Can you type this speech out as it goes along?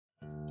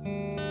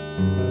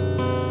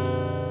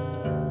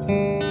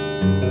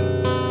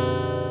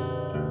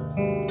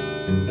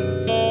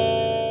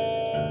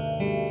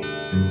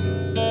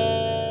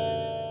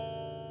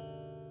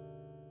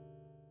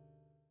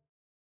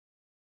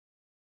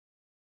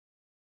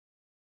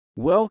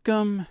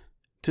Welcome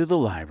to the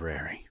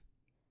library.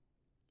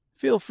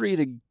 Feel free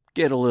to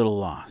get a little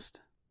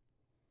lost.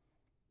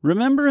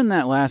 Remember in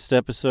that last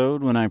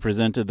episode when I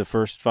presented the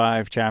first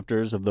 5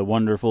 chapters of The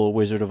Wonderful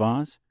Wizard of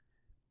Oz?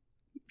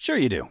 Sure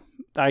you do.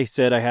 I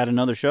said I had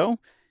another show.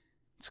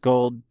 It's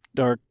called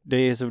Dark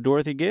Days of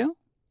Dorothy, Gale.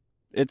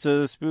 It's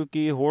a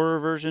spooky horror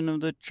version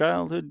of the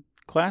childhood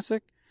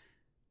classic.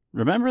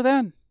 Remember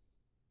that?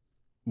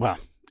 Well,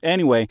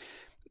 anyway,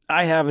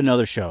 I have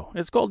another show.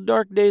 It's called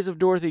Dark Days of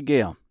Dorothy,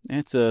 Gale.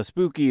 It's a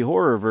spooky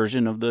horror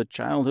version of the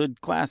childhood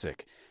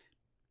classic.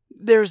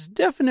 There's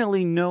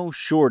definitely no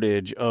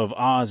shortage of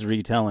Oz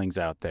retellings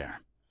out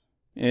there.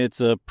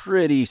 It's a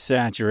pretty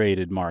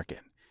saturated market.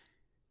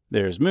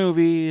 There's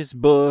movies,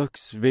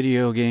 books,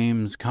 video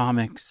games,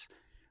 comics,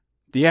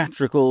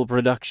 theatrical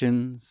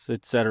productions,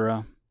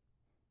 etc.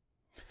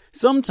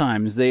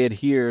 Sometimes they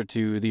adhere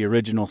to the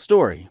original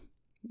story,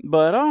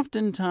 but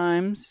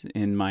oftentimes,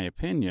 in my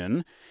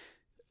opinion,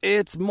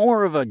 it's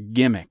more of a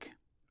gimmick.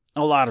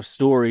 A lot of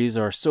stories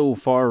are so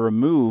far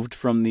removed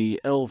from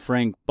the L.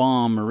 Frank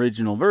Baum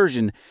original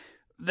version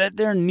that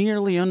they're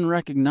nearly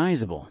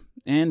unrecognizable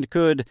and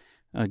could,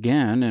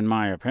 again in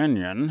my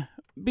opinion,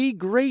 be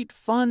great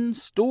fun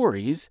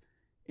stories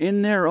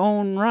in their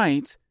own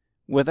right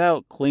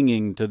without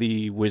clinging to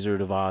the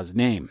Wizard of Oz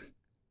name.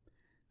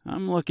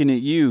 I'm looking at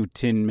you,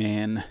 Tin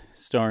Man,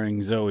 starring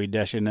Zooey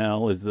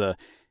Deschanel as the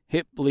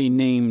hiply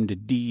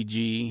named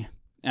DG,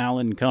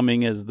 Alan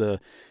Cumming as the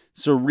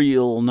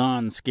surreal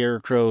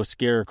non-scarecrow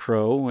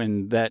scarecrow,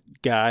 and that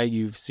guy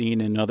you've seen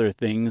in other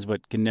things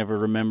but can never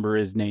remember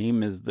his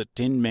name as the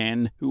Tin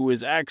Man, who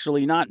is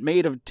actually not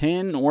made of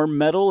tin or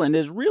metal and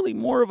is really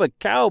more of a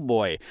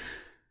cowboy.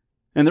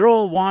 And they're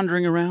all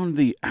wandering around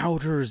the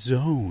outer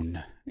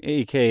zone,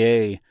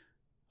 a.k.a.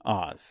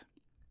 Oz.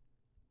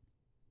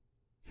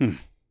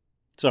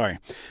 Sorry,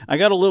 I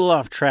got a little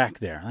off track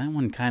there. That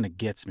one kind of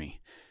gets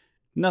me.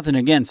 Nothing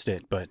against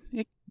it, but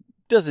it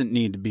doesn't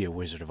need to be a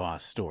Wizard of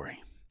Oz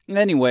story.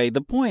 Anyway,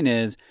 the point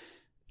is,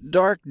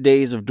 Dark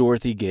Days of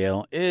Dorothy,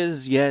 Gale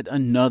is yet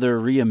another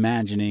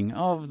reimagining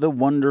of The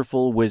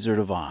Wonderful Wizard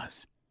of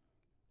Oz.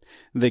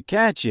 The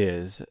catch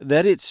is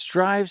that it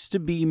strives to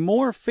be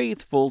more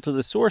faithful to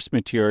the source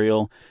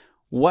material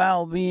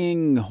while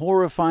being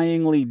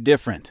horrifyingly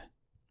different.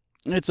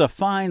 It's a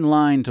fine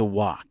line to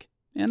walk,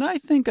 and I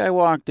think I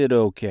walked it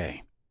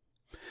okay.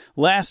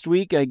 Last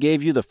week I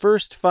gave you the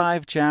first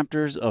 5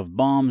 chapters of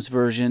Baum's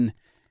version.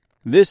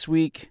 This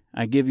week,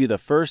 I give you the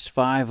first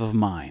 5 of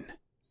mine.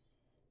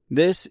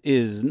 This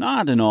is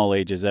not an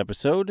all-ages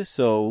episode,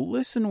 so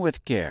listen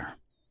with care.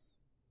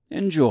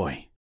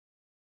 Enjoy.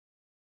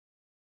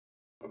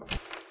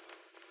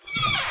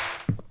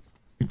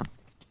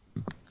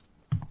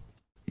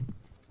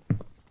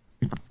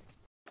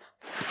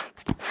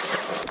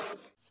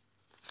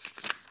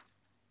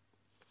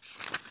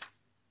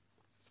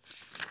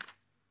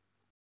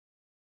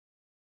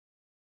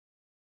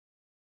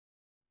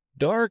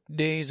 Dark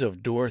Days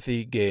of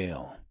Dorothy,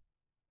 Gale.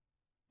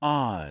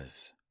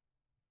 Oz.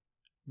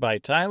 By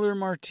Tyler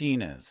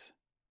Martinez.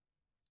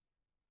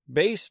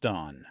 Based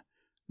on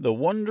The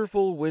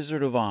Wonderful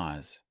Wizard of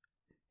Oz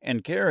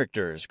and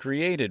characters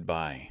created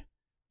by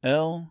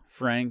L.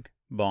 Frank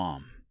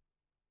Baum.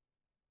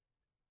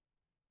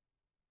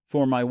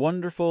 For my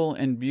wonderful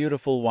and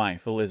beautiful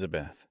wife,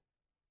 Elizabeth,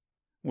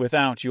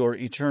 without your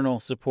eternal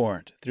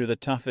support through the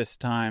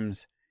toughest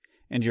times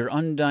and your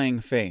undying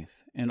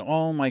faith in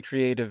all my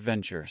creative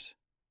ventures,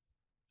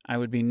 I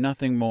would be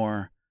nothing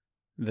more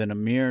than a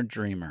mere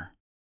dreamer.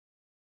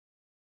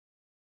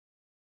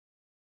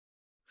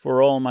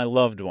 For all my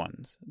loved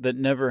ones that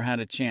never had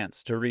a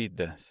chance to read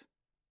this,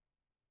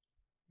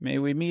 may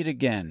we meet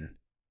again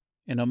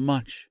in a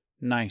much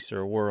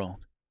nicer world.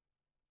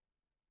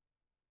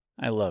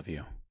 I love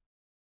you.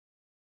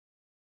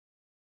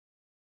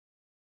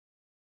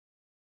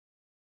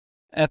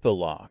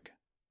 Epilogue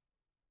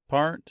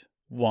Part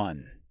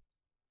 1.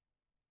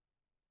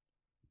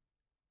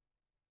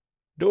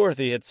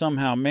 Dorothy had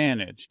somehow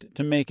managed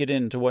to make it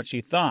into what she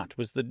thought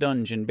was the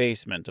dungeon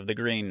basement of the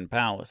Green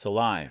Palace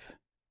alive.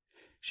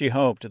 She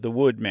hoped the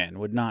woodman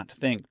would not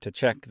think to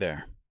check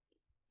there.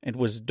 It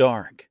was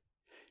dark.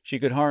 She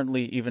could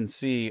hardly even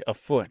see a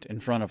foot in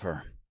front of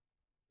her.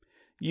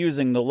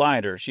 Using the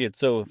lighter she had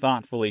so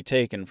thoughtfully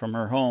taken from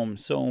her home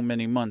so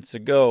many months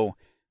ago,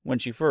 when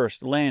she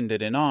first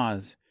landed in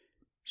Oz,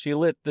 she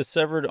lit the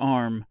severed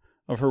arm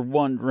of her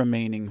one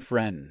remaining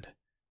friend,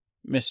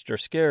 Mr.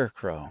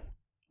 Scarecrow,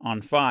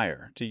 on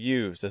fire to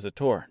use as a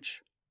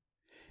torch.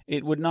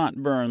 It would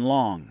not burn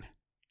long,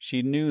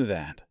 she knew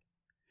that,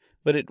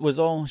 but it was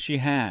all she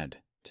had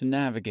to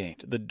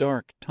navigate the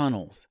dark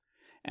tunnels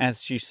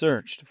as she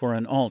searched for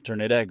an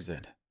alternate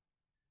exit.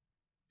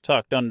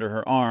 Tucked under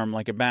her arm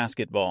like a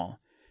basketball,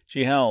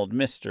 she held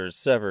Mister's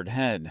severed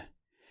head.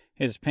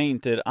 His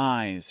painted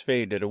eyes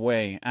faded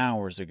away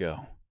hours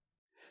ago.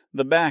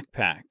 The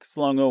backpack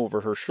slung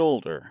over her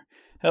shoulder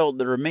held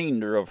the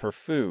remainder of her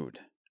food,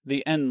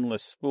 the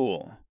endless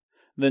spool,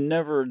 the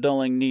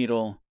never-dulling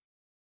needle,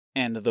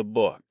 and the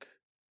book.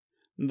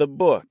 The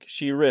book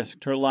she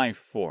risked her life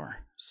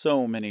for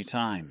so many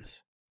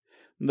times.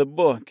 The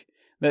book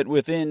that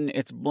within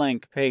its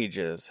blank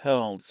pages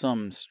held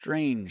some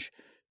strange,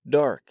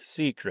 dark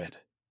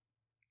secret.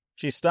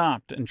 She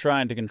stopped and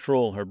tried to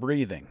control her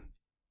breathing,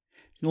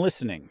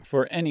 listening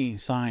for any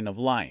sign of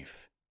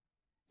life,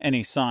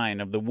 any sign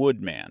of the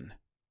woodman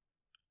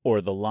or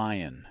the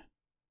lion.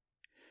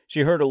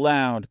 She heard a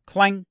loud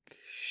clank,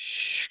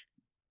 shh,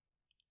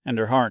 and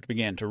her heart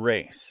began to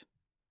race.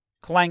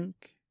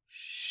 Clank,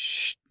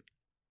 shh,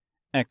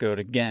 echoed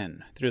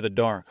again through the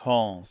dark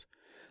halls,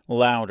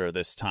 louder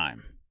this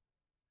time.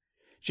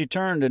 She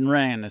turned and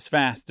ran as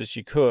fast as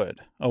she could,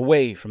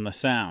 away from the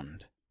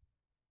sound.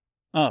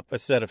 Up a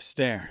set of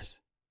stairs,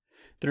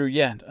 through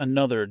yet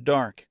another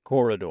dark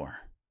corridor.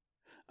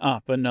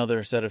 Up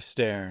another set of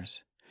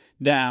stairs,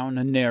 down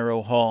a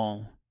narrow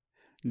hall,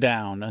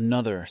 down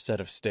another set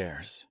of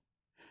stairs.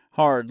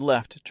 Hard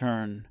left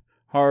turn,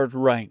 hard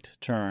right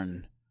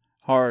turn,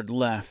 hard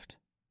left,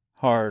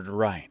 hard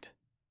right.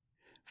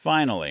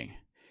 Finally,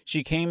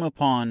 she came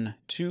upon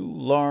two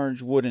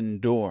large wooden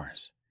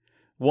doors,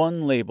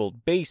 one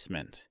labeled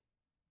basement,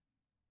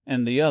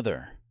 and the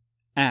other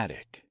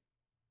attic.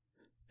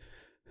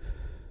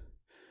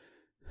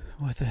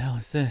 "What the hell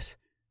is this?"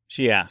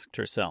 she asked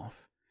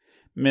herself.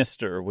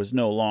 Mister was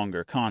no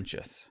longer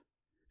conscious.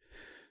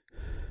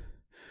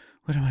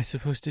 "What am I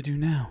supposed to do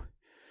now?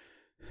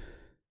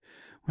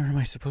 Where am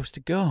I supposed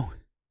to go?"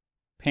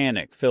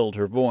 Panic filled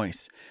her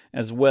voice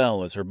as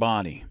well as her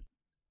body.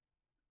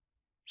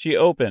 She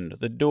opened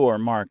the door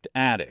marked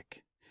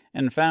attic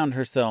and found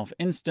herself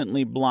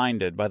instantly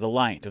blinded by the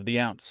light of the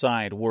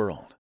outside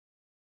world.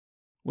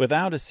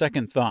 Without a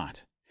second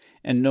thought,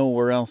 and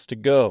nowhere else to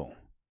go,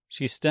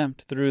 she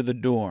stepped through the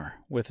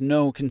door with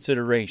no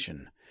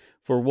consideration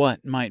for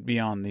what might be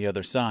on the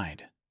other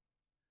side.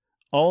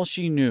 All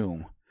she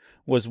knew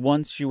was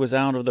once she was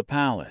out of the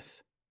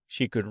palace,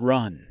 she could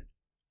run.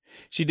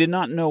 She did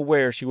not know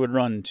where she would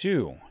run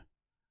to,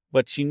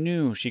 but she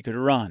knew she could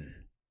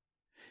run.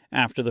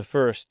 After the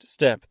first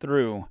step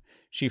through,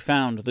 she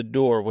found the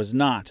door was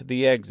not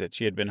the exit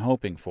she had been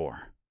hoping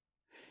for.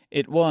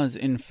 It was,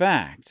 in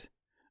fact,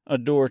 a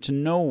door to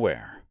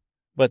nowhere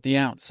but the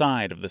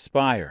outside of the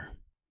spire.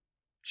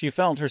 She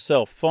felt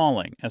herself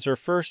falling as her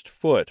first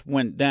foot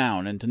went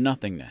down into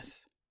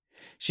nothingness.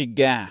 She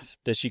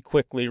gasped as she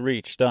quickly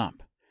reached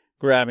up,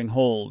 grabbing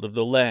hold of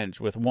the ledge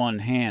with one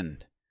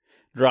hand,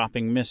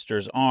 dropping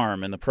Mister's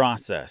arm in the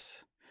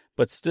process,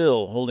 but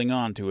still holding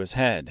on to his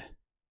head.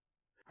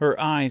 Her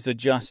eyes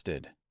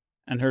adjusted,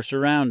 and her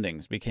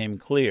surroundings became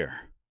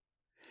clear.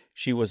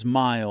 She was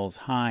miles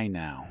high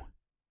now.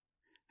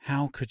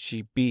 How could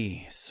she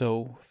be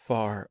so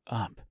far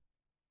up?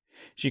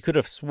 She could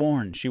have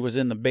sworn she was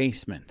in the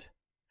basement.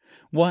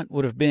 What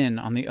would have been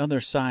on the other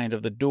side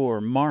of the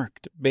door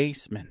marked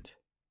basement?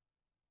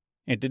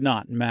 It did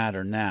not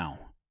matter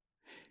now.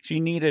 She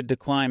needed to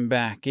climb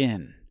back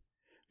in,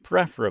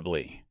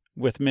 preferably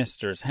with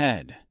Mister's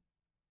head.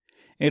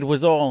 It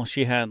was all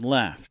she had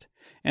left,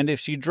 and if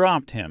she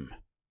dropped him,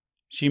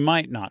 she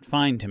might not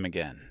find him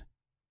again.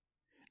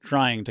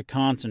 Trying to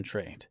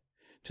concentrate,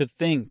 to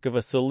think of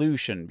a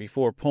solution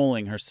before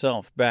pulling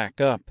herself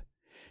back up,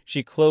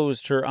 she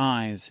closed her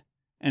eyes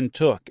and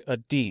took a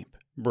deep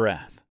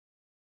breath.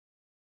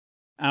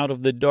 Out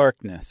of the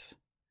darkness,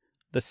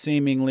 the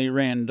seemingly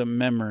random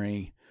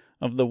memory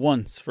of the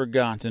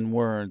once-forgotten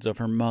words of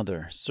her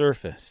mother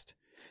surfaced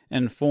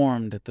and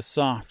formed at the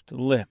soft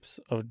lips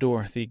of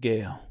Dorothy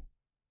Gale.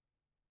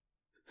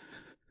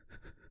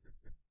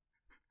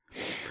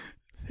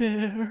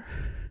 "There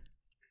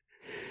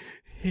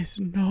is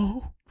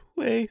no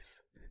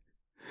place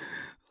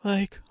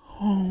like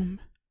home.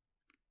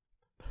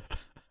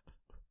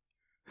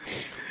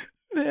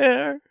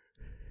 There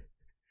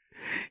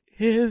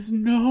is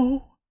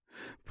no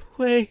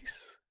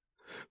place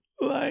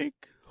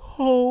like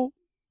home."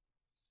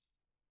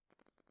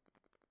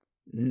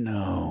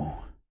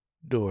 "No,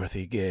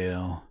 Dorothy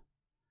Gale.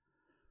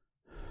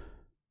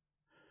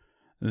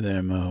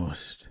 There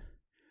most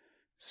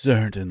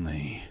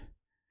certainly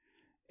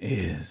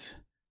is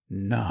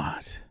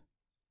not,"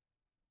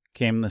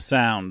 came the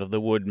sound of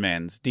the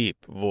woodman's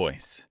deep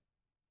voice.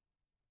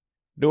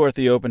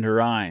 Dorothy opened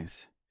her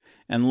eyes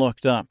and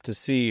looked up to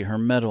see her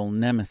metal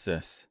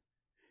nemesis,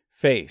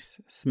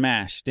 face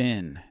smashed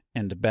in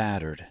and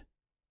battered,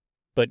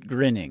 but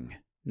grinning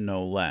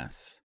no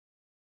less.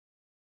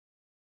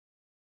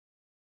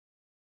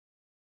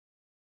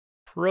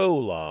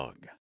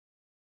 Prologue.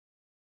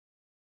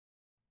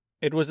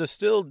 It was a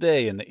still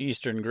day in the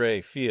eastern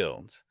gray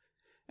fields,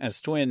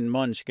 as twin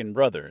Munchkin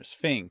brothers,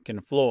 Fink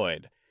and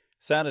Floyd,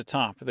 sat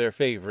atop their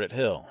favorite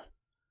hill,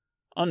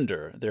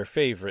 under their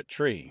favorite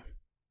tree.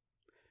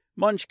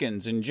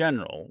 Munchkins in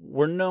general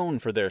were known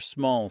for their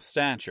small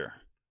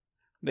stature,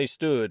 They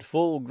stood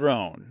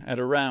full-grown at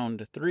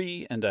around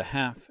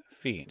 3.5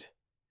 feet,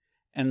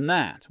 and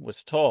that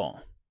was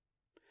tall.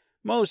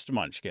 Most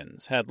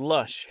munchkins had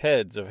lush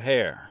heads of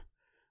hair,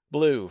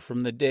 blue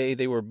from the day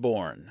they were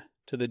born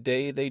to the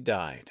day they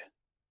died.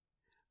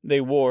 They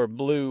wore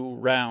blue,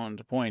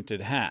 round,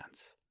 pointed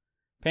hats,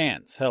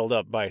 pants held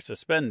up by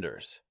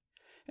suspenders,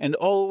 and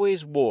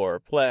always wore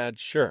plaid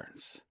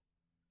shirts.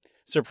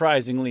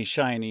 Surprisingly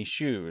shiny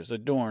shoes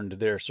adorned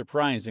their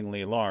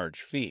surprisingly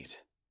large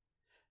feet.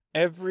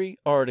 Every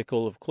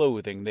article of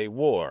clothing they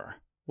wore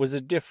was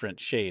a different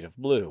shade of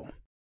blue.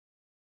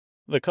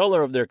 The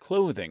color of their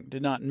clothing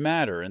did not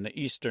matter in the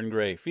eastern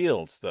gray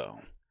fields,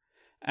 though,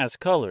 as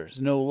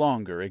colors no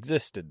longer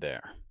existed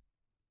there.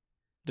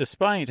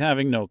 Despite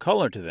having no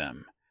color to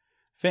them,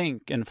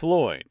 Fink and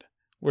Floyd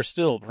were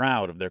still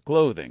proud of their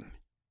clothing.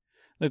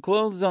 The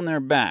clothes on their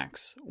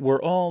backs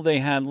were all they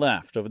had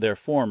left of their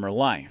former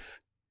life.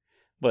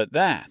 But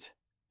that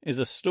is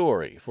a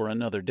story for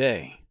another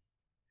day.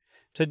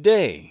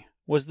 Today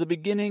was the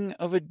beginning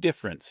of a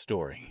different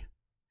story.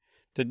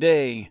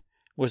 Today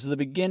was the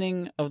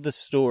beginning of the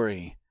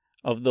story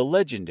of the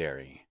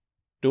legendary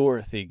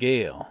Dorothy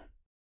Gale.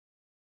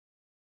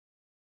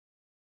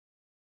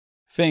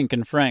 Fink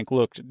and Frank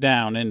looked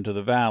down into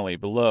the valley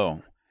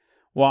below,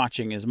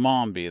 watching as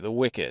Mombi the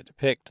Wicked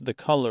picked the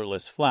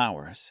colorless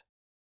flowers.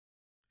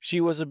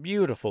 She was a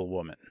beautiful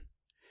woman.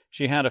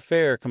 She had a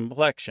fair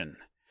complexion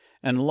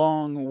and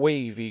long,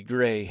 wavy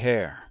gray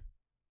hair.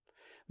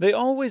 They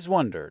always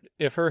wondered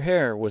if her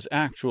hair was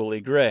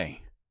actually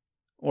gray,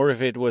 or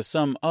if it was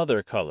some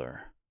other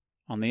color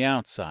on the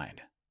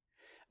outside,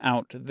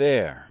 out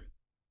there,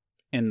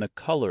 in the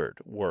colored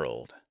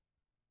world.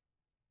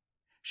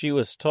 She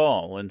was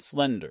tall and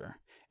slender,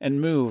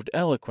 and moved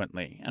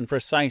eloquently and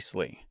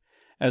precisely,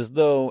 as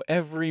though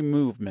every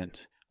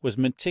movement was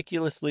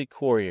meticulously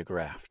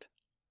choreographed.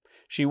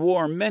 She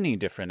wore many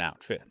different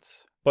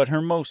outfits, but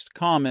her most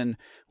common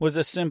was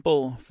a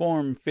simple,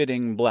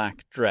 form-fitting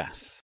black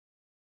dress.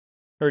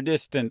 Her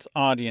distant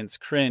audience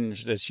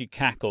cringed as she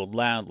cackled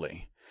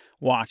loudly,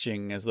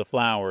 watching as the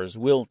flowers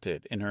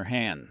wilted in her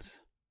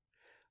hands.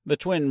 The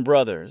twin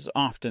brothers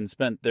often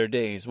spent their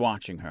days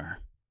watching her,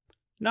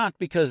 not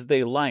because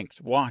they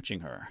liked watching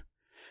her,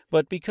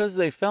 but because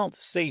they felt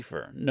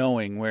safer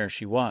knowing where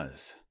she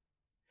was.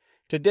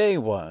 Today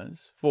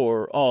was,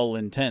 for all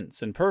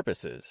intents and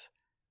purposes,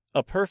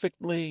 a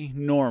perfectly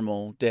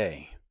normal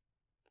day.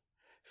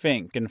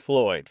 Fink and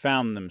Floyd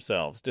found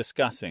themselves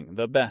discussing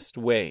the best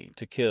way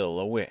to kill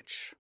a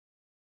witch.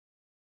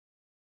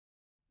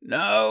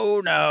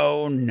 No,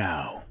 no,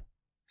 no,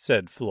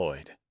 said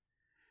Floyd.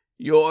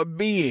 You're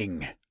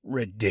being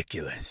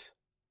ridiculous.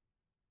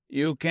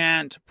 You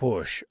can't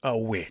push a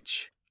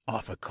witch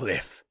off a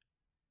cliff.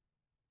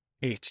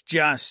 It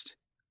just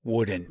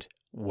wouldn't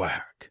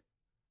work.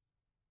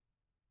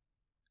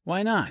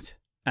 Why not?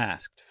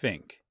 Asked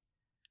Fink.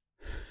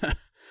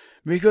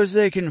 Because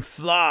they can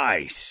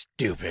fly,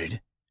 stupid.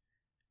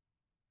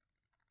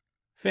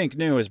 Fink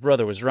knew his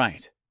brother was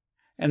right,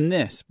 and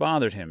this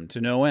bothered him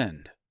to no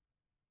end.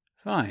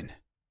 Fine.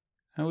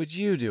 How would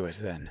you do it,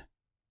 then?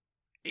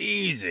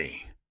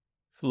 Easy,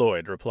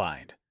 Floyd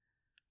replied.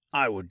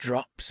 I would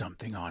drop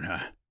something on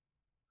her.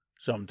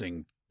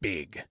 Something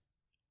big,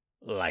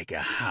 like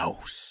a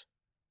house.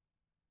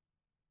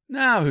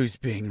 Now who's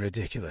being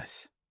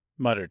ridiculous?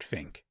 Muttered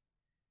Fink.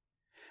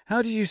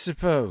 How do you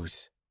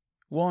suppose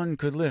one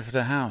could lift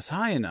a house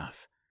high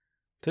enough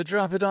to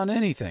drop it on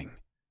anything,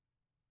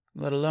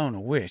 let alone a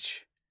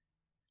witch?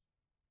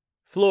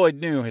 Floyd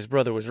knew his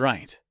brother was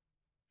right,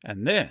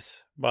 and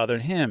this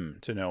bothered him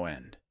to no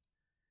end.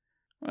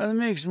 Well, it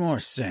makes more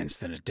sense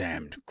than a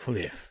damned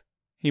cliff,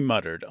 he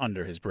muttered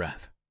under his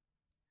breath.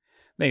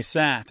 They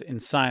sat in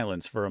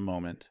silence for a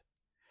moment.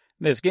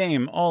 This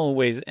game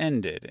always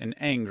ended in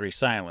angry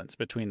silence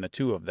between the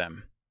two of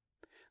them.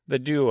 The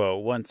duo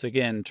once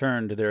again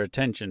turned their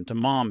attention to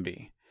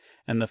Mombi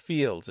and the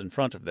fields in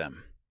front of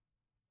them.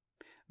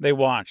 They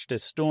watched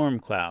as storm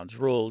clouds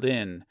rolled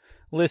in,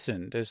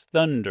 listened as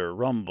thunder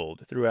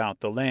rumbled throughout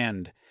the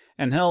land,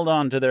 and held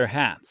on to their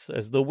hats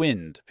as the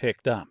wind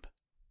picked up.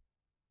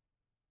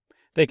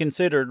 They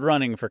considered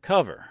running for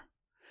cover,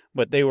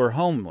 but they were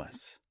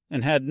homeless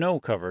and had no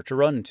cover to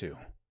run to.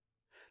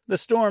 The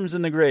storms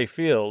in the gray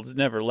fields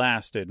never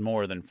lasted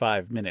more than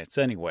 5 minutes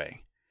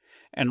anyway,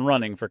 and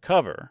running for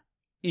cover,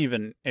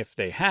 even if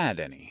they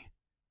had any,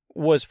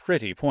 was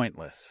pretty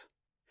pointless.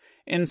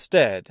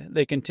 Instead,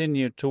 they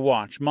continued to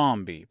watch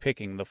Mombi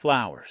picking the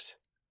flowers.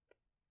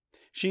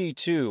 She,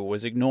 too,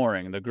 was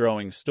ignoring the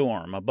growing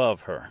storm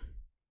above her.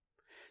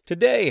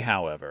 Today,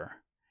 however,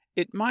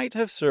 it might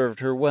have served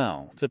her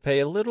well to pay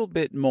a little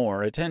bit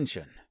more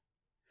attention.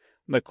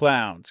 The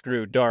clouds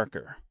grew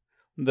darker,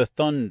 the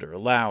thunder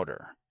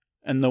louder,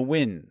 and the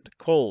wind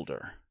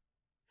colder.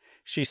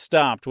 She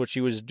stopped what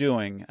she was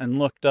doing and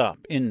looked up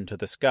into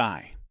the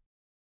sky.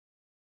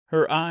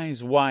 Her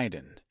eyes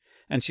widened,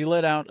 and she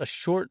let out a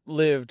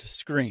short-lived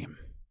scream.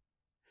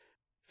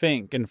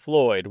 Fink and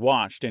Floyd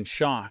watched in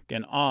shock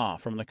and awe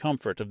from the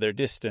comfort of their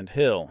distant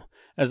hill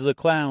as the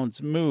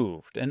clouds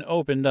moved and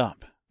opened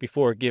up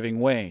before giving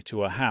way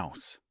to a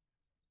house.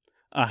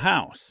 A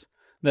house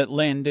that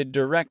landed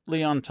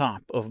directly on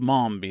top of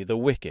Mombi the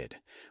Wicked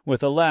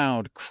with a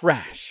loud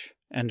crash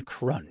and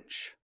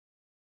crunch.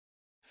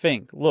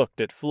 Fink looked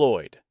at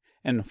Floyd,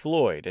 and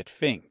Floyd at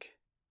Fink.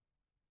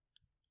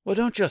 "Well,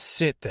 don't just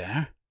sit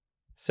there,"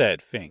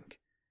 said Fink.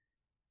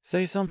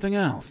 "Say something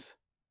else."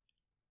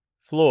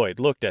 Floyd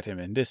looked at him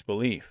in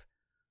disbelief.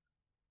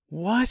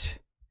 "What?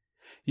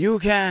 You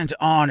can't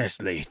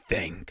honestly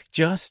think.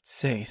 Just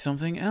say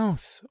something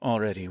else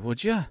already,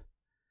 would you?"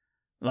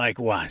 "Like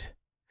what?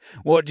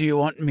 What do you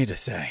want me to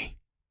say?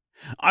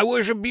 I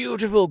wish a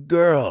beautiful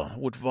girl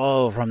would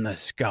fall from the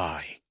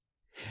sky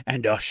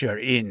and usher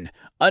in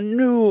a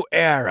new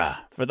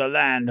era for the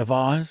land of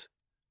Oz.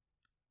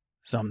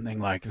 Something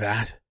like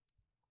that."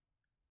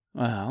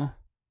 "Well,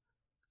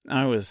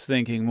 I was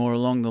thinking more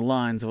along the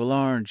lines of a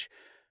large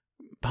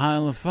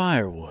pile of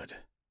firewood.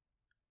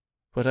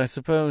 But I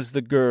suppose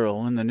the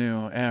girl in the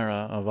new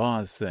era of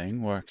Oz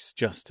thing works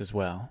just as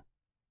well."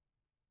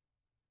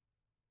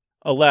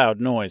 A loud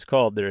noise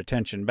called their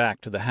attention back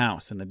to the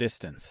house in the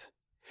distance.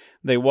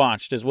 They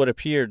watched as what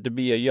appeared to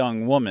be a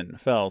young woman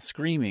fell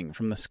screaming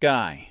from the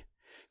sky,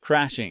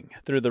 crashing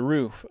through the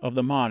roof of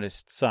the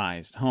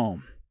modest-sized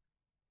home.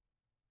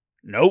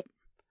 "Nope,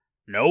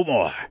 no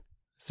more,"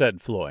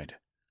 said Floyd.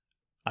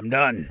 "I'm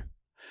done.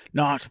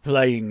 Not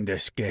playing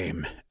this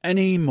game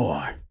any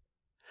more.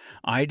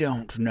 I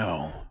don't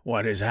know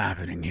what is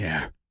happening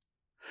here,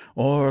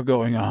 or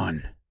going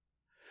on,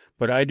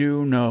 but I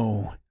do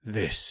know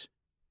this.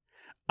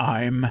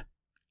 I'm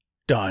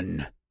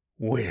done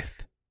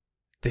with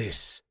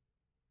this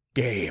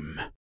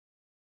game."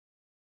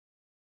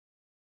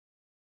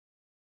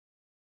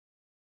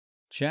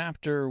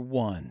 Chapter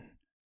 1.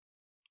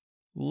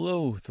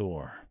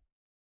 Lothor.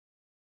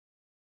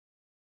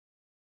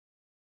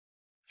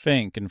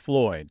 Fink and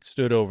Floyd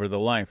stood over the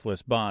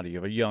lifeless body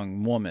of a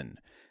young woman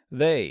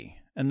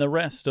they and the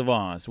rest of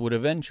Oz would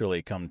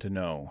eventually come to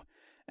know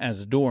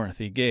as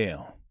Dorothy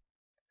Gale.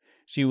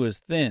 She was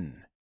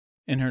thin,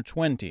 in her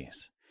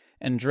 20s,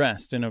 and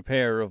dressed in a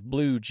pair of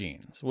blue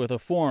jeans with a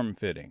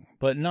form-fitting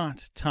but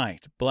not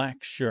tight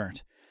black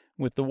shirt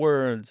with the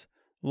words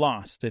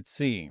 "Lost at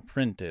Sea"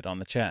 printed on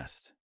the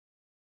chest.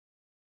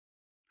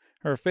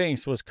 Her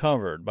face was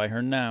covered by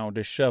her now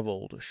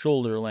disheveled,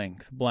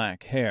 shoulder-length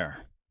black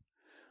hair.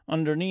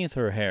 Underneath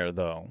her hair,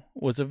 though,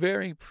 was a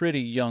very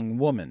pretty young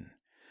woman,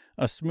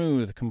 a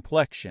smooth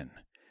complexion,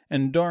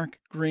 and dark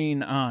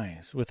green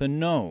eyes with a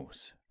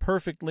nose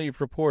perfectly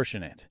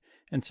proportionate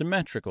and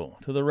symmetrical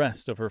to the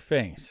rest of her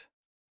face.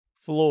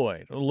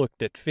 Floyd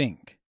looked at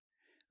Fink.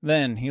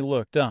 Then he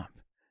looked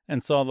up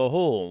and saw the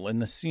hole in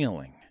the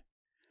ceiling,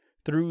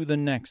 through the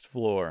next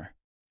floor,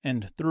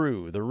 and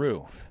through the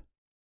roof.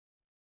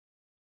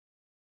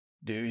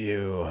 "Do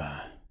you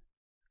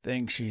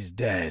think she's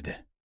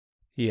dead?"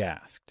 he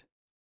asked.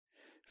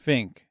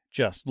 Fink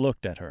just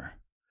looked at her,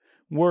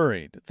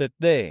 worried that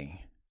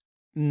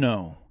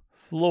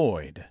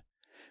Floyd,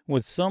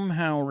 was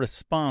somehow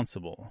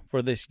responsible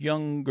for this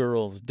young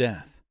girl's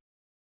death.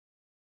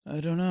 "I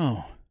don't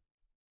know.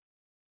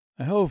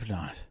 I hope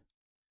not.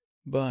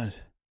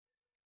 But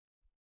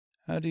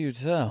how do you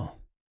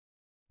tell?"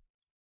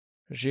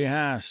 "She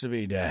has to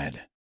be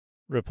dead,"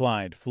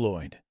 replied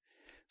Floyd,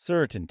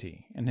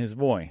 certainty in his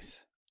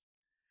voice.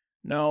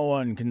 "No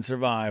one can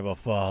survive a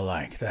fall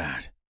like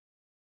that."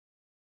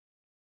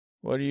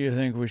 "What do you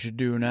think we should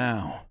do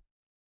now?"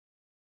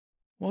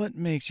 "What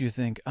makes you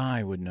think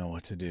I would know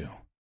what to do?"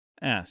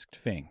 asked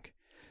Fink,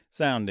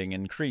 sounding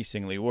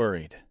increasingly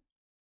worried.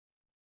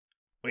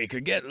 "We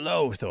could get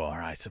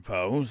Lothor, I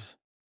suppose,"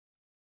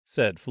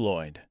 said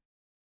Floyd.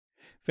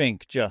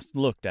 Fink just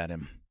looked at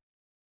him.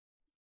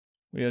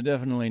 "We are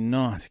definitely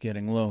not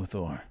getting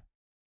Lothor."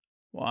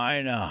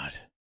 "Why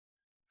not?"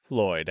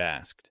 Floyd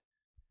asked.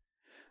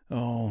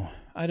 "Oh,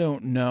 I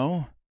don't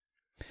know.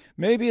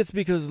 Maybe it's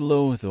because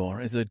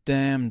Lothor is a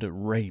damned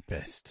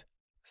rapist,"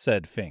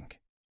 said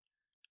Fink.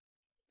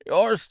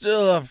 "You're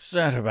still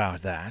upset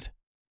about that?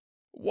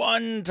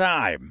 One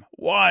time,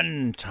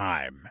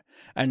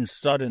 and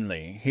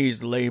suddenly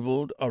he's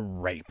labeled a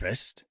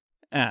rapist?"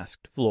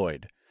 asked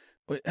Floyd.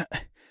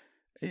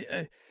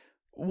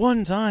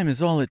 One time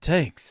is all it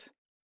takes.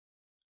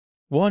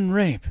 One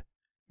rape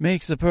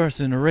makes a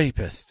person a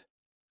rapist,"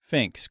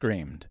 Fink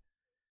screamed.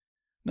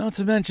 "Not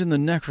to mention the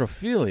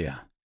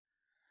necrophilia."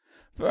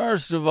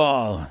 "First of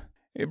all,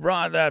 he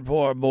brought that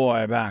poor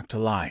boy back to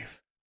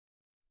life.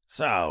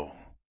 So,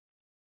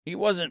 he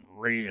wasn't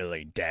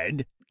really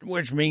dead,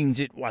 which means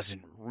it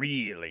wasn't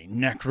really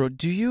necro—"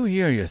 Do you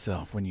hear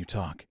yourself when you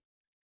talk?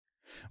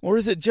 Or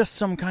is it just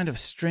some kind of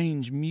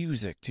strange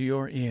music to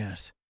your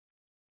ears?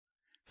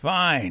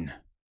 Fine.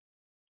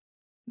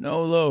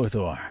 No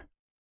Lothor.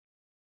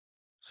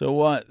 So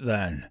what,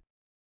 then?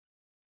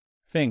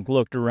 Fink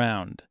looked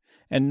around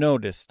and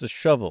noticed a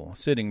shovel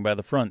sitting by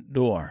the front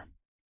door.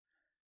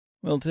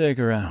 "We'll take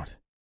her out.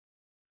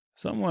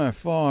 Somewhere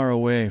far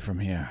away from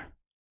here.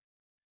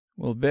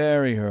 We'll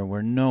bury her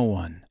where no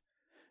one,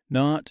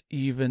 not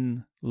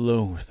even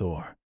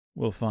Lothor,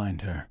 will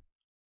find her.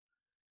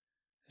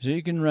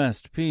 She can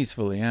rest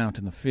peacefully out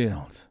in the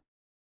fields."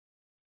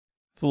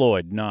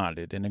 Floyd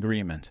nodded in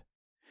agreement.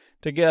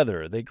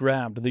 Together they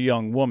grabbed the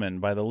young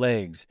woman by the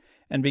legs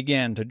and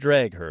began to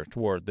drag her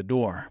toward the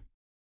door.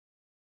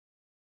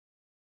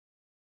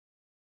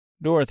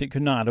 Dorothy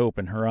could not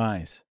open her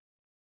eyes.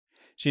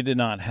 She did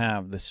not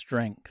have the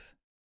strength.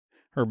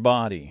 Her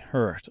body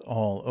hurt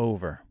all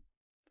over.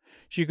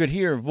 She could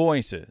hear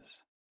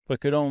voices,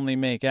 but could only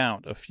make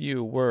out a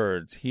few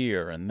words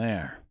here and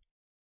there.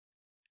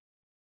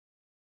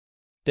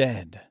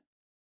 Dead.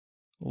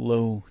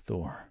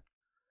 Lothor.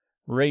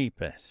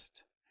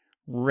 Rapist.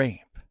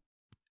 Rape.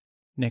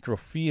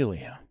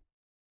 Necrophilia.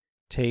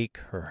 Take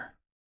her.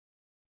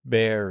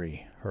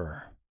 Bury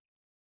her.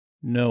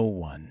 No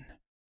one.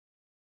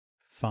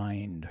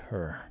 Find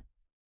her.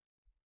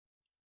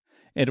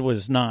 It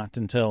was not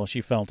until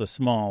she felt a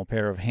small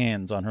pair of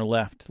hands on her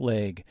left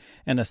leg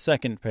and a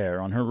second pair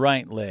on her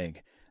right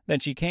leg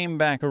that she came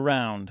back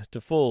around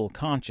to full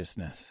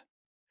consciousness.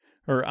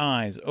 Her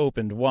eyes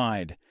opened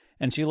wide,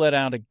 and she let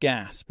out a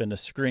gasp and a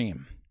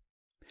scream.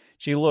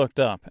 She looked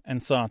up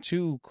and saw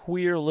two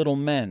queer little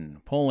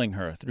men pulling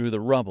her through the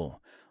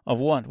rubble of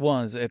what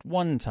was at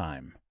one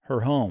time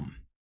her home.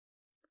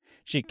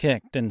 She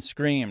kicked and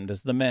screamed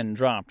as the men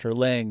dropped her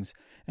legs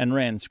and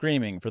ran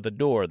screaming for the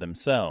door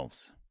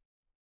themselves.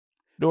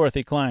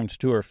 Dorothy climbed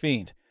to her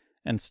feet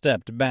and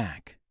stepped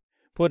back,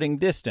 putting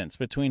distance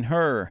between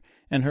her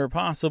and her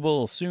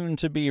possible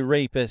soon-to-be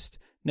rapist,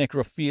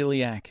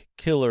 necrophiliac,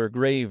 killer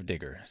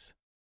gravediggers.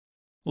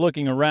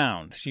 Looking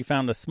around, she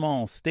found a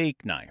small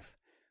steak knife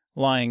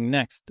lying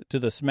next to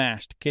the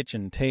smashed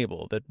kitchen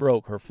table that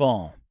broke her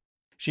fall.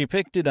 She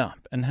picked it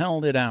up and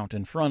held it out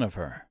in front of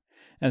her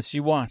as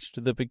she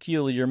watched the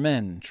peculiar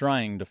men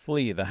trying to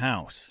flee the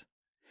house.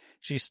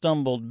 She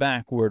stumbled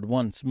backward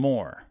once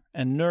more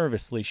and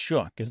nervously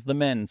shook as the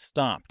men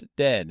stopped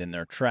dead in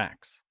their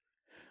tracks.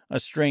 A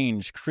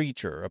strange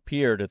creature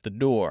appeared at the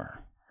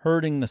door,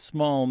 herding the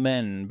small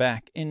men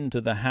back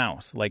into the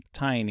house like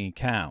tiny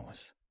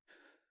cows.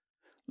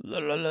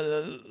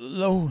 Lothor,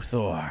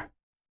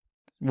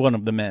 one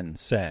of the men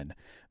said,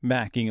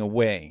 backing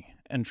away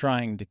and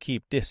trying to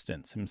keep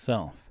distance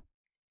himself.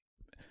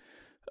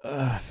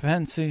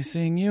 Fancy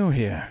seeing you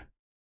here,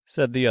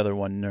 said the other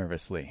one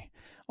nervously,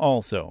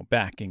 also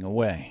backing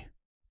away.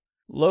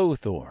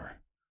 Lothor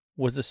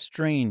was a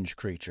strange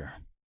creature.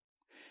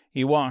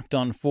 He walked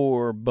on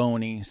four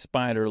bony,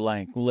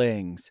 spider-like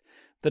legs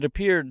that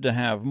appeared to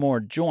have more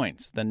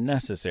joints than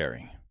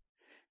necessary,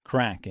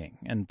 cracking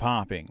and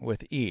popping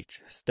with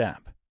each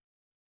step.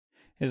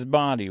 His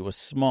body was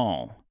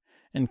small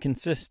and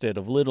consisted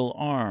of little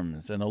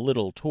arms and a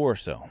little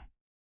torso.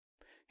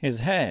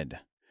 His head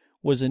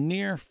was a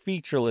near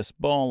featureless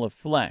ball of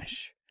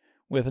flesh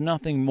with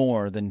nothing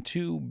more than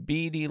two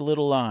beady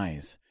little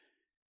eyes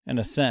and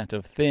a set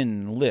of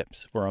thin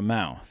lips for a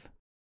mouth.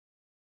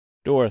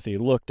 Dorothy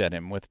looked at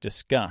him with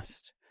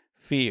disgust,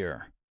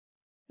 fear,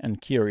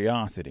 and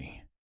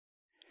curiosity.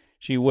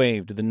 She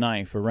waved the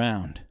knife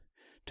around.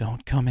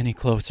 "Don't come any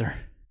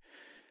closer.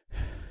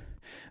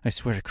 I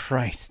swear to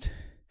Christ,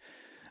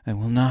 I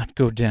will not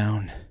go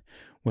down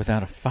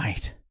without a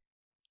fight."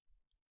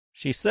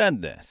 She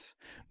said this,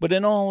 but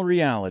in all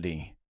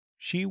reality,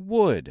 she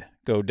would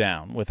go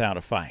down without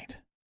a fight.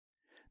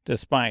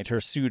 Despite her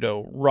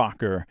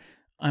pseudo-rocker,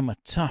 I'm a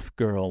tough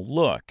girl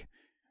look,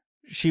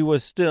 she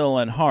was still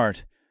at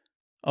heart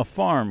a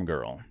farm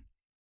girl,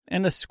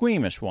 and a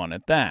squeamish one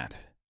at that.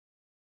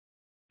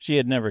 She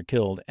had never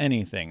killed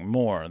anything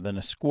more than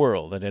a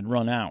squirrel that had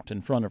run out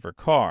in front of her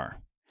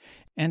car,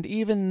 and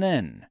even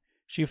then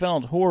she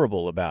felt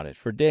horrible about it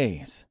for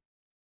days.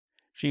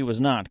 She was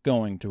not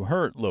going to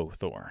hurt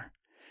Lothor,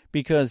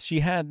 because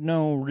she had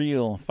no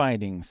real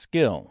fighting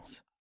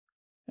skills,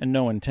 and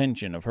no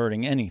intention of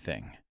hurting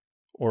anything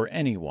or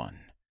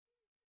anyone,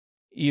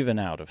 even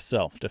out of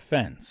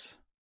self-defense.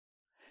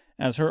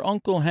 As her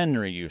Uncle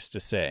Henry used to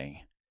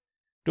say,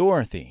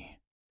 Dorothy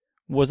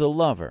was a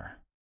lover,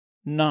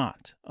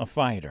 not a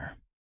fighter.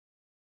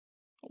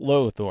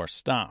 Lothor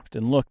stopped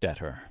and looked at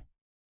her.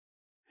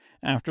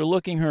 After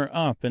looking her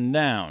up and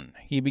down,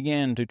 he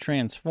began to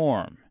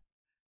transform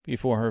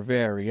before her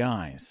very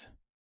eyes.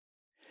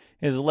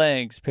 His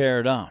legs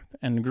paired up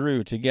and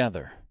grew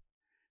together,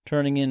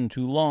 turning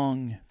into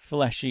long,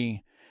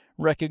 fleshy,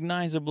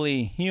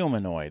 recognizably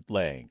humanoid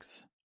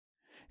legs.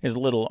 His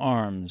little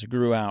arms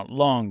grew out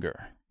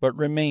longer, but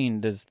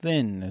remained as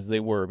thin as they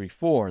were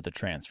before the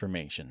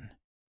transformation.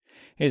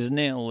 His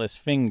nailless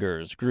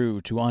fingers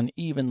grew to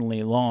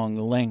unevenly long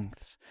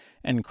lengths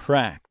and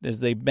cracked as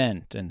they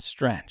bent and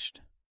stretched.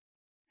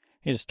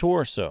 His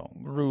torso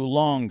grew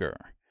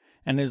longer,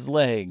 and his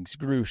legs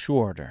grew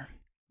shorter.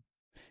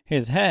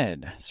 His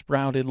head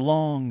sprouted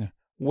long,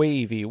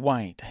 wavy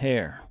white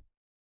hair.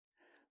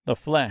 The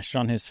flesh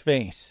on his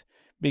face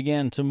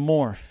began to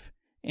morph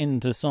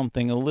into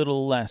something a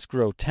little less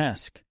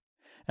grotesque,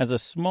 as a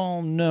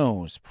small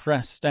nose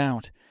pressed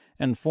out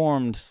and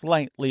formed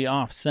slightly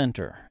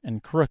off-center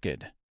and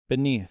crooked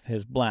beneath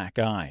his black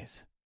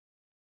eyes.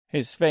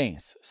 His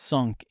face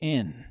sunk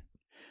in,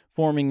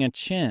 forming a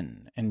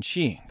chin and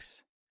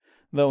cheeks,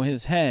 though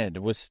his head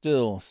was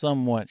still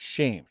somewhat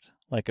shaped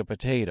like a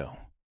potato.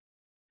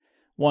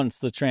 Once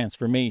the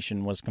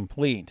transformation was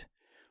complete,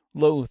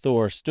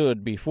 Lothar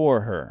stood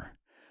before her,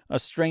 a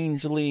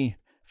strangely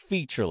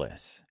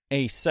featureless,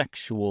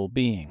 asexual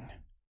being.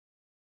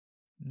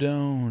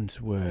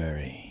 "Don't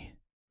worry,"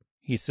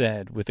 he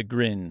said with a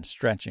grin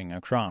stretching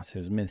across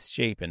his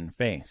misshapen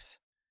face.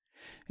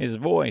 His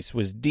voice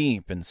was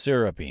deep and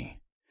syrupy,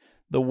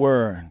 the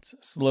words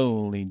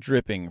slowly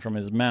dripping from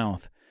his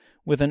mouth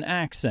with an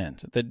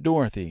accent that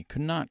Dorothy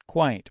could not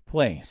quite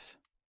place.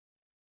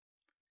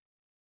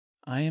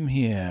 "I am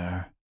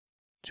here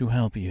to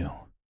help you.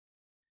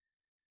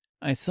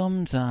 I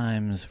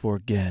sometimes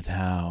forget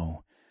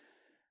how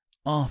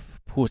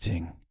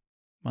off-putting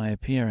my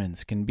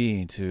appearance can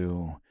be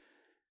to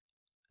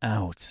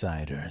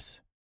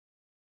outsiders."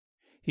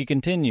 He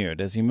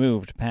continued as he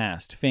moved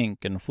past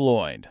Fink and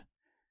Floyd.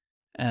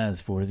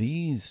 "As for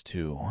these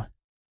two,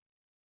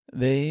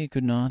 they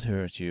could not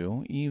hurt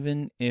you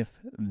even if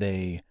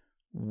they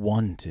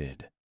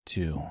wanted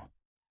to.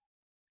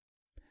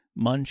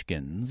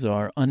 Munchkins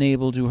are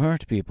unable to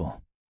hurt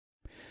people.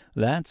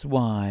 That's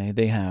why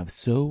they have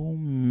so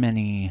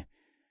many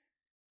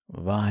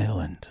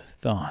violent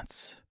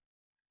thoughts.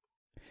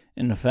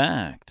 In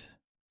fact,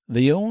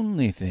 the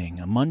only thing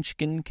a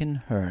Munchkin can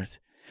hurt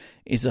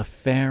is a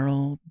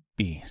feral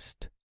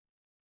beast.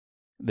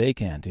 They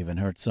can't even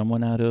hurt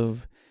someone out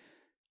of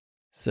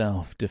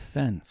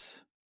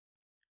self-defense."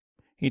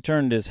 He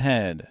turned his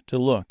head to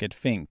look at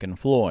Fink and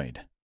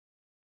Floyd.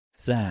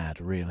 Sad,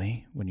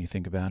 really, when you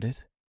think about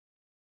it.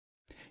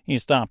 He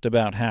stopped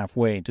about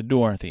halfway to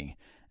Dorothy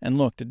and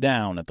looked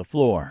down at the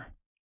floor.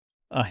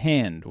 A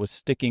hand was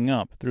sticking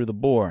up through the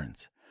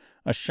boards,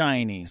 a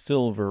shiny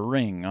silver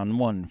ring on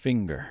one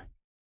finger.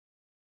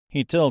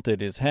 He tilted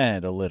his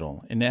head a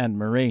little in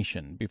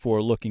admiration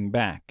before looking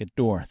back at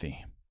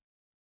Dorothy.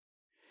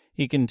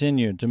 He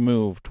continued to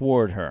move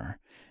toward her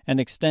and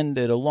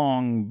extended a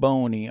long,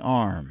 bony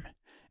arm,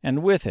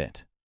 and with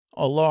it,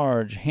 a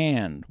large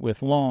hand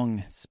with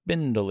long,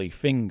 spindly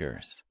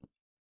fingers.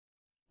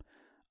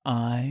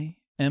 "I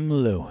am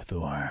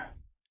Lothar.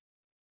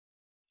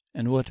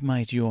 And what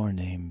might your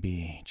name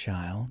be,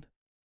 child?"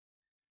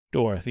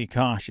 Dorothy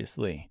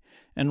cautiously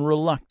and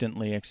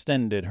reluctantly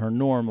extended her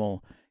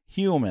normal,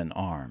 human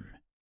arm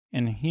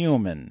and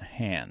human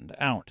hand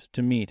out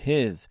to meet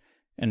his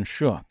and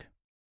shook.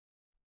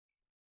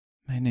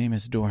 "My name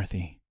is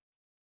Dorothy.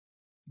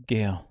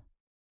 Gale.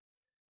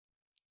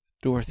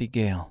 Dorothy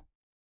Gale,"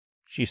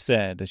 she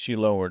said as she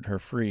lowered her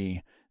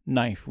free,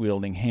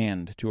 knife-wielding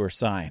hand to her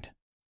side.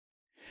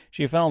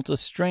 She felt a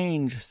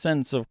strange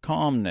sense of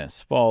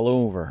calmness fall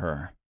over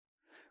her,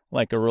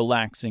 like a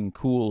relaxing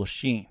cool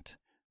sheet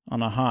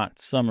on a hot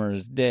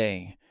summer's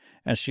day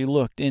as she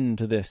looked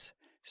into this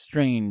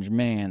strange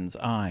man's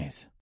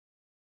eyes.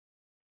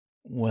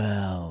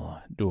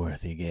 "Well,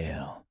 Dorothy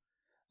Gale,"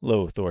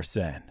 Lothar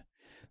said,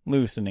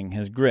 loosening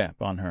his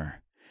grip on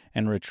her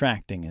and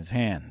retracting his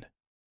hand.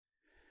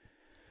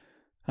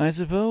 "I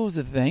suppose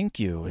a thank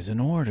you is in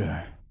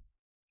order."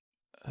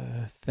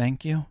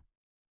 Thank you?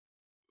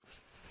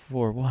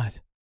 For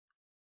what?"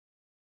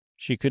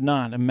 She could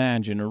not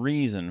imagine a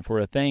reason for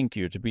a thank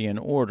you to be in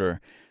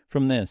order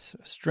from this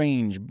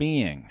strange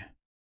being,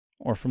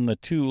 or from the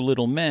two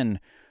little men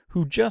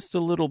who just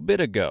a little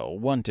bit ago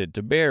wanted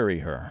to bury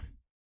her.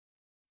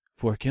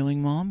 "For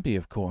killing Mombi,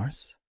 of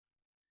course.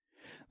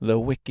 The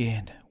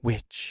Wicked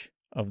Witch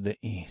of the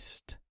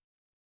East."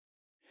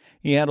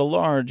 He had a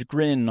large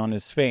grin on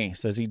his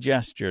face as he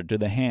gestured to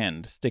the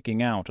hand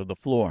sticking out of the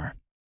floor.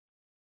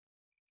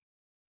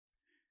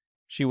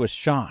 She was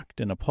shocked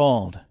and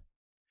appalled.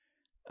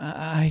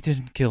 I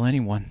didn't kill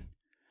anyone.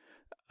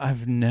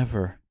 I've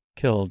never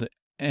killed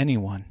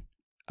anyone.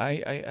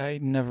 I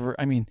never,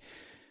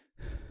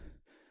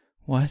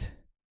 What?"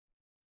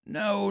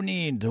 "No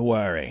need to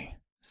worry,"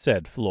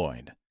 said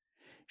Floyd.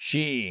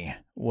 "She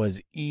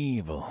was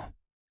evil.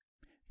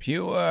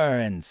 Pure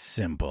and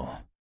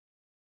simple.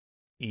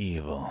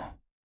 Evil."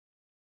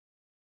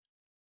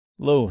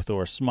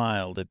 Lothar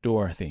smiled at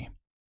Dorothy.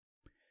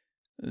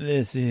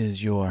 "This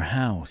is your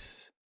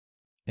house,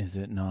 is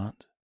it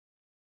not?"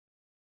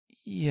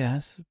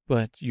 "Yes,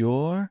 but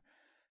your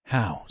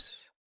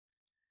house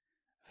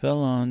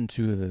fell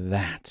onto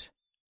that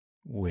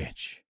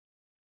witch."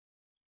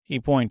 He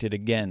pointed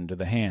again to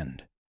the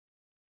hand.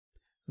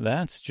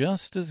 "That's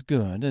just as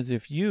good as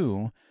if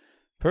you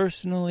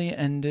personally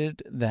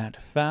ended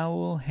that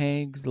foul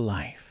hag's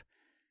life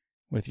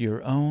with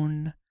your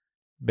own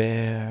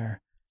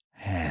bare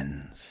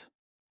hands."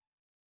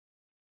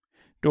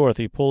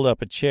 Dorothy pulled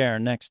up a chair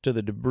next to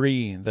the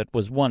debris that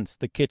was once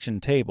the kitchen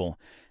table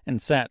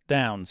and sat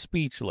down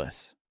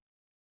speechless.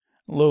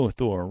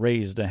 Lothar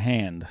raised a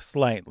hand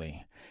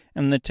slightly,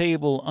 and the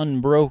table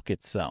unbroke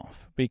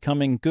itself,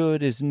 becoming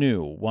good as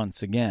new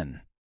once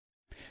again.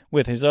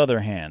 With his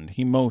other hand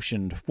he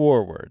motioned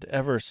forward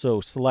ever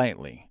so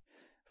slightly,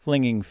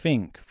 flinging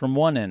Fink from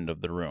one end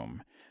of the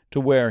room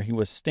to where he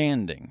was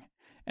standing,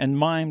 and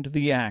mimed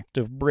the act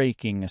of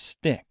breaking a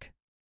stick,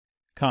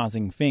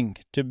 causing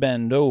Fink to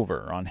bend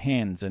over on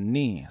hands and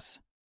knees.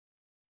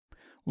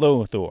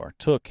 Lothar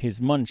took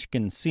his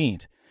munchkin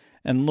seat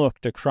and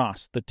looked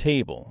across the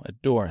table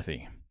at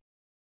Dorothy.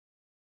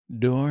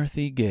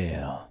 "Dorothy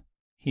Gale,"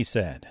 he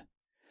said,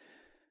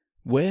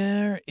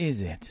 "where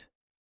is it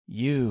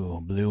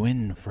you blew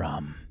in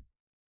from?"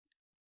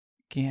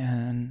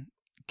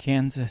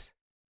 Kansas,"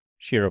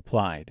 she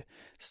replied,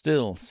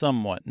 still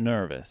somewhat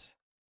nervous.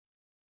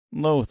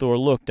 Lothar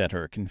looked at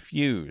her,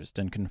 confused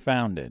and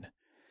confounded.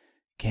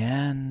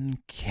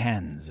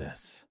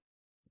 Kansas.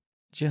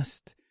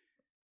 "Just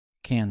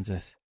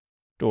Kansas,"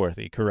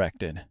 Dorothy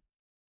corrected.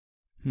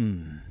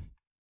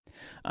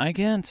 "I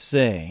can't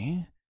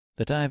say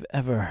that I've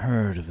ever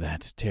heard of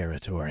that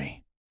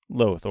territory,"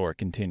 Lothar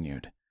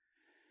continued.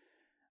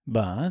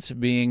 "But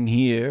being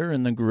here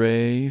in the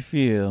gray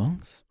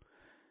fields,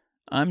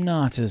 I'm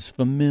not as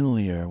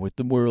familiar with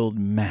the world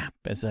map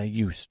as I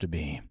used to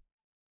be.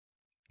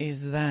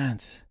 Is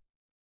that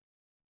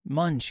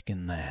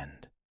Munchkin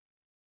Land?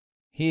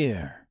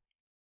 Here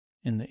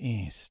in the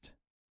east?"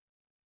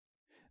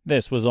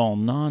 This was all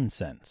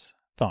nonsense,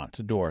 thought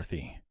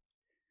Dorothy.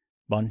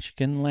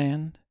 Munchkin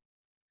Land?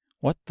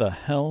 What the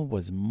hell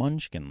was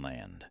Munchkin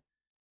Land?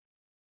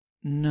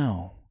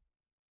 "No,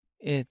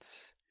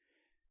 it's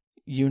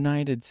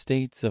United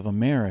States of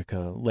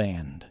America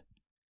land."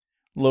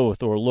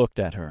 Lothar looked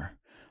at her,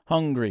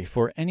 hungry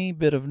for any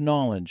bit of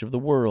knowledge of the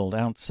world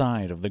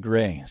outside of the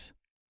Greys.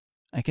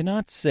 "I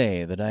cannot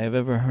say that I have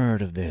ever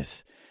heard of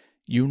this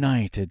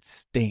United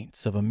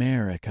States of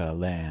America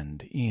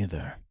land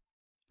either.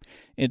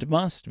 It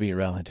must be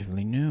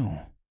relatively new.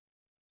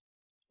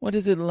 What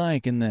is it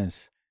like in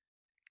this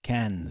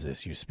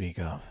Kansas you speak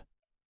of?"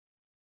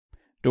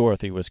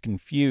 Dorothy was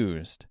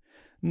confused,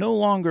 no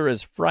longer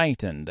as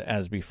frightened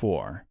as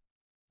before,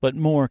 but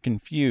more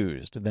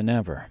confused than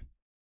ever.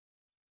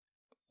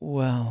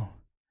 "Well,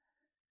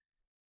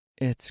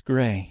 it's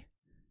gray.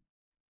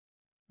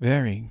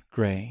 Very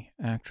gray,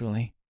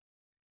 actually.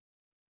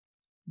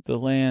 The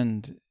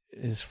land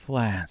is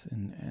flat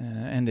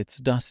and it's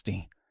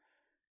dusty.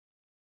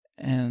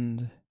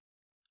 And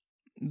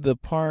the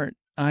part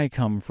I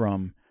come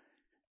from,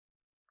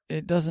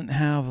 it doesn't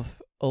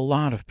have a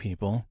lot of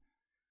people.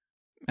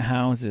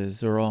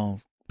 Houses are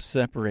all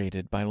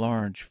separated by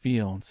large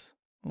fields.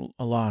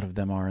 A lot of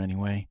them are,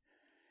 anyway.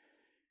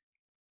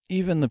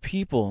 Even the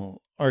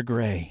people are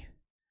gray.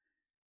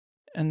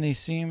 And they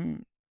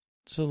seem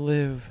to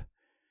live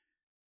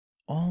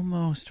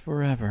almost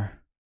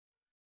forever.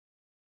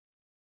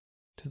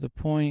 To the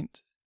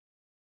point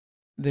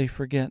they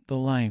forget the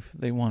life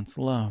they once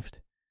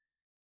loved.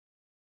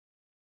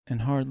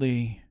 And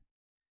hardly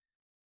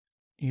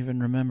even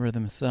remember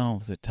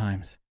themselves at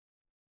times.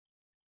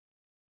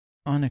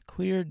 On a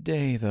clear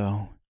day,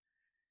 though,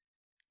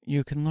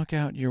 you can look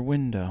out your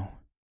window,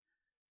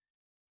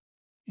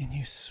 and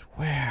you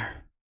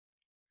swear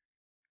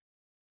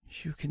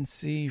you can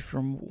see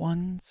from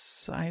one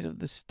side of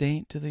the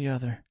state to the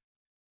other.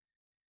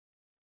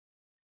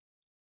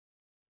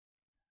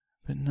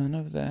 But none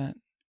of that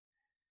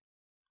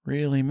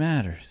really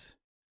matters,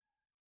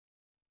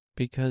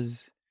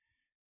 because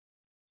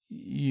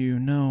you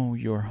know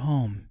you're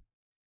home,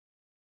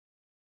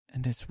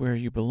 and it's where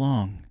you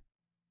belong."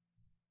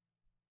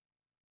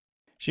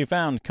 She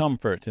found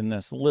comfort in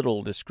this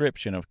little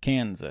description of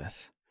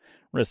Kansas.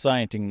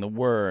 Reciting the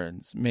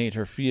words made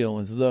her feel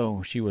as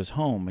though she was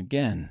home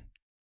again.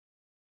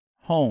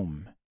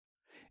 Home,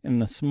 in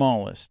the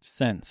smallest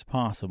sense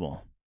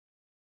possible.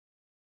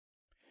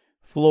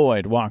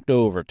 Floyd walked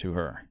over to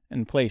her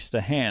and placed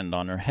a hand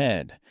on her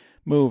head,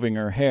 moving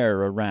her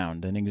hair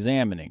around and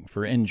examining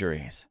for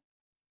injuries.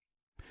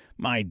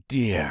 "My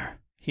dear,"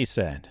 he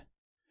said,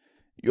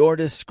 "you're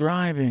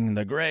describing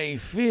the gray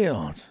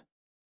fields.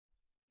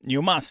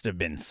 You must have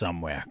been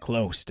somewhere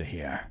close to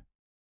here."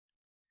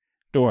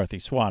 Dorothy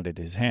swatted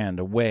his hand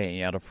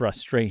away out of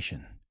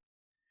frustration.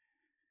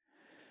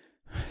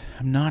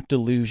 "I'm not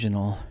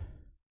delusional.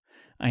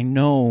 I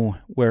know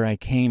where I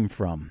came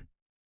from.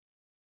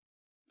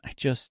 I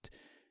just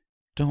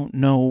don't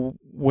know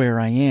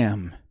where I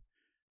am,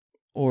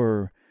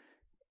 or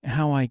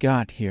how I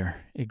got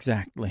here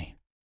exactly."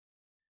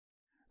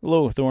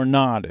 Lothar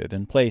nodded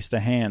and placed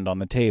a hand on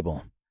the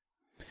table.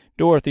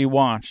 Dorothy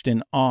watched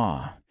in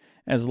awe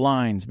as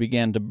lines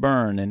began to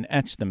burn and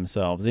etch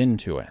themselves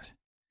into it.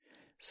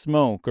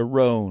 Smoke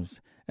arose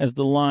as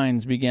the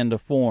lines began to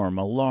form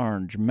a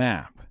large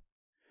map.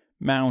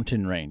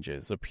 Mountain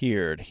ranges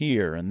appeared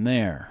here and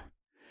there.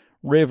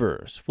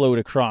 Rivers flowed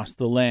across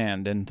the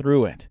land and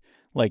through it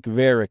like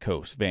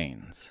varicose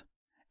veins,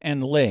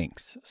 and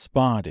lakes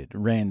spotted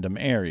random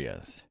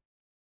areas.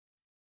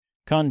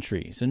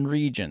 Countries and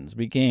regions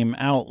became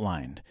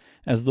outlined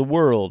as the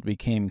world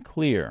became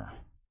clear.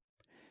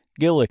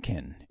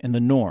 Gillikin in the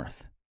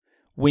north,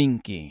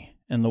 Winky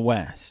in the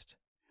west,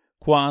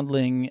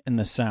 Quadling in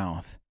the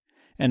south,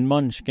 and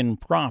Munchkin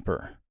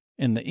proper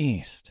in the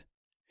east.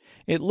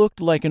 It looked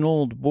like an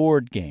old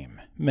board game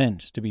meant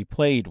to be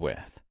played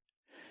with.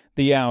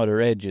 The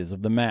outer edges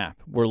of the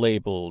map were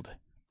labeled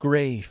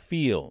Gray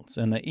Fields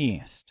in the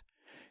east,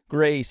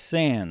 Gray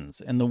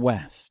Sands in the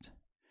west,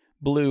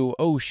 Blue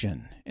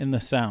Ocean in the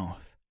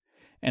south,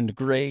 and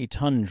Gray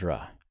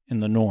Tundra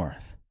in the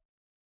north.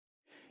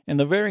 In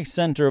the very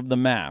center of the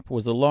map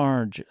was a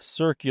large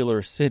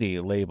circular city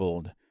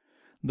labeled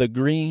the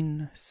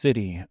Green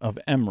City of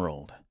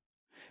Emerald,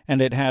 and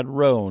it had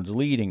roads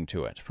leading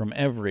to it from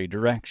every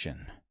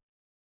direction.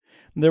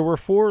 There were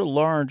 4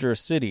 larger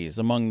cities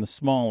among the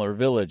smaller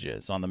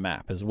villages on the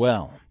map as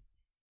well.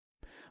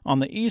 On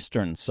the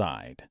eastern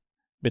side,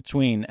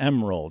 between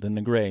Emerald and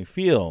the Gray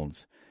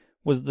Fields,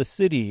 was the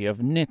city of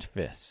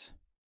Nitvis.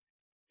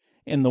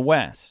 In the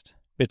west,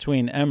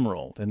 between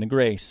Emerald and the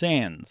Gray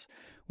Sands,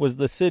 was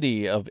the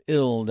city of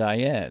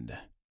Il-Dayed.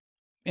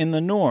 In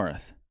the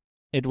north,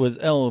 it was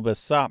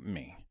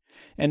El-Basapmi,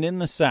 and in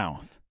the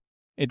south,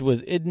 it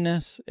was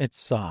Idnis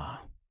Itzah.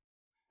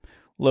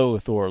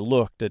 Lothar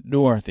looked at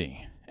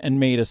Dorothy and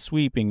made a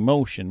sweeping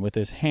motion with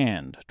his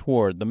hand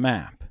toward the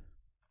map.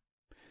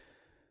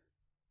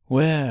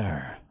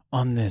 "Where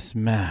on this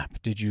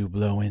map did you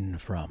blow in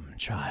from,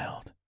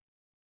 child?"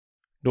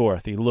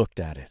 Dorothy looked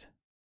at it.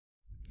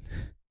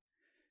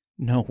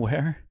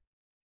 "Nowhere.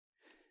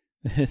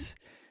 This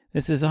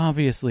is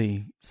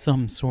obviously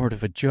some sort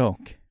of a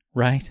joke,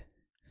 right?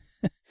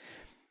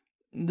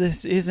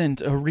 This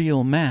isn't a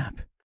real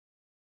map."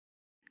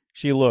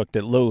 She looked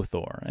at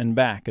Lothar and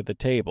back at the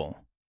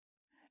table,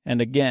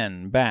 and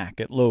again back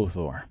at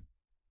Lothar.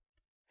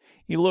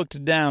 He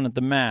looked down at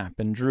the map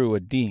and drew a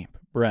deep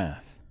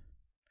breath.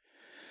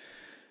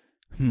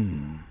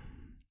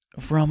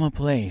 From a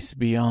place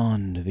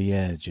beyond the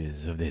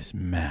edges of this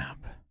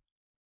map,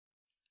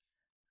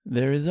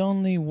 there is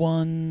only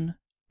one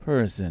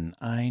person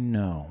I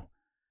know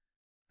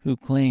who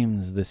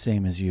claims the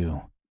same as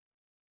you.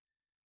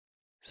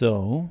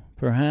 So,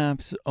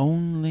 perhaps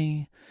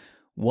only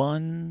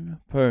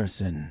one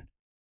person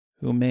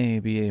who may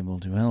be able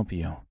to help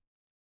you.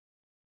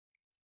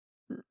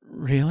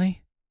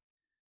 Really?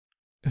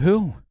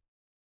 Who?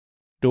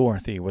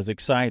 Dorothy was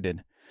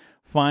excited.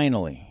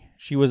 Finally,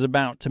 she was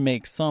about to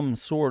make some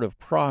sort of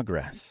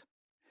progress,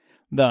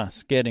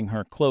 thus getting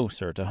her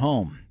closer to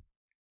home.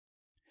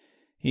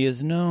 He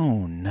is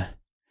known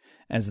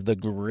as the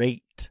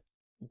Great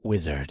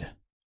Wizard,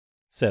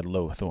 said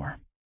Lothar.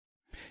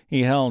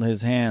 He held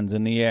his hands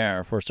in the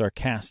air for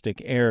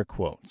sarcastic air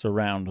quotes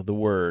around the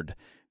word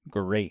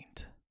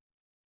great.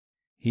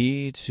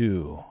 He,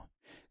 too,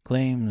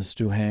 claims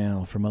to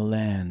hail from a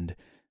land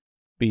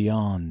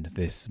beyond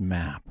this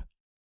map.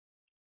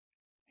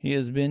 He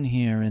has been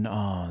here in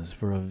Oz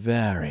for a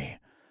very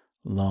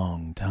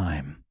long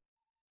time.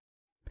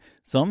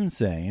 Some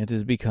say it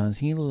is because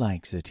he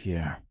likes it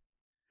here,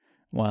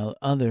 while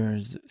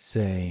others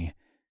say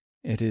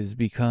it is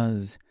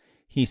because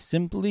he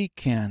simply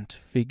can't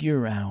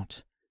figure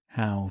out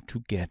how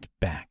to get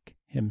back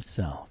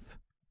himself.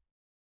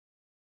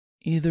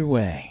 Either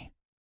way,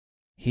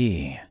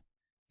 he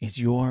is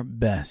your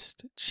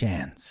best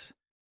chance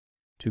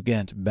to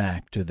get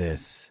back to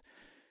this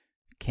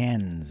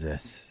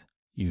Kansas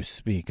you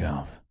speak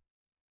of.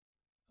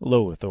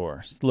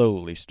 Lothar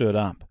slowly stood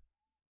up.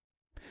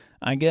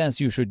 I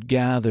guess you should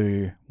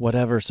gather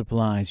whatever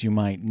supplies you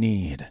might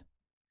need,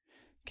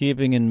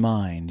 keeping in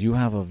mind you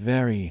have a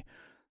very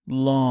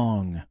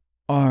long,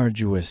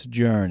 arduous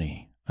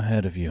journey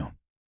ahead of you.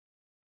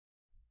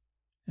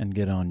 And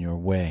get on your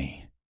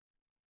way.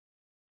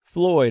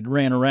 Floyd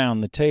ran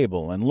around the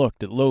table and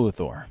looked at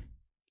Lothar.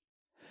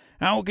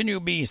 How can you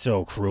be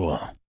so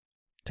cruel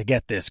to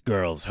get this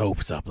girl's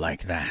hopes up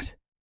like that?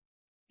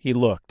 He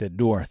looked at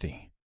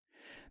Dorothy.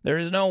 There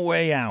is no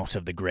way out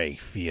of the Gray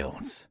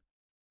Fields.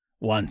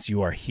 Once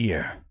you are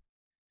here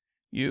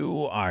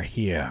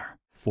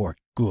for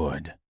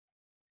good.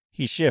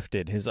 He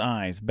shifted his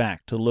eyes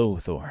back to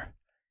Lothar.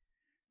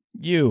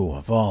 You,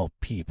 of all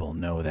people,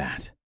 know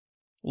that.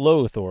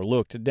 Lothar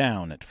looked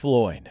down at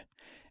Floyd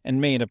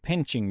and made a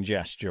pinching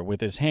gesture with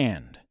his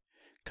hand,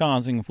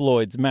 causing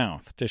Floyd's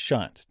mouth to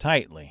shut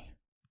tightly.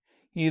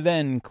 He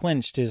then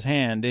clenched his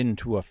hand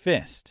into a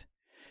fist,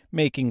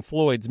 making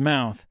Floyd's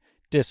mouth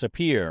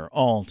disappear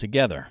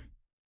altogether.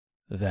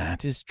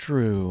 That is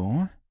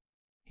true,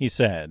 he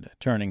said,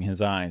 turning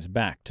his eyes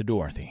back to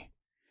Dorothy.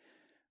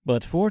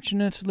 But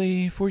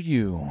fortunately for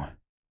you,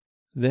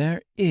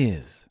 there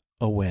is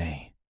a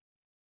way.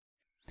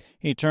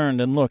 He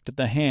turned and looked at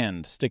the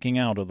hand sticking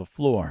out of the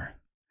floor.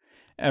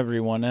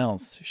 Everyone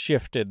else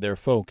shifted their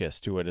focus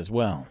to it as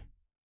well.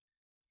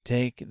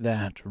 Take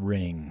that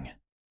ring,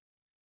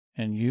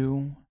 and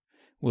you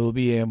will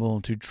be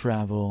able to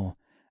travel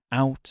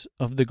out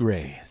of the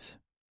Grays.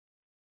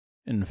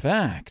 In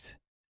fact,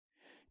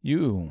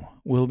 you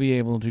will be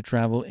able to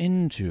travel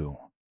into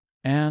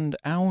and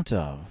out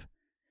of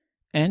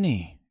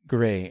any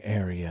gray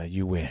area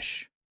you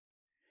wish,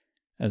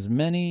 as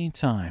many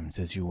times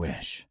as you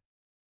wish.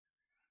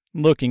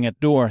 Looking at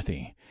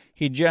Dorothy,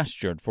 he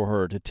gestured for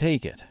her to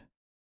take it.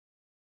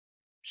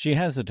 She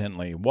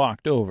hesitantly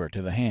walked over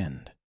to the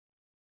hand.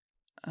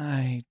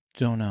 "I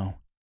don't know,"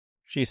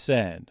 she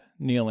said,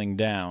 kneeling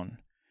down,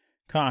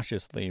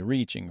 cautiously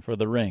reaching for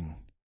the ring.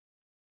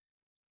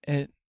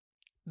 "It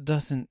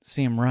doesn't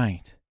seem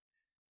right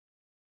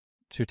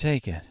to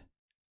take it.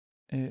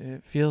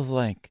 It feels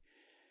like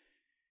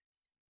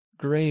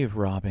grave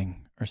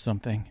robbing or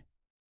something."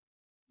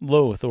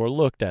 Lothar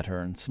looked at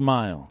her and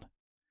smiled.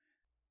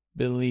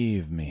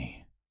 "Believe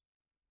me,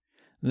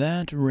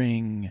 that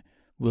ring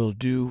will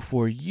do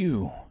for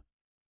you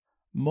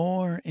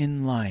more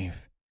in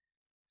life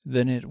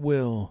than it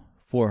will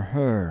for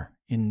her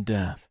in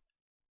death.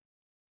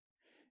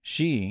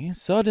 She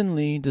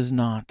suddenly does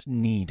not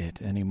need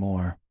it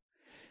anymore,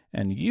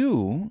 and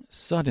you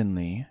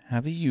suddenly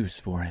have a use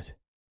for it.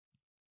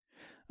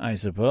 I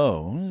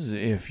suppose,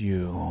 if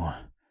you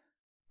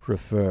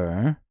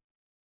prefer,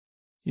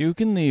 you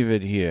can leave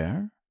it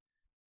here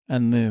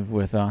and live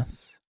with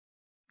us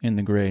in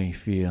the gray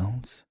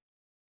fields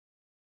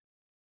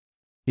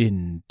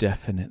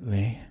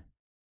indefinitely."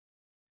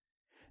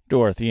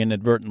 Dorothy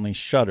inadvertently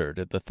shuddered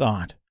at the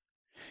thought.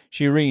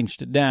 She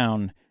reached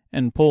down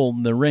and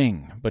pulled the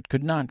ring, but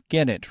could not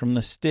get it from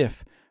the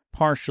stiff,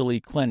 partially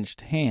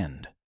clenched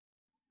hand.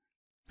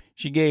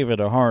 She gave it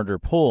a harder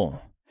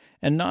pull,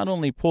 and not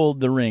only pulled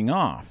the ring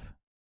off,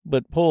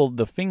 but pulled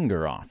the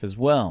finger off as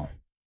well.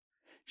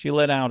 She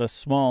let out a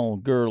small,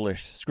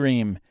 girlish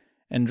scream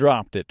and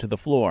dropped it to the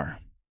floor.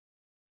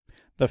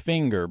 The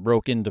finger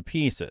broke into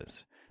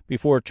pieces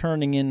before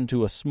turning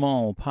into a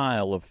small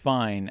pile of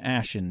fine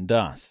ashen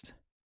dust.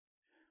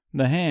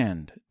 The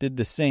hand did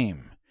the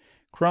same,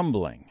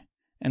 crumbling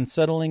and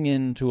settling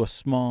into a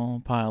small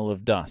pile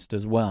of dust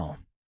as well.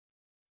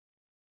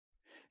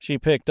 She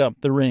picked up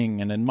the ring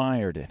and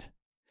admired it.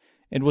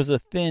 It was a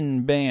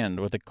thin band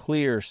with a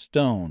clear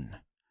stone,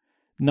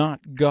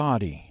 not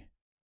gaudy,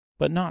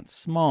 but not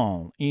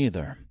small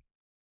either.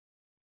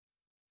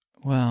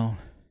 "Well,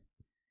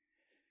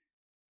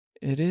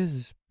 it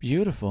is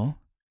beautiful,"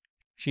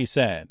 she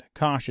said,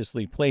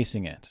 cautiously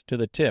placing it to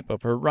the tip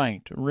of her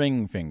right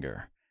ring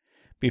finger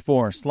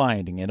before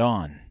sliding it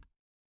on.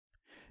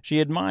 She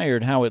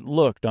admired how it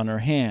looked on her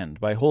hand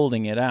by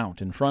holding it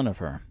out in front of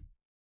her.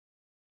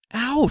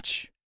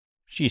 "Ouch!"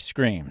 she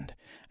screamed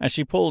as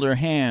she pulled her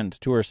hand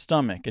to her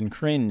stomach and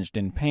cringed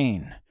in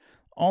pain,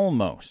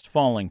 almost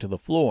falling to the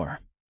floor.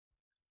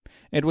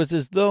 It was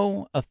as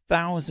though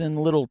 1,000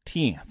 little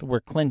teeth were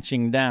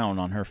clenching down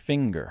on her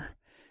finger,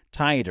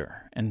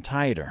 tighter and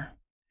tighter.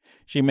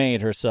 She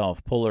made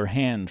herself pull her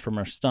hand from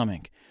her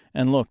stomach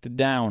and looked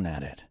down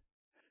at it.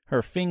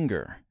 Her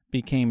finger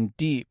became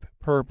deep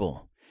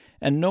purple,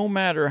 and no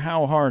matter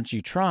how hard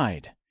she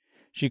tried,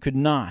 she could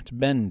not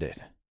bend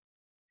it.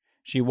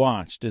 She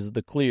watched as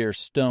the clear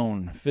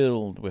stone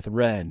filled with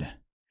red,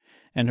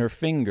 and her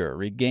finger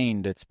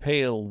regained its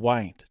pale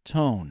white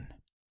tone.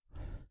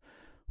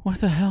 "What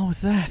the hell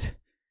was that?"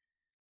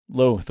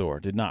 Lothar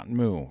did not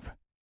move.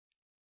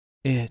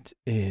 "It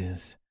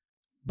is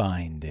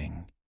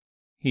binding,"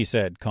 he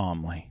said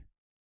calmly.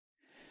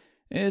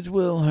 "It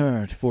will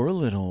hurt for a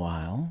little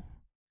while,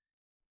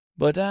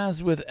 but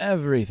as with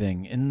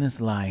everything in this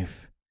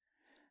life,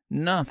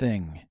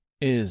 nothing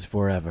is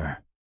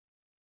forever,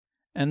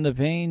 and the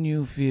pain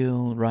you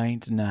feel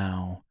right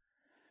now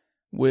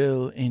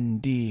will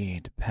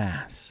indeed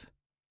pass."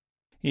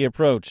 He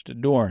approached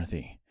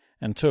Dorothy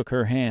and took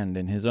her hand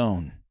in his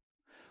own.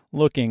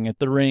 Looking at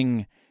the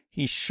ring,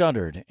 he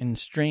shuddered in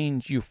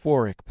strange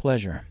euphoric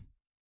pleasure.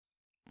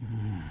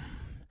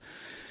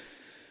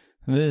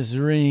 "This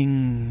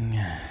ring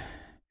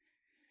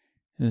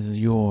is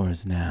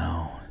yours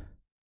now,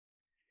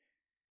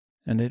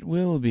 and it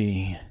will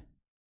be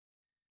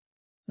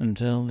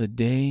until the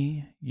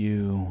day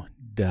you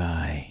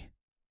die.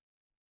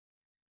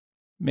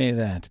 May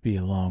that be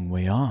a long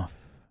way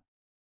off,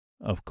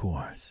 of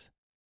course."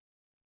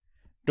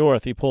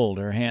 Dorothy pulled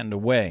her hand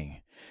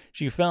away.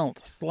 She felt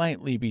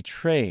slightly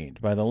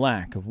betrayed by the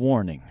lack of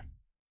warning.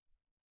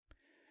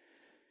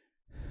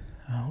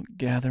 "I'll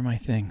gather my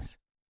things,"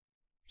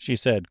 she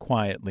said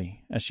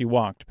quietly as she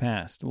walked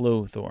past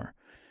Lothar,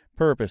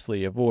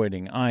 purposely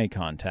avoiding eye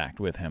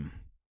contact with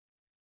him.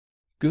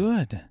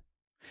 "Good.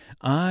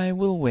 I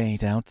will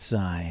wait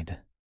outside,"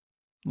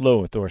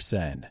 Lothar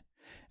said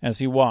as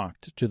he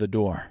walked to the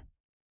door.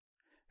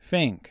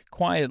 Fink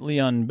quietly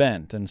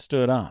unbent and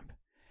stood up,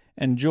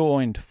 and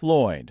joined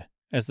Floyd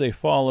as they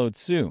followed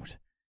suit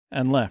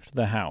and left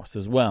the house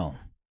as well.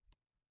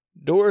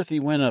 Dorothy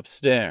went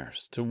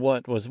upstairs to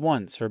what was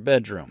once her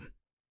bedroom.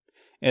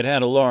 It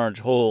had a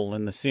large hole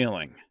in the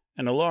ceiling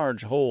and a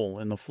large hole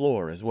in the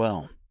floor as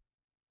well.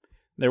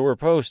 There were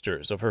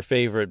posters of her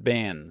favorite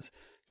bands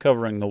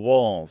covering the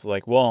walls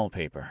like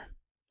wallpaper.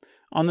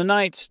 On the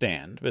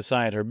nightstand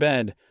beside her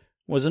bed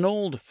was an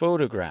old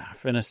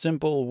photograph in a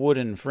simple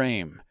wooden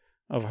frame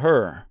of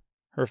her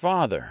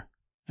father,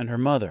 and her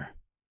mother.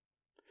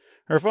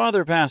 Her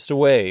father passed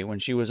away when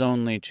she was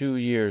only 2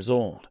 years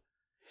old,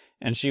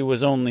 and she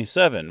was only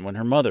 7 when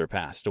her mother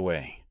passed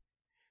away,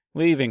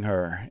 leaving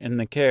her in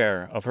the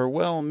care of her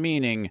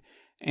well-meaning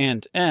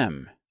Aunt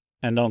Em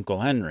and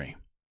Uncle Henry.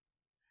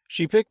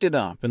 She picked it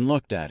up and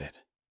looked at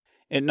it.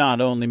 It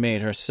not only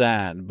made her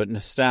sad but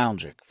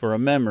nostalgic for a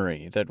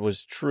memory that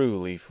was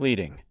truly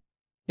fleeting.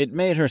 It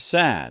made her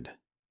sad,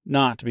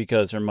 not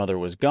because her mother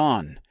was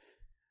gone,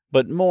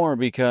 but more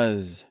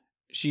because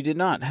she did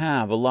not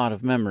have a lot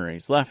of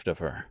memories left of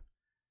her,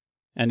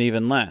 and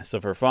even less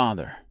of her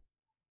father.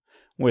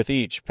 With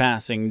each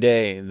passing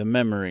day, the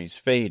memories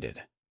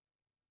faded.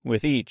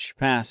 With each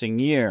passing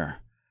year,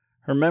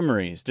 her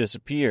memories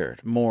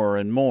disappeared more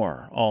and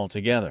more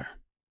altogether.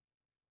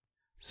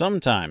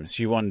 Sometimes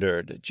she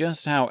wondered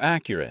just how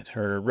accurate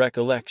her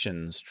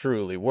recollections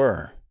truly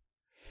were.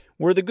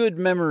 Were the good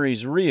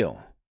memories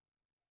real?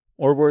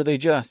 Or were they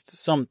just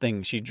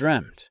something she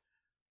dreamt,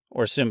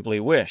 or simply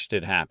wished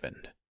it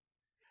happened?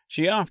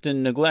 She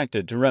often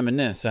neglected to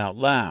reminisce out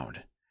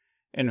loud,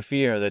 in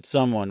fear that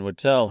someone would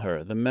tell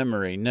her the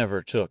memory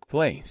never took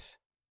place.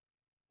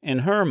 In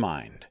her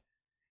mind,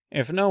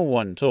 if no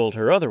one told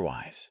her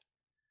otherwise,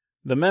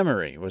 the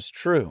memory was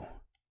true.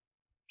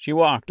 She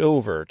walked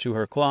over to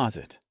her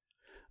closet,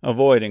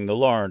 avoiding the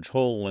large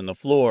hole in the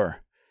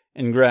floor,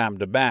 and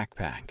grabbed a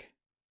backpack.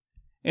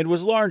 It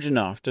was large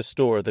enough to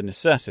store the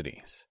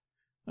necessities: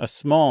 a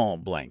small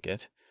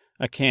blanket,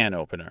 a can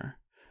opener,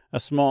 a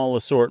small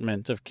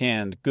assortment of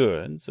canned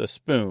goods, a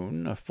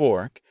spoon, a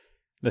fork,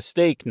 the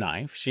steak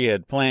knife she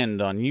had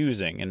planned on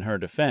using in her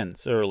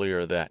defense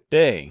earlier that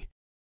day,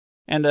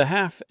 and a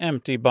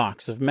half-empty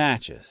box of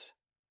matches.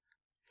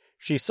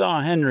 She saw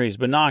Henry's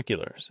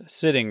binoculars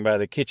sitting by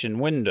the kitchen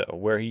window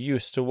where he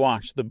used to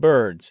watch the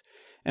birds,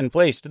 and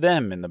placed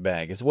them in the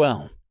bag as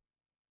well.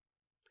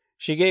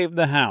 She gave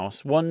the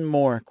house one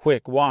more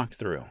quick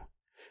walk-through,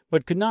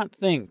 but could not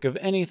think of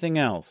anything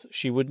else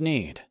she would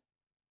need,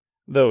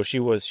 though she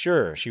was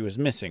sure she was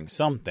missing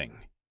something.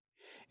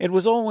 It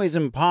was always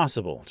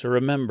impossible to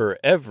remember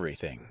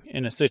everything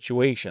in a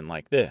situation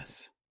like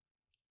this.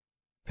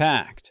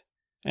 Packed,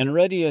 and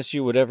ready as she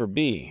would ever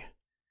be,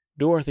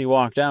 Dorothy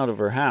walked out of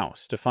her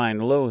house to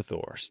find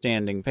Lothar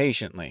standing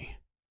patiently.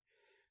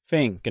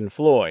 Fink and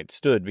Floyd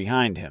stood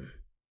behind him.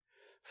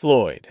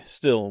 Floyd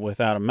still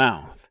without a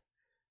mouth,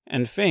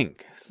 and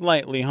Fink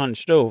slightly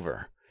hunched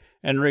over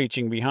and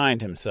reaching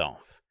behind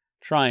himself,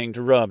 trying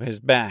to rub his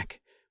back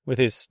with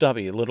his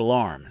stubby little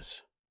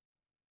arms.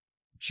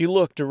 She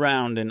looked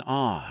around in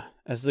awe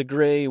as the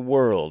gray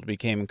world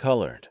became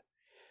colored.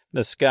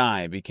 The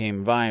sky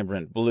became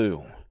vibrant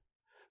blue.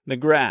 The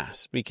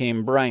grass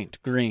became bright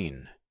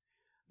green.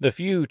 The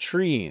few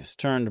trees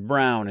turned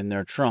brown in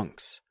their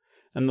trunks,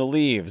 and the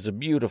leaves a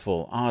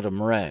beautiful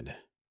autumn red.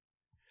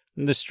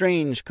 The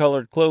strange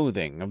colored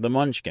clothing of the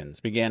Munchkins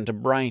began to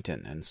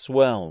brighten and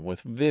swell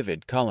with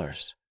vivid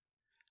colors.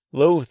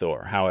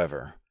 Lothar,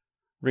 however,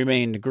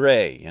 remained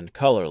gray and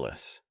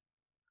colorless.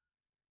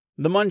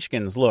 The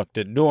Munchkins looked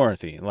at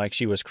Dorothy like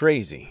she was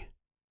crazy.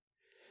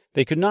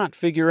 They could not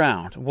figure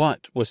out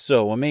what was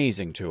so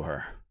amazing to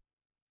her.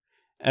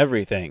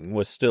 Everything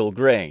was still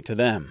gray to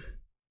them.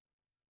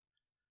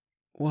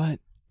 "What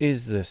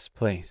is this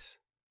place,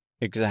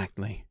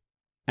 exactly?"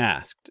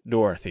 asked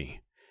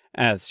Dorothy,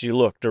 as she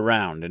looked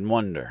around in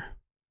wonder.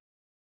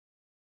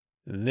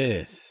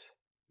 "This,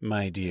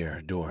 my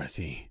dear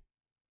Dorothy,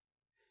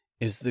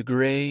 is the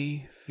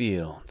gray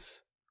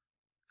fields,"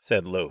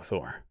 said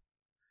Lothar.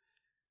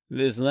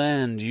 "This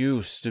land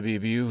used to be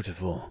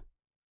beautiful,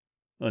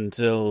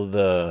 until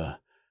the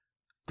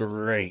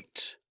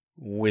Great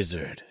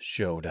Wizard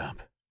showed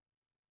up.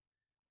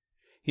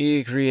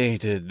 He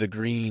created the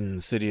Green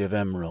City of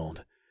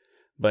Emerald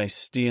by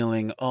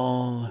stealing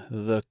all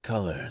the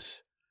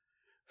colors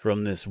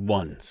from this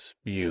once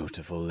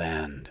beautiful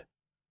land.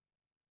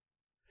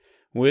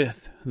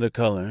 With the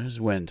colors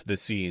went the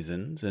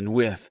seasons, and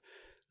with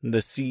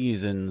the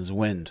seasons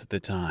went the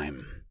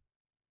time.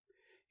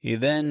 He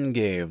then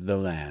gave the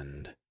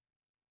land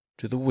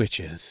to the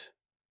witches.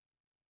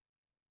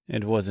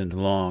 It wasn't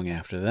long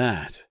after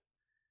that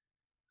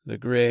the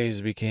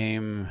Greys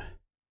became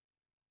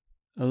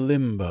a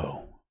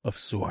limbo of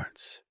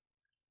sorts.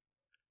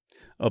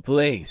 A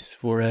place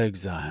for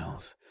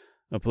exiles,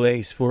 a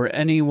place for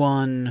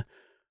anyone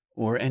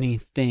or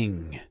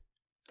anything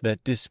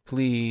that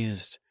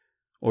displeased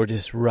or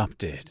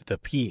disrupted the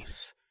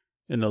peace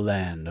in the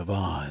land of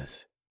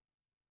Oz.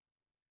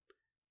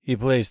 He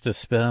placed a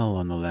spell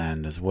on the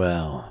land as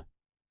well,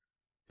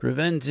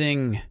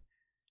 preventing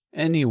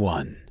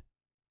anyone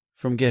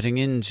from getting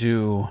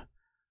into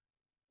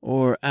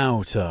or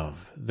out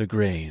of the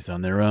Greys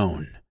on their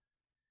own.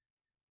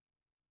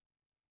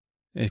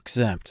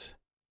 Except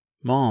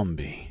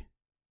Mombi.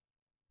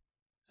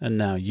 And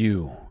now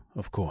you,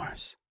 of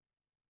course."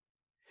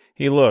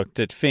 He looked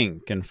at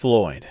Fink and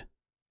Floyd.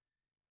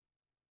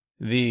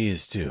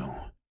 "These two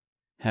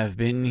have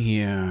been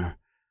here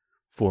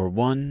for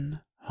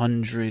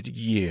 100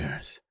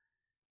 years,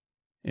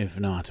 if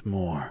not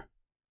more,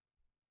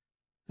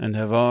 and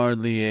have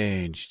hardly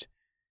aged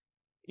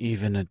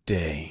even a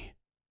day.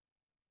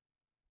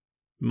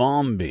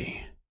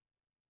 Mombi,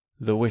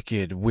 the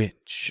wicked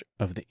witch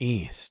of the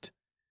East,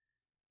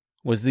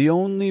 was the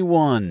only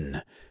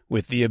one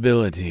with the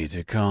ability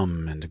to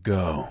come and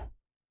go.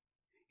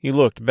 He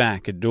looked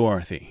back at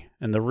Dorothy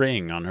and the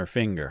ring on her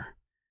finger.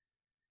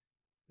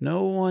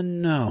 No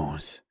one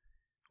knows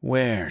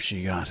where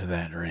she got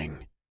that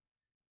ring,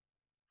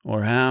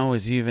 or how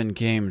it even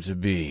came to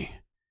be.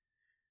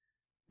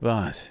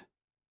 But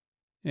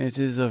it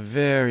is a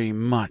very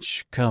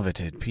much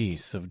coveted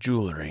piece of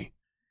jewelry.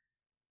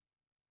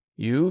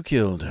 You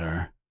killed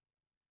her,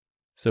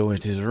 so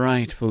it is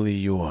rightfully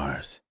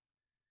yours.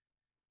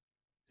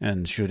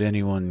 And should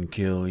anyone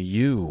kill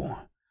you,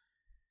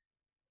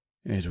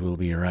 it will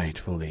be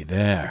rightfully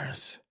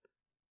theirs.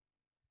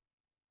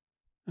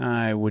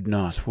 I would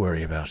not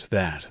worry about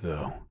that,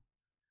 though.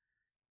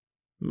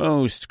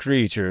 Most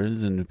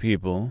creatures and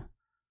people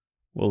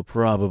will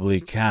probably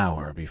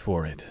cower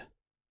before it.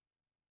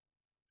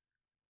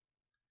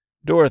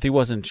 Dorothy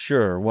wasn't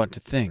sure what to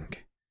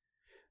think.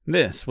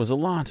 This was a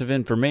lot of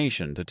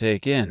information to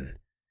take in.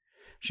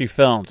 She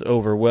felt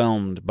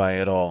overwhelmed by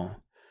it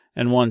all,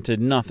 and wanted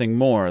nothing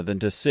more than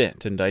to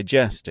sit and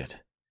digest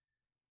it.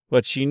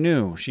 But she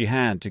knew she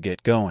had to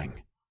get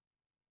going.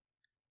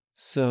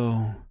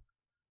 So,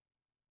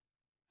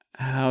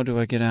 how do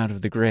I get out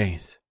of the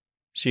Greys?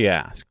 She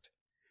asked,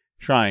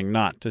 trying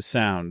not to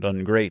sound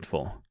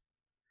ungrateful.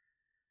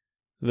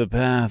 The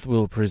path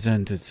will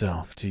present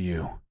itself to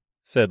you,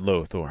 said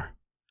Lothar.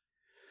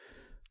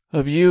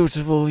 A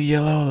beautiful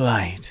yellow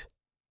light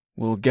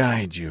will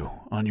guide you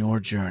on your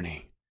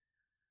journey,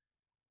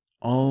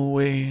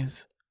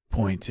 always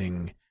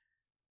pointing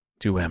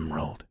to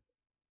Emerald.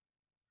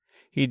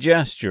 He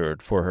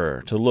gestured for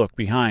her to look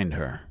behind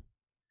her.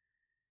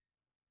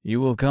 You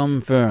will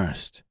come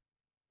first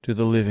to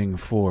the living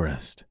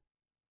forest.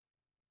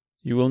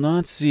 You will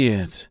not see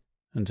it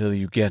until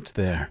you get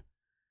there,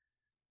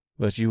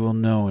 but you will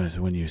know it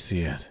when you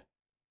see it.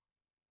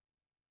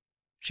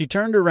 She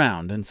turned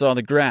around and saw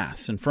the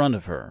grass in front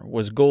of her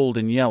was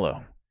golden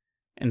yellow,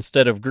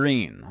 instead of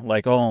green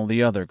like all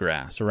the other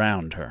grass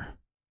around her.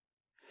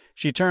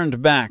 She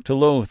turned back to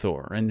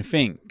Lothar and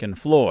Fink and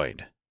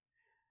Floyd.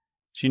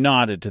 She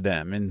nodded to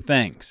them in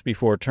thanks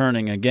before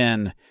turning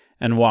again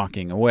and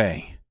walking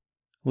away,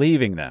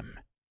 leaving them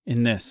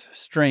in this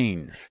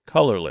strange,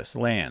 colorless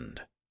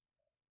land.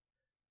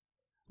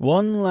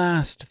 One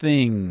last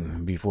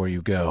thing before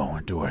you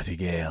go, Dorothy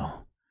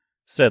Gale,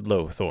 said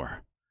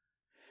Lothar.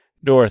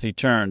 Dorothy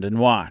turned and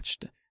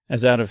watched,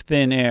 as out of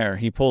thin air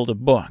he pulled a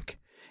book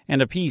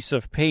and a piece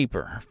of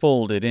paper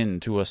folded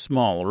into a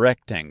small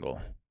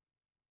rectangle.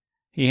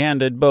 He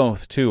handed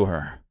both to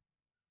her.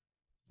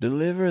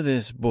 Deliver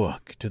this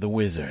book to the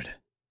wizard.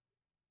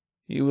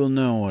 He will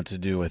know what to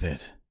do with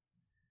it.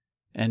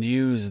 And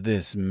use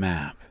this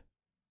map.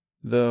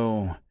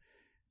 Though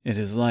it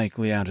is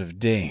likely out of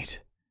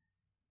date,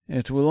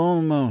 it will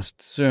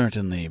almost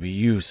certainly be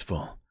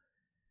useful,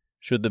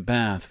 should the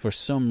path for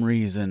some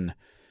reason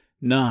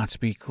not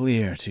be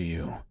clear to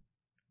you.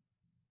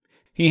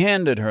 He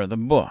handed her the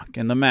book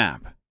and the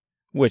map,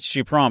 which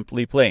she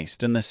promptly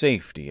placed in the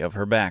safety of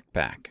her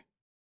backpack.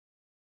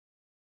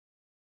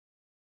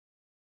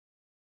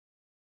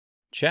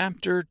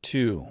 Chapter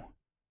 2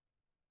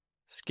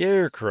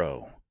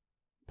 Scarecrow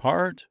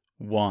Part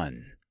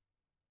 1.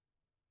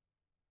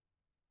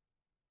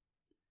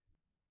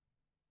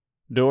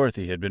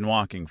 Dorothy had been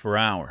walking for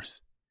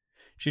hours.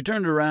 She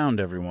turned around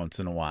every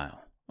once in a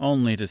while,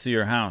 only to see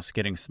her house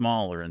getting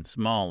smaller and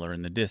smaller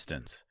in the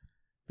distance,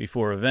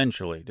 before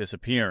eventually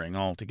disappearing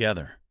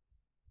altogether.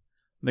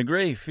 The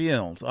gray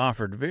fields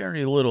offered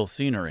very little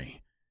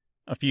scenery,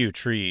 a few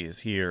trees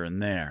here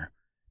and there,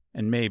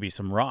 and maybe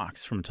some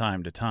rocks from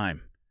time to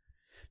time.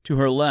 To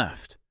her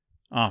left,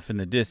 off in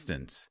the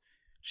distance,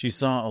 she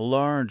saw a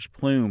large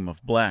plume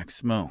of black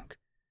smoke.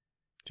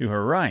 To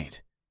her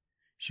right,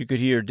 she could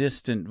hear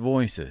distant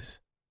voices.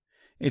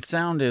 It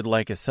sounded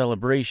like a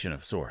celebration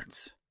of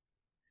sorts.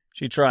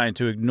 She tried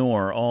to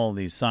ignore all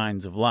these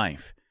signs of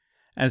life,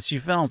 as she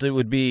felt it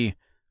would be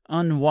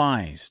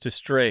unwise to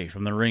stray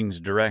from the ring's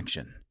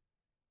direction.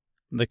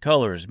 The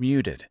colors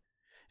muted,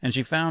 and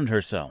she found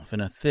herself in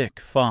a thick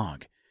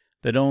fog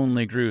that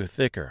only grew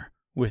thicker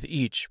with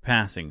each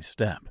passing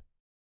step.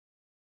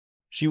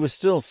 She was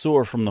still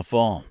sore from the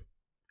fall.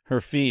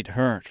 Her feet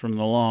hurt from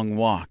the long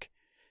walk,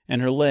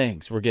 and her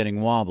legs were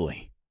getting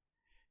wobbly.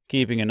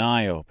 Keeping an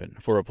eye open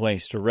for a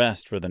place to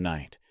rest for the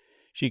night,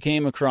 she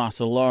came across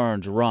a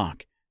large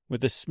rock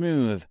with a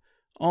smooth,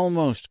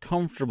 almost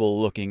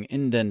comfortable-looking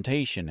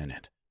indentation in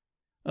it.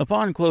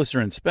 Upon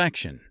closer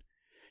inspection,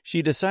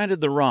 she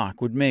decided the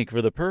rock would make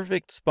for the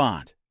perfect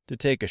spot to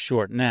take a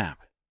short nap.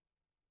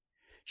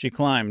 She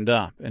climbed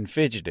up and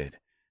fidgeted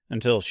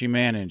until she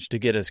managed to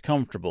get as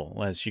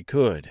comfortable as she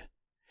could,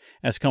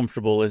 as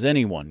comfortable as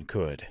anyone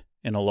could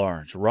in a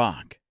large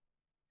rock.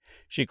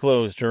 She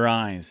closed her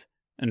eyes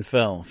and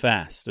fell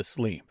fast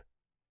asleep.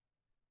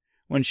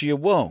 When she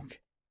awoke,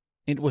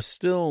 it was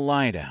still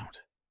light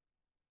out.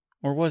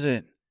 Or was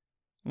it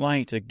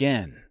light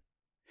again?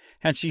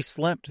 Had she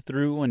slept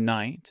through a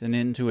night and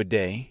into a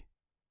day?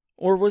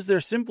 Or was there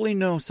simply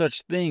no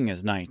such thing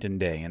as night and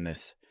day in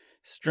this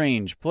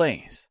strange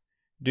place,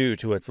 due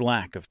to its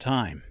lack of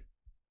time?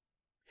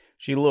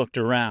 She looked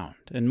around,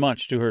 and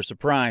much to her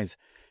surprise,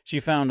 she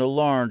found a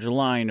large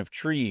line of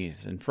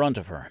trees in front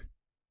of her.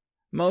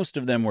 Most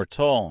of them were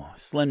tall,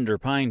 slender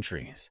pine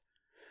trees,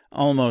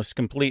 almost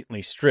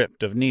completely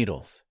stripped of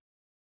needles.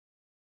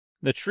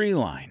 The tree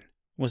line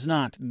was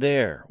not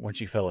there when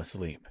she fell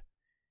asleep.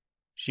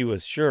 She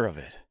was sure of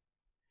it.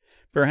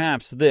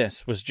 Perhaps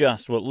this was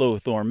just what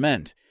Lothar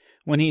meant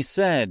when he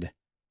said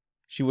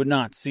she would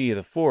not see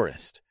the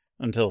forest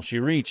until she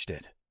reached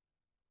it,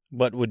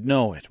 but would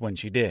know it when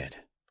she did.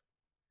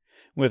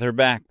 With her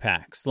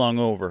backpack slung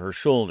over her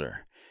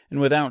shoulder, and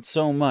without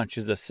so much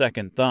as a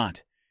second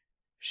thought,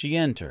 she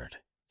entered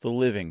the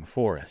living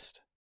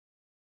forest.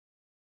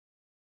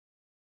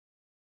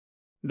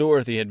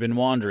 Dorothy had been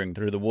wandering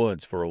through the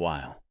woods for a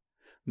while,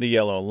 the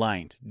yellow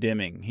light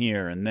dimming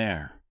here and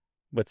there,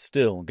 but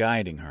still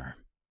guiding her.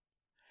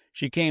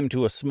 She came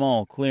to a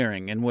small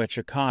clearing in which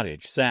a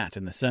cottage sat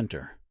in the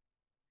center.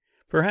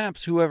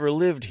 Perhaps whoever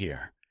lived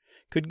here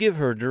could give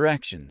her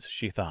directions,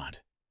 she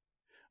thought,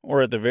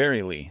 or at the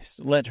very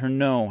least let her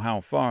know how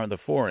far the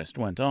forest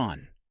went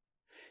on.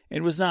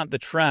 It was not the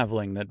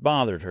traveling that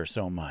bothered her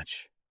so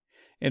much.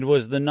 It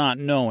was the not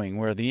knowing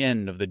where the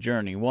end of the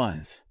journey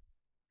was.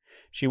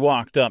 She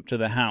walked up to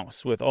the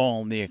house with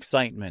all the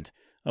excitement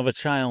of a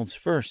child's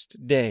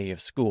first day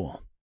of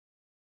school.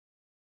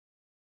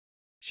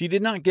 She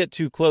did not get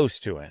too close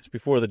to it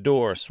before the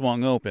door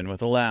swung open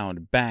with a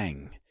loud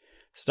bang,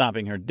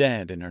 stopping her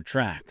dead in her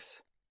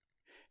tracks.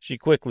 She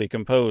quickly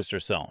composed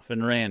herself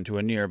and ran to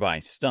a nearby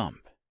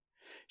stump.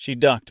 She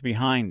ducked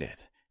behind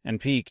it and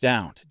peeked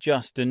out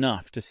just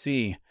enough to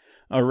see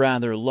a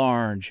rather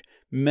large,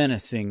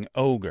 menacing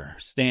ogre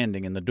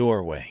standing in the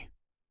doorway.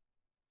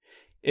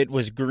 It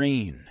was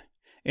green,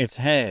 its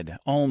head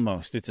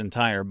almost its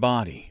entire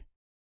body.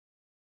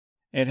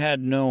 It had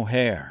no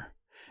hair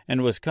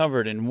and was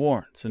covered in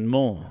warts and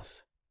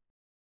moles.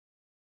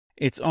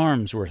 Its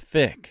arms were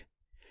thick,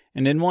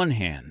 and in one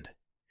hand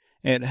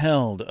it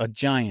held a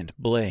giant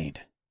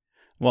blade,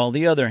 while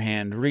the other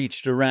hand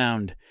reached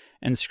around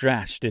and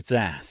scratched its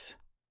ass.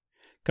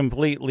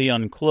 Completely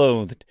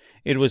unclothed,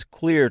 it was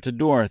clear to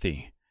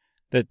Dorothy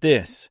that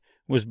this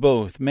was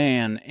both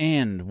man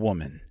and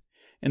woman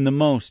in the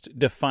most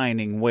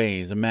defining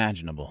ways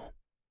imaginable.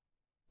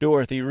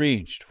 Dorothy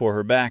reached for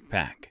her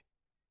backpack,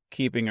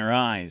 keeping her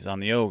eyes on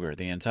the ogre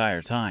the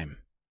entire time.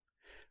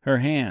 Her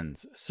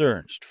hands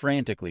searched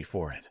frantically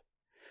for it,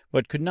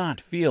 but could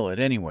not feel it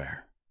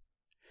anywhere.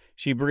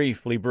 She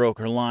briefly broke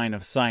her line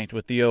of sight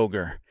with the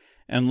ogre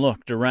and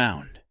looked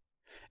around.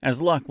 As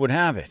luck would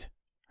have it,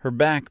 her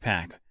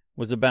backpack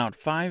was about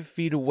 5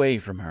 feet away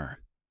from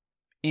her,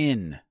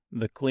 in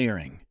the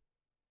clearing.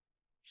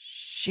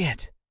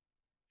 "Shit,"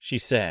 she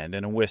said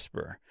in a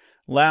whisper,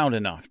 loud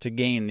enough to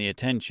gain the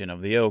attention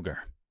of the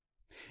ogre.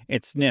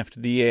 It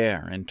sniffed the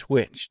air and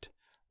twitched,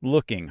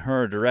 looking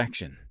her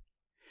direction.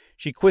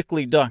 She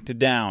quickly ducked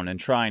down and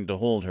tried to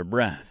hold her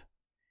breath.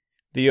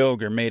 The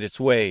ogre made its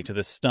way to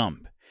the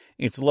stump,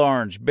 its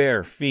large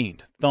bare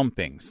feet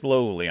thumping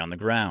slowly on the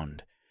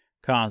ground,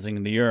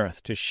 causing the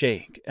earth to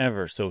shake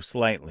ever so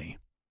slightly.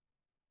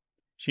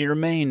 She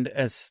remained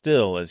as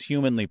still as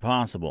humanly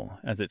possible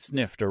as it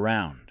sniffed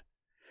around,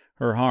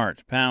 her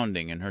heart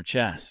pounding in her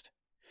chest.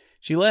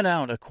 She let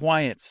out a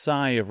quiet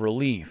sigh of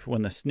relief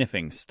when the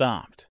sniffing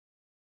stopped.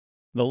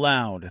 The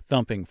loud,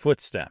 thumping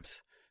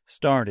footsteps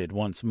started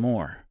once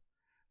more,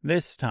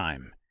 this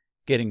time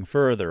getting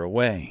further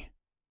away.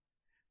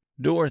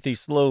 Dorothy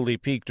slowly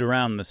peeked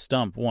around the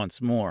stump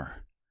once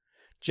more,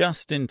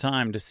 just in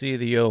time to see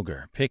the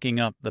ogre picking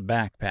up the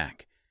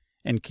backpack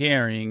and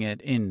carrying it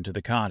into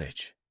the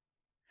cottage.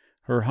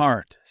 Her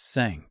heart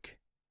sank.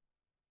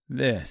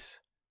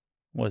 This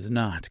was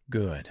not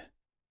good.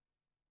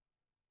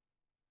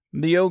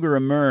 The ogre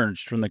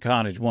emerged from the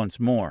cottage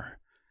once more,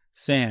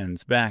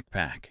 sans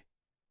backpack.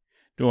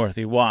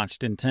 Dorothy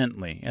watched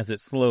intently as it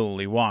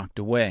slowly walked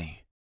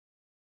away.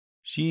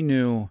 She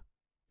knew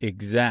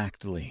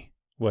exactly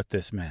what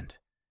this meant,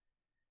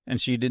 and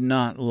she did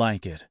not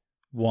like it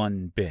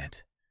one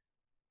bit.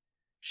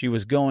 She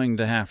was going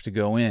to have to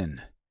go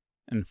in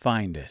and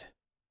find it.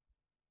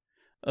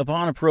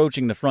 Upon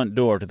approaching the front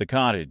door to the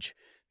cottage,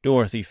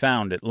 Dorothy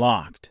found it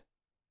locked.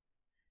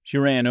 She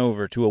ran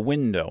over to a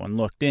window and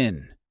looked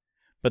in,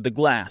 but the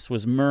glass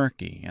was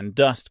murky and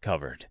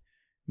dust-covered,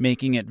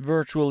 making it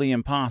virtually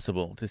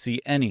impossible to see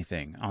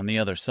anything on the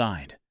other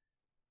side.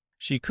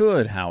 She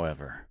could,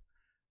 however,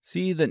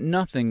 see that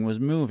nothing was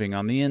moving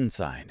on the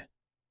inside.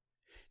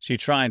 She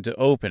tried to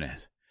open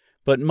it,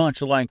 but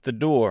much like the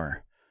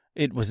door,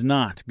 it was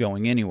not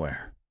going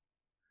anywhere.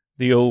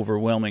 The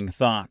overwhelming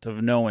thought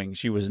of knowing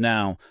she was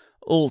now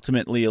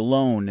ultimately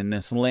alone in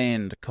this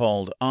land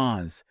called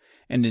Oz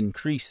and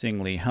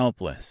increasingly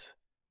helpless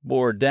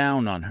bore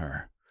down on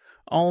her,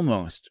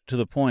 almost to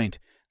the point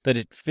that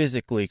it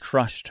physically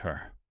crushed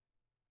her.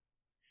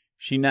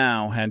 She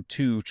now had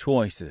 2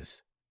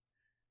 choices: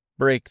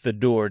 break the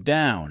door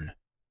down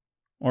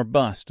or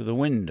bust the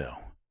window.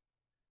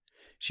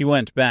 She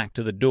went back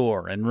to the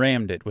door and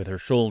rammed it with her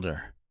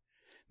shoulder.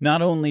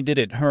 Not only did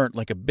it hurt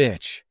like a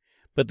bitch,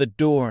 but the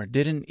door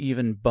didn't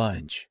even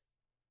budge.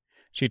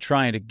 She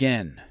tried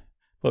again,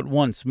 but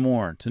once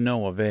more to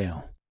no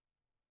avail.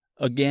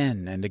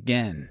 Again and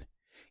again,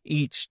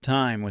 each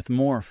time with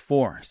more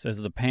force as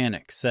the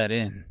panic set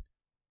in.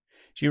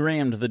 She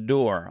rammed the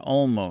door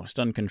almost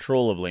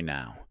uncontrollably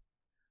now,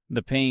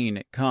 the pain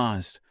it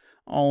caused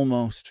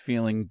almost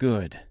feeling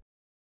good.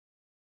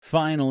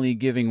 Finally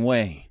giving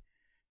way,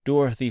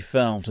 Dorothy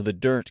fell to the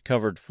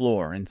dirt-covered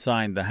floor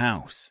inside the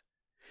house.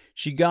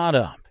 She got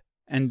up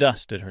and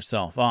dusted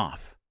herself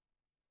off.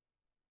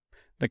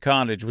 The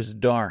cottage was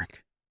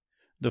dark.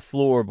 The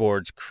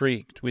floorboards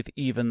creaked with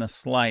even the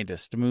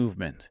slightest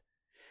movement,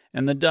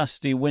 and the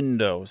dusty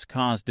windows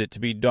caused it to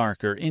be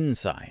darker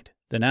inside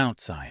than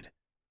outside.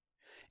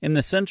 In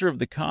the center of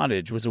the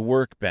cottage was a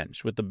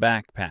workbench with the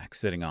backpack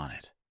sitting on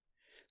it.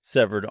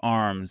 Severed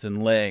arms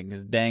and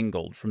legs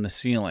dangled from the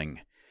ceiling,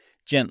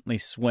 gently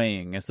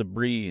swaying as a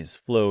breeze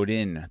flowed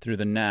in through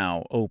the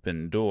now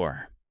open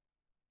door.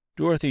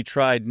 Dorothy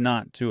tried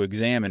not to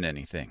examine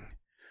anything,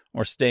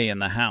 or stay in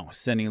the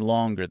house any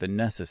longer than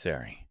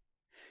necessary,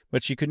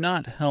 but she could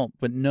not help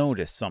but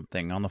notice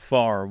something on the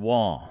far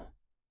wall.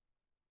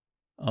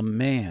 A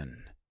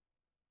man.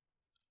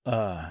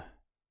 A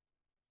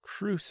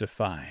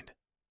crucified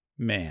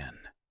man.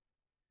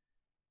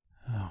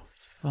 "Oh,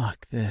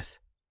 fuck this,"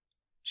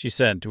 she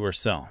said to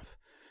herself,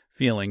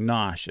 feeling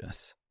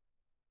nauseous.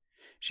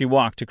 She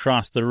walked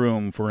across the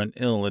room for an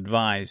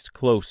ill-advised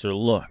closer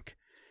look,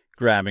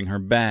 grabbing her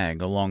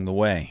bag along the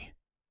way.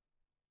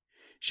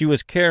 She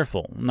was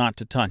careful not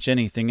to touch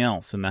anything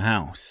else in the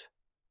house.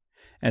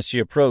 As she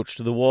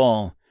approached the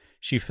wall,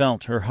 she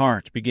felt her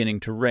heart beginning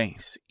to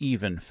race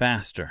even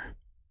faster.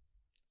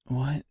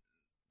 What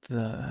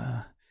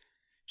the...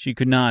 She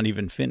could not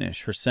even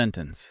finish her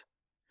sentence.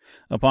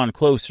 Upon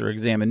closer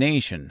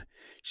examination,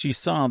 she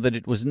saw that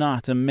it was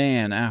not a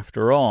man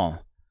after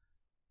all,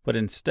 but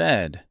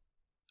instead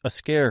a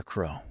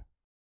scarecrow.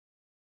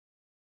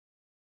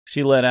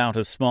 She let out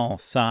a small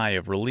sigh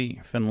of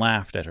relief and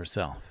laughed at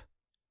herself.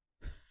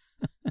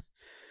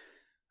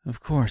 Of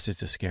course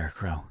it's a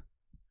scarecrow.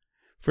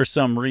 For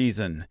some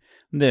reason,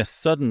 this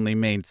suddenly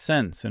made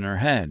sense in her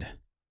head.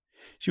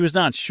 She was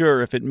not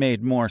sure if it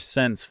made more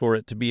sense for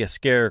it to be a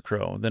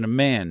scarecrow than a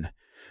man,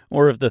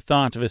 or if the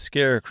thought of a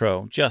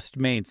scarecrow just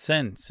made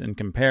sense in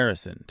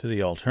comparison to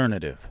the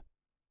alternative.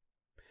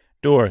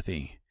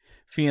 Dorothy,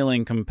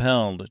 feeling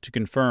compelled to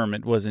confirm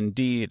it was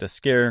indeed a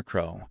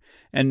scarecrow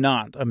and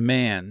not a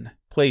man,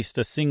 placed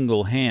a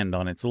single hand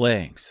on its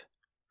legs.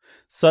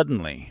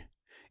 Suddenly,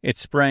 it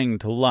sprang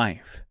to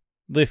life,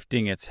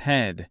 lifting its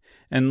head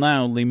and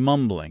loudly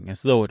mumbling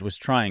as though it was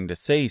trying to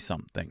say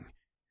something.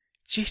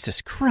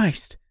 "Jesus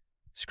Christ!"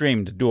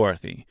 screamed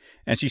Dorothy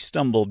as she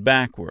stumbled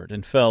backward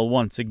and fell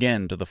once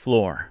again to the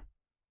floor.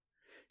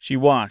 She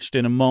watched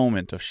in a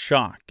moment of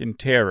shock and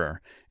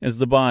terror as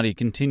the body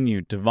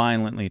continued to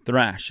violently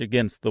thrash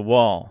against the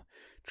wall,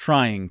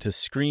 trying to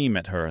scream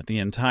at her the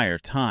entire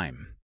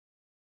time.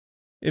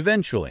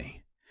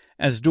 Eventually,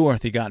 as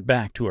Dorothy got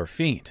back to her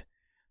feet,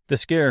 the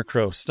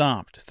scarecrow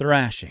stopped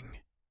thrashing.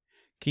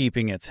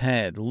 Keeping its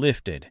head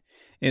lifted,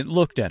 it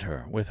looked at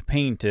her with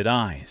painted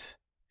eyes.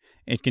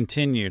 It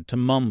continued to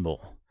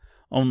mumble,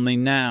 only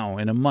now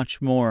in a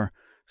much more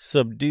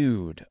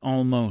subdued,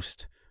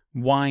 almost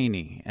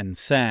whiny and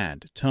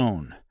sad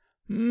tone.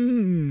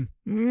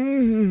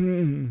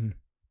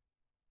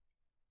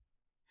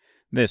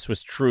 This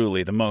was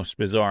truly the most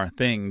bizarre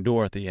thing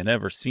Dorothy had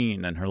ever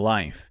seen in her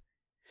life,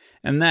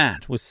 and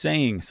that was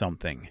saying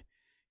something,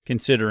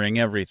 considering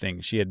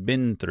everything she had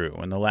been through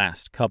in the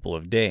last couple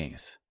of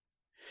days.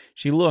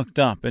 She looked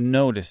up and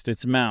noticed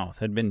its mouth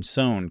had been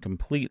sewn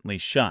completely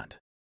shut.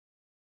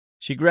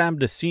 She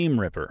grabbed a seam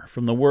ripper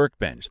from the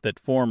workbench that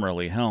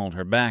formerly held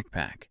her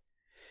backpack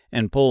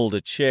and pulled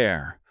a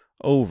chair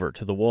over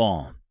to the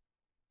wall.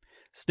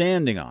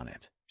 Standing on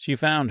it, she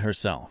found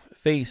herself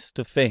face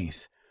to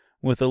face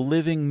with a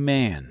living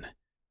man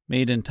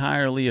made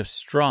entirely of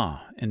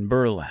straw and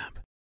burlap.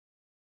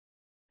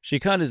 She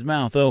cut his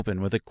mouth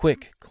open with a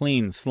quick,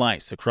 clean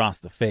slice across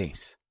the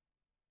face.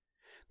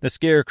 The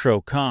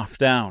scarecrow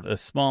coughed out a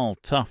small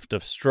tuft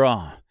of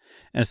straw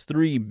as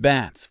 3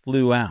 bats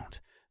flew out,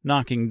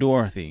 knocking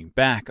Dorothy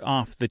back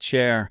off the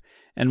chair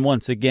and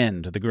once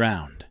again to the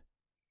ground.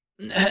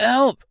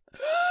 "Help!"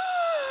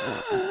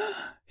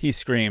 he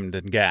screamed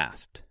and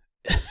gasped.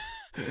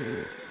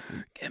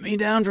 "Get me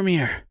down from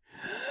here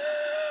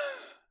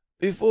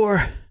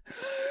before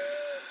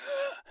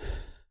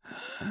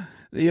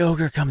the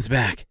ogre comes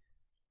back."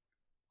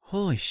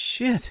 "Holy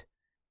shit,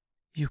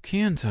 you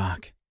can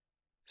talk,"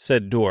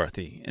 said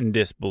Dorothy in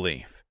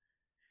disbelief.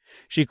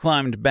 She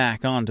climbed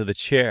back onto the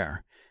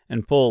chair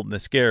and pulled the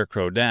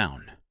scarecrow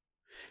down.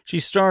 She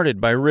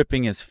started by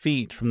ripping his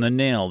feet from the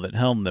nail that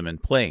held them in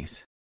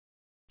place.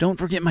 "Don't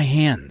forget my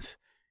hands,"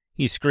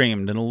 he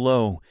screamed in a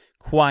low,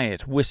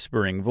 quiet,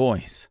 whispering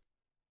voice.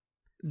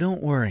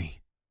 "Don't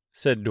worry,"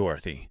 said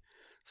Dorothy,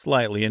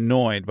 slightly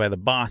annoyed by the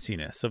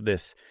bossiness of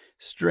this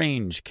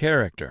strange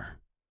character.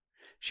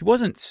 She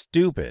wasn't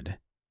stupid.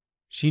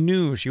 She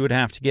knew she would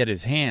have to get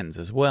his hands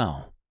as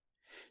well.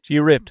 She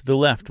ripped the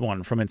left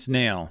one from its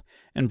nail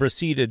and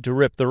proceeded to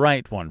rip the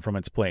right one from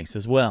its place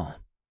as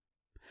well.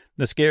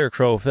 The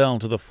scarecrow fell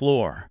to the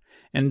floor,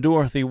 and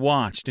Dorothy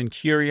watched in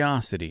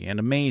curiosity and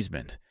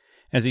amazement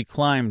as he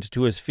climbed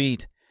to his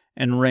feet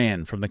and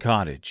ran from the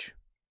cottage.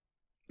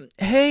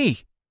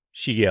 "Hey!"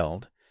 she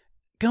yelled.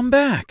 "Come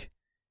back!"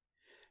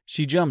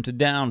 She jumped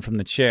down from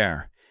the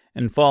chair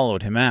and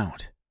followed him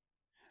out.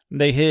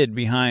 They hid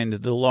behind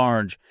the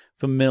large,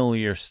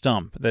 familiar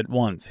stump that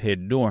once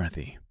hid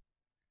Dorothy.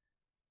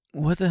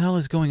 "What the hell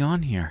is going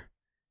on here?"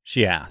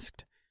 she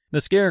asked.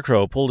 The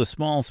scarecrow pulled a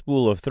small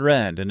spool of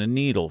thread and a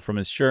needle from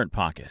his shirt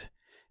pocket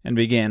and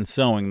began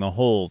sewing the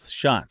holes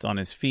shut on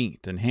his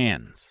feet and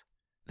hands.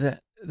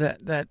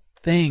 That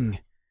thing,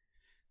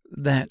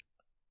 that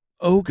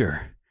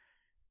ogre,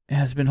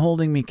 has been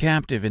holding me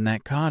captive in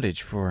that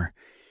cottage for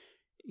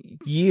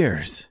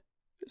years,"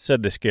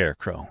 said the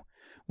scarecrow,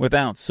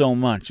 without so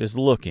much as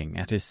looking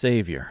at his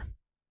savior.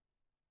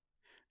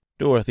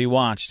 Dorothy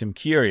watched him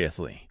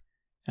curiously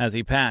as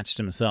he patched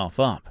himself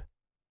up.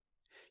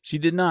 She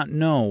did not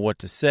know what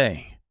to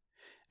say,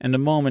 and a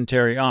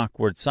momentary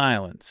awkward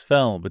silence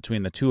fell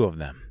between the two of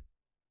them.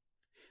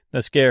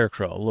 The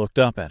scarecrow looked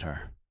up at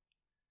her.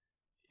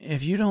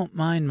 "If you don't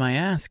mind my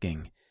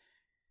asking,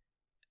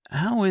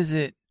 how is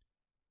it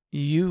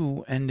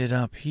you ended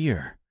up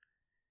here,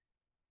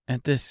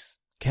 at this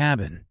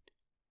cabin,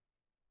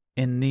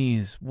 in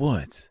these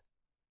woods?"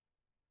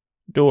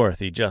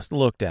 Dorothy just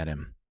looked at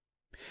him.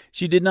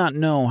 She did not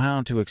know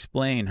how to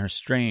explain her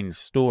strange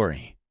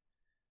story,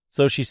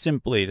 so she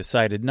simply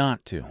decided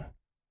not to.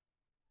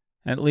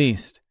 At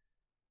least,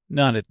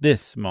 not at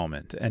this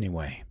moment,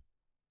 anyway.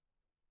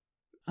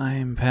 "I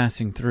am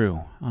passing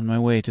through, on my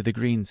way to the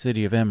green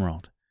city of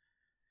Emerald.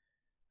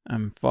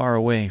 I'm far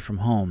away from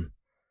home,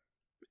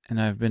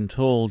 and I've been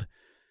told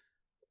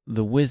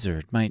the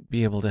wizard might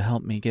be able to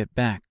help me get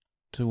back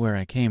to where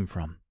I came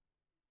from."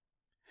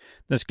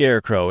 The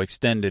scarecrow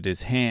extended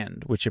his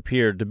hand, which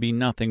appeared to be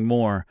nothing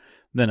more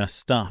than a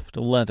stuffed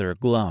leather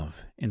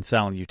glove, in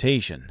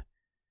salutation,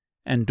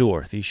 and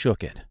Dorothy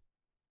shook it.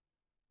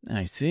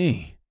 "I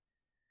see.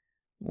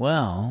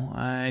 Well,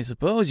 I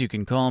suppose you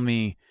can call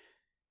me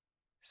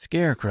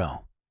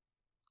Scarecrow,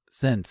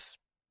 since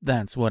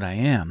that's what I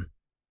am."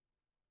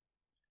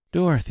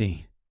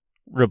 "Dorothy,"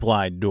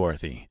 replied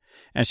Dorothy,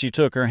 as she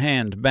took her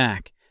hand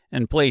back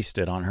and placed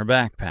it on her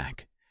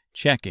backpack,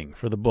 checking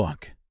for the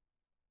book.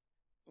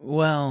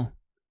 "Well,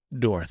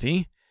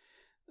 Dorothy,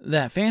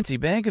 that fancy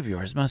bag of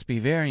yours must be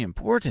very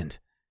important,"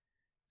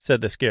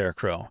 said the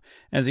scarecrow,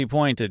 as he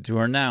pointed to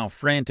her now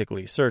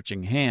frantically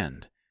searching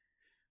hand,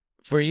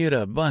 "for you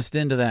to bust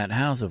into that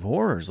house of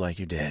horrors like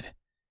you did."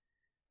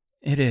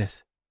 "It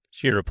is,"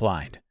 she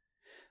replied.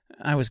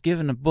 "I was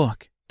given a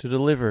book to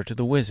deliver to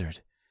the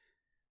wizard.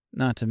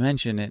 Not to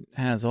mention it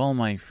has all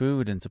my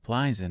food and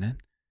supplies in it."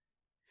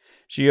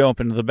 She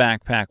opened the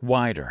backpack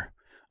wider,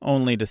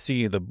 only to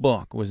see the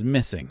book was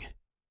missing.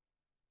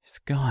 "It's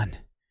gone.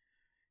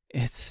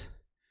 Where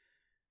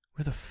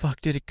the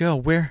fuck did it go?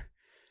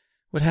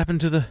 What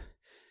happened to the—"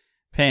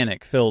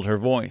 Panic filled her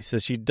voice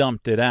as she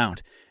dumped it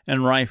out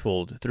and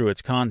rifled through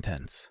its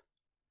contents.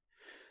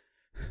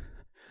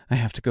 "I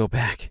have to go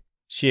back,"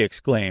 she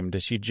exclaimed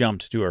as she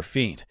jumped to her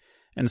feet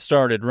and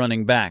started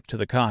running back to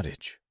the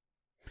cottage.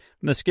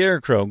 The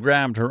scarecrow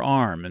grabbed her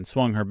arm and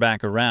swung her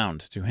back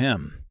around to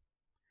him.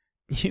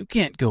 "You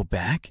can't go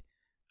back.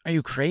 Are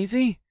you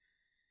crazy?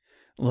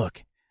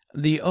 Look,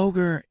 the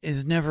ogre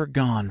is never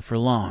gone for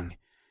long.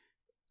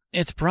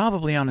 It's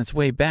probably on its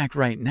way back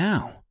right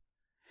now."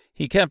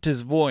 He kept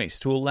his voice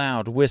to a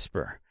loud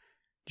whisper,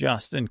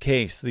 just in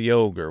case the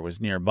ogre was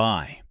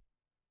nearby.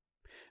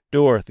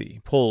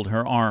 Dorothy pulled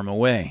her arm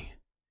away.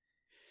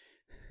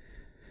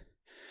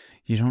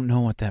 "You don't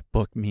know what that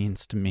book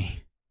means to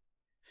me.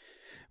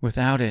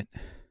 Without it,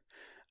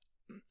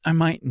 I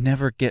might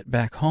never get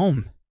back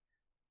home."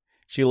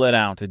 She let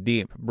out a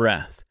deep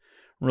breath,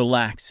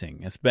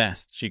 relaxing as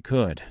best she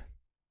could.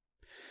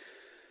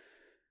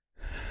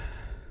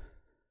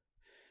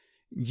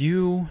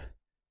 "You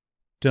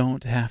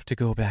don't have to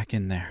go back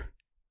in there.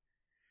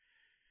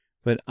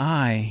 But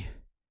I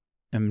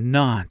am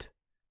not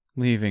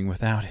leaving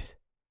without it."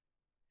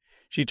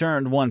 She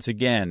turned once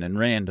again and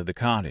ran to the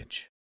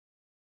cottage.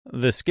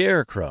 The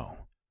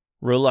scarecrow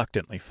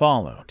reluctantly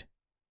followed.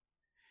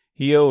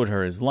 He owed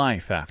her his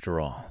life, after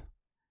all,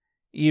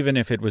 even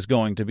if it was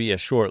going to be a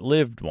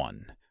short-lived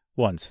one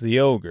once the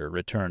ogre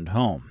returned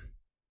home.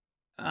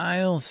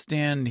 "I'll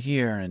stand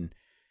here and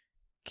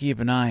keep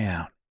an eye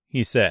out,"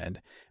 he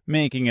said,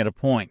 making it a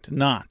point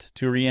not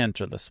to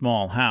re-enter the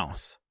small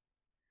house.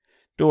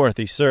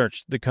 Dorothy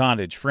searched the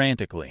cottage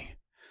frantically.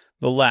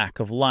 The lack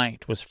of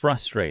light was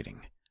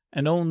frustrating,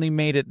 and only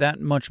made it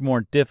that much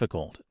more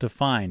difficult to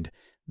find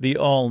the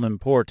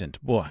all-important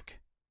book.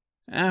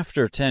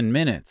 After 10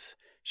 minutes,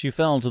 she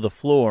fell to the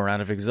floor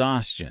out of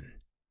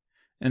exhaustion,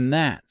 and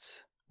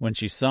that's when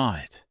she saw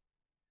it.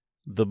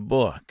 The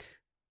book.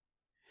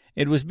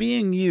 It was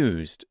being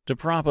used to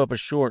prop up a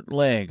short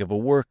leg of a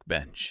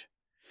workbench.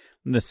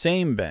 The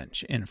same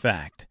bench, in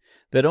fact,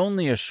 that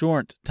only a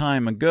short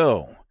time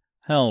ago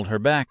held her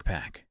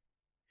backpack.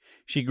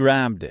 She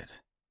grabbed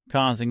it,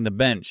 causing the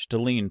bench to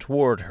lean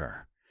toward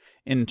her,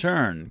 in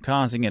turn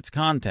causing its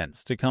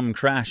contents to come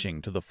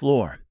crashing to the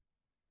floor.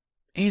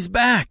 "He's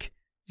back!"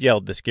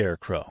 yelled the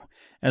Scarecrow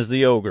as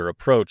the ogre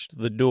approached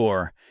the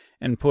door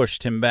and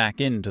pushed him back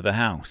into the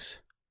house.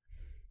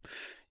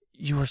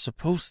 "You were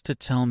supposed to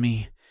tell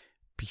me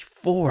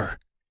before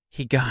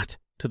he got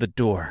to the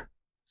door,"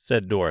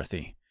 said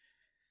Dorothy.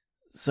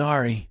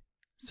 "Sorry,"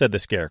 said the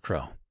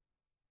Scarecrow.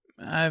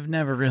 "I've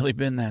never really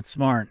been that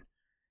smart."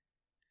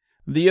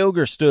 The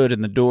ogre stood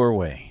in the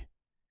doorway,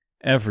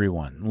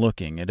 everyone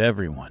looking at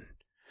everyone,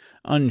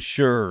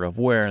 unsure of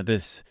where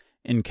this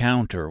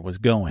encounter was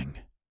going.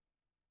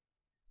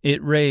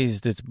 It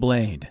raised its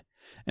blade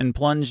and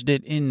plunged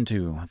it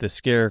into the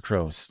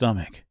Scarecrow's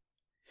stomach.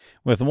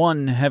 With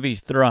one heavy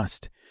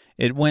thrust,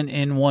 it went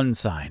in one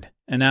side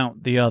and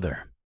out the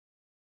other.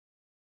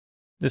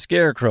 The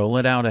Scarecrow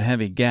let out a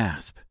heavy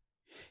gasp.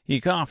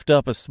 He coughed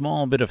up a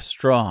small bit of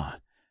straw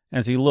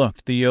as he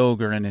looked the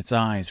ogre in its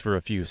eyes for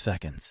a few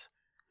seconds,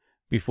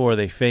 before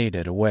they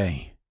faded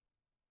away.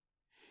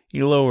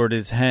 He lowered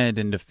his head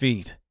in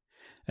defeat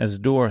as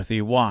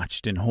Dorothy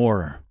watched in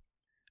horror.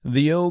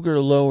 The ogre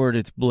lowered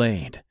its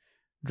blade,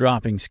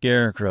 dropping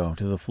Scarecrow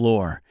to the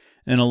floor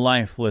in a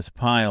lifeless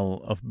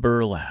pile of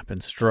burlap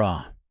and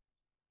straw.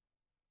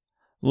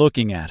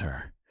 Looking at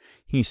her,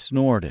 he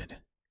snorted,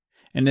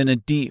 and in a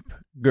deep,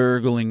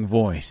 gurgling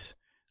voice,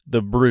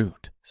 the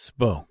brute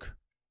spoke.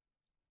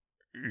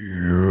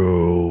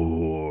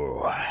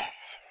 "You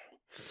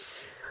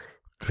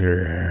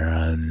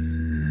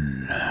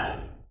can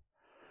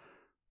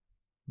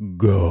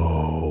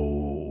go."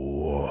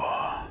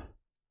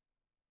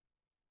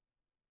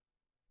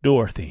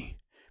 Dorothy,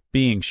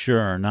 being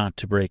sure not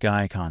to break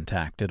eye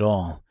contact at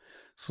all,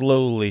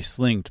 slowly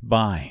slinked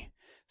by,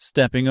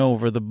 stepping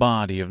over the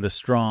body of the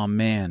straw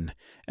man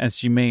as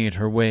she made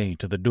her way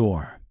to the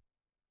door.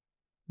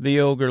 The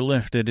ogre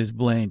lifted his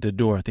blade to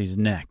Dorothy's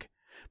neck,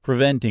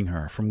 preventing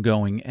her from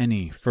going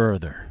any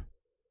further.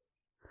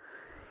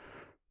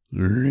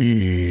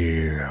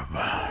 "Leave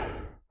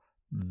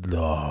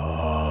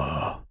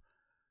the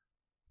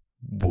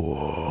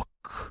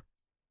book,"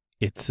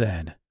 it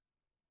said.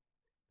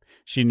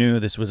 She knew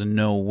this was a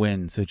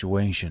no-win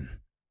situation.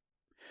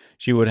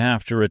 She would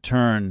have to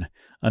return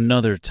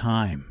another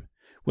time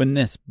when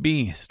this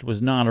beast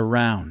was not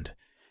around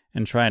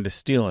and try to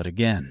steal it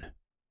again.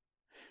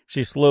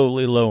 She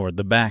slowly lowered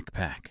the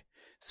backpack,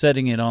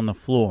 setting it on the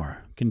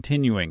floor,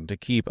 continuing to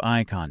keep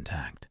eye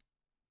contact.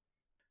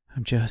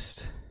 "I'm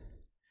just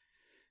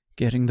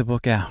getting the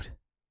book out,"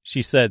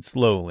 she said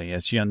slowly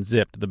as she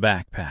unzipped the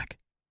backpack.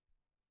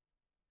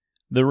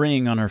 The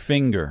ring on her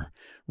finger,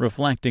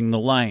 reflecting the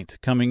light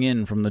coming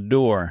in from the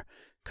door,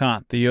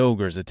 caught the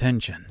ogre's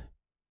attention.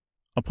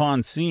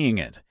 Upon seeing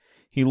it,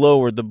 he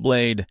lowered the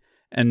blade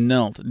and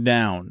knelt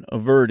down,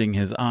 averting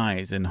his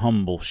eyes in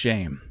humble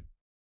shame.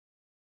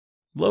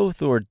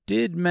 Lothar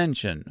did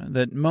mention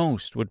that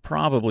most would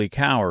probably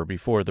cower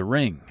before the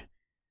ring.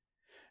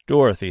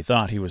 Dorothy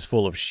thought he was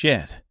full of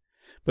shit,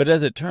 but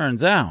as it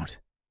turns out,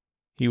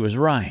 he was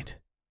right.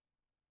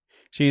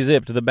 She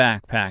zipped the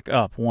backpack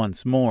up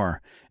once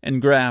more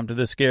and grabbed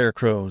the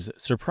Scarecrow's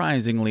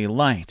surprisingly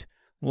light,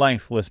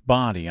 lifeless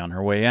body on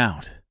her way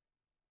out.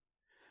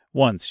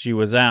 Once she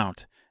was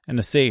out and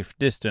a safe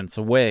distance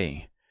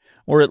away,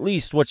 or at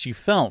least what she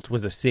felt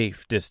was a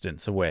safe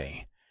distance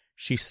away,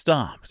 she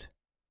stopped.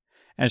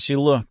 As she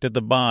looked at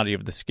the body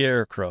of the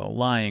Scarecrow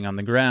lying on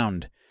the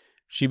ground,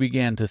 she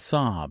began to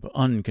sob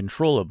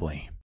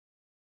uncontrollably.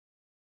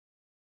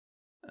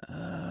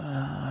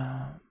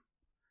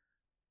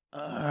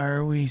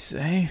 "Are we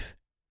safe?"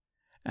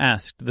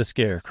 asked the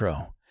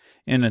Scarecrow,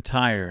 in a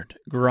tired,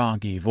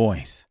 groggy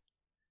voice.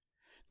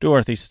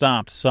 Dorothy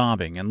stopped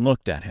sobbing and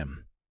looked at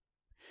him.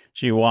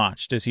 She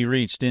watched as he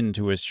reached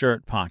into his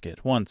shirt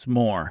pocket once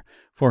more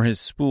for his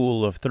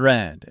spool of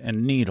thread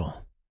and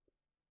needle.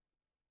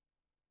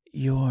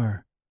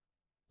 "You're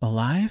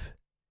alive?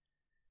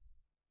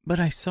 But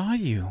I saw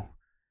you.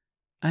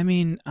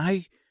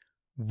 I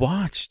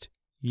watched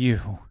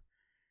you.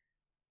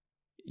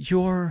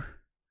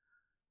 You're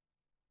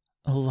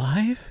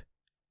alive?"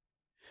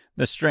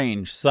 The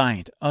strange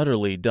sight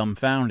utterly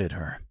dumbfounded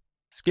her.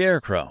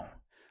 Scarecrow,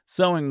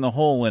 sewing the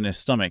hole in his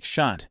stomach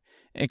shut,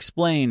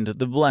 explained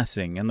the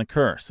blessing and the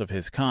curse of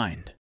his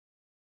kind.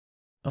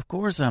 "Of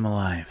course I'm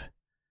alive.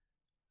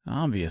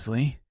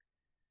 Obviously.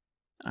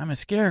 I'm a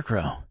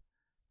Scarecrow.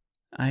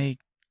 I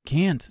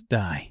can't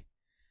die.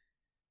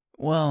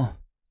 Well,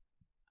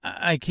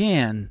 I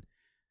can,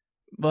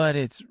 but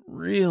it's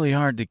really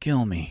hard to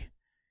kill me.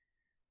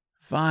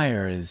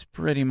 Fire is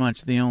pretty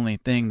much the only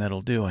thing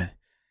that'll do it.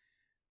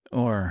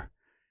 Or,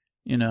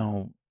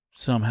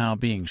 somehow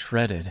being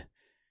shredded.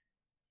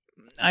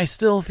 I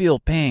still feel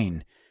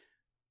pain,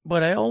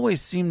 but I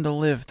always seem to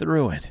live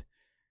through it.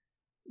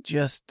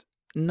 Just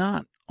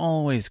not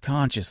always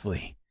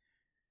consciously.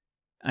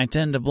 I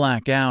tend to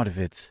black out if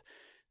it's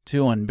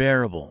too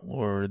unbearable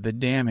or the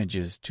damage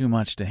is too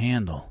much to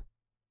handle."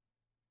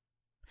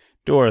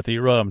 Dorothy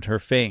rubbed her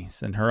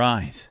face and her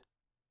eyes.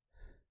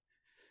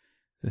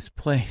 This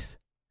place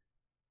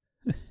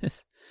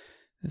is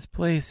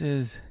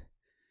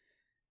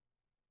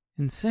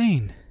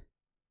insane.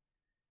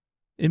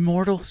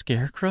 Immortal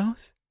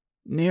scarecrows?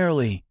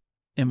 Nearly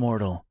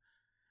immortal.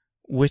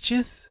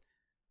 Witches?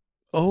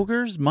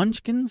 Ogres?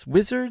 Munchkins?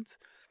 Wizards?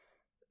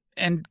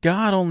 And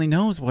God only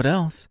knows what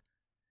else.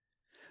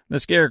 The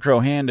scarecrow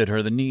handed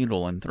her the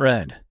needle and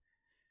thread.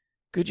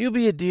 "Could you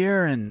be a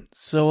dear and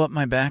sew up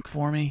my back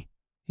for me?"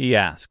 he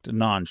asked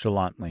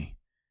nonchalantly.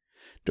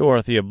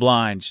 Dorothy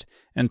obliged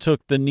and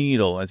took the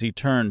needle as he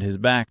turned his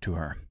back to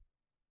her.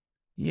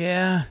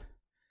 "Yeah,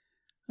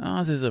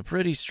 Oz is a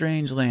pretty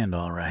strange land,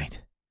 all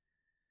right.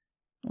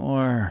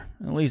 Or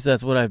at least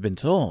that's what I've been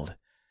told.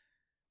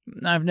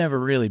 I've never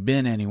really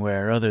been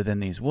anywhere other than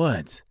these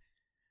woods.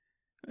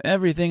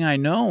 Everything I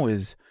know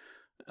is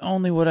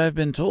only what I've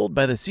been told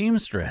by the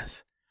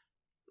seamstress.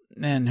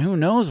 And who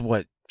knows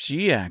what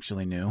she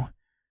actually knew."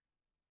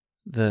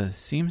 "The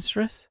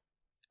seamstress?"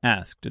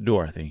 asked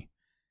Dorothy.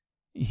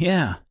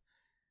 "Yeah,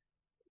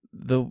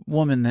 the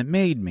woman that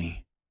made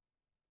me."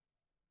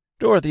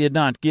 Dorothy had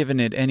not given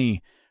it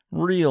any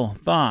real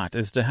thought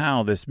as to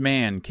how this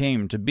man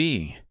came to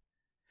be.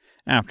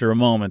 After a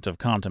moment of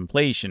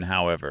contemplation,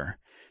 however,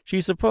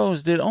 she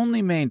supposed it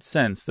only made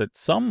sense that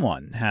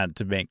someone had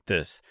to make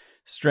this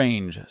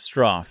strange,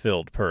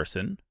 straw-filled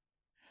person.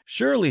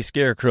 Surely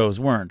scarecrows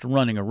weren't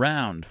running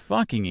around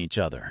fucking each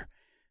other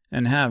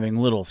and having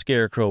little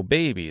scarecrow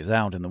babies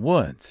out in the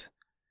woods.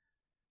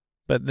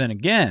 But then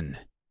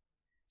again,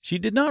 she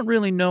did not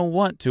really know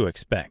what to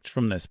expect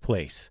from this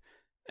place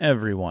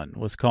everyone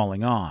was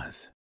calling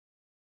Oz.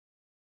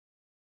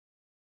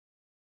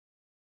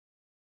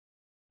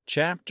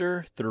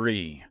 Chapter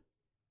 3.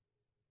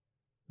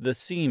 The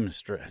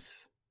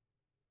Seamstress.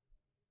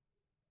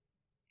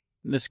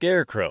 The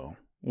Scarecrow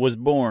was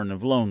born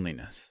of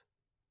loneliness.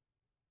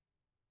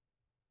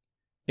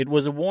 It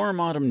was a warm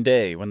autumn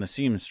day when the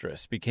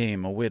seamstress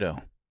became a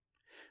widow.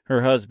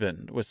 Her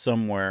husband was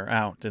somewhere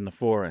out in the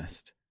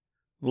forest,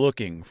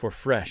 looking for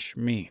fresh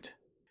meat.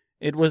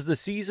 It was the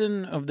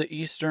season of the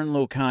eastern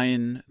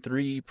Locayan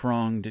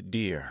three-pronged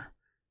deer,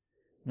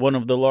 one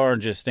of the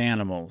largest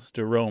animals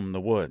to roam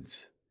the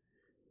woods.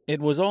 It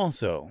was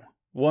also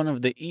one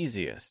of the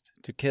easiest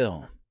to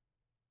kill.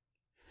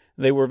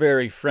 They were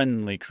very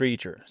friendly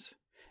creatures,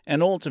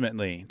 and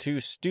ultimately too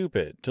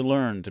stupid to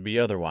learn to be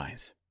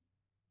otherwise.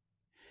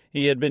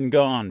 He had been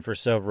gone for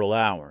several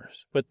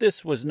hours, but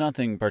this was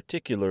nothing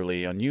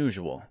particularly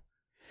unusual,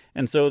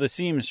 and so the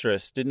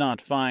seamstress did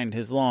not find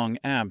his long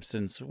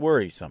absence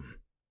worrisome,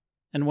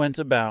 and went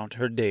about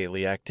her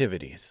daily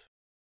activities.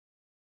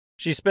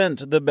 She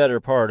spent the better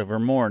part of her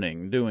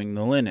morning doing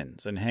the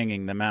linens and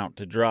hanging them out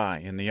to dry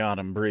in the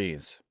autumn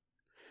breeze.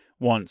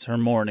 Once her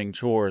morning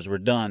chores were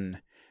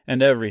done,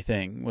 and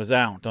everything was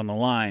out on the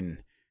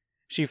line,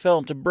 she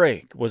felt a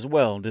break was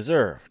well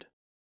deserved.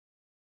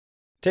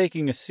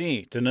 Taking a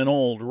seat in an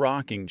old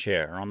rocking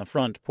chair on the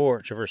front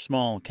porch of her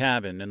small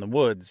cabin in the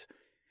woods,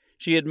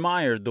 she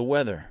admired the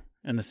weather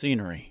and the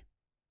scenery.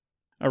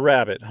 A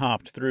rabbit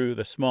hopped through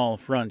the small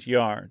front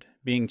yard,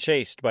 being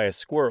chased by a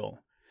squirrel,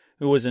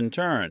 who was in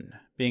turn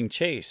being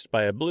chased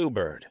by a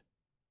bluebird.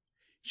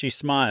 She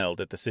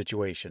smiled at the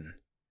situation,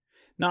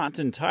 not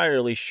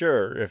entirely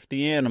sure if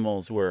the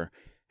animals were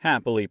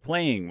happily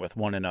playing with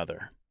one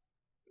another,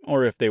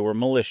 or if they were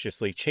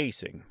maliciously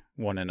chasing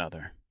one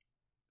another.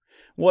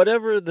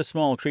 Whatever the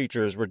small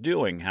creatures were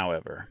doing,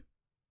 however,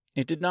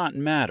 it did not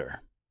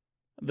matter.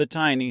 The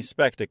tiny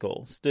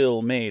spectacle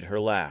still made her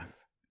laugh.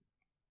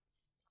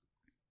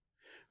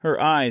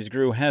 Her eyes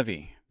grew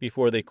heavy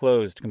before they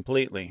closed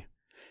completely,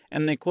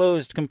 and they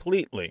closed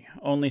completely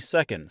only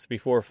seconds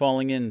before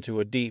falling into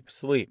a deep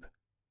sleep.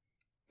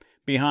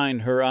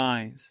 Behind her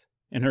eyes,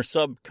 in her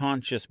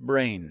subconscious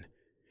brain,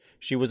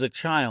 she was a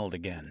child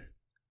again.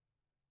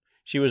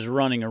 She was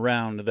running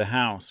around the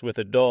house with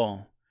a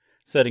doll,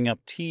 setting up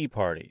tea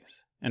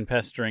parties and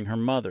pestering her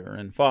mother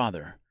and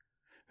father,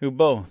 who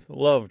both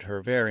loved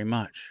her very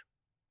much.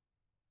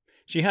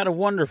 She had a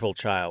wonderful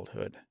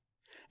childhood,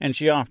 and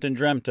she often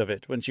dreamt of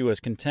it when she was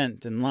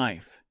content in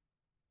life.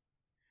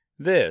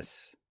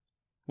 This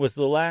was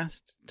the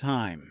last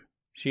time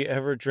she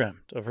ever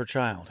dreamt of her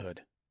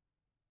childhood.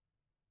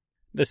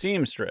 The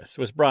seamstress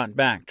was brought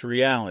back to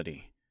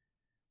reality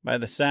by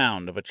the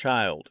sound of a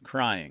child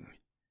crying.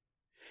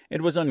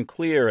 It was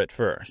unclear at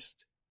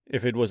first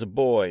if it was a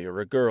boy or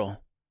a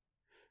girl,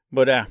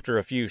 but after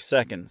a few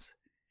seconds,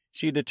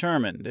 she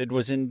determined it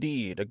was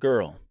indeed a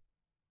girl.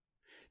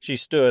 She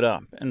stood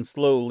up and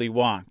slowly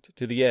walked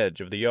to the edge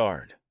of the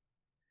yard.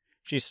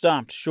 She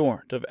stopped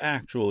short of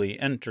actually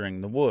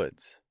entering the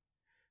woods.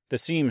 The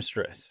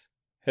seamstress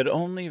had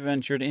only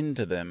ventured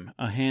into them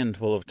a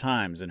handful of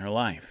times in her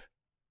life.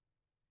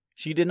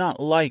 She did not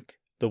like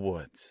the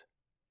woods.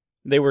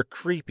 They were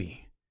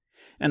creepy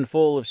and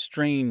full of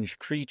strange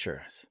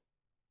creatures.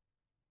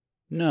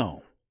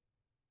 No,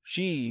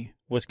 she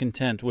was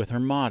content with her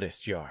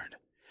modest yard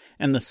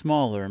and the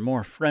smaller,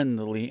 more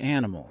friendly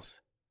animals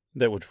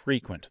that would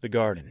frequent the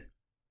garden.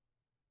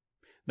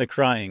 The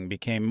crying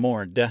became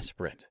more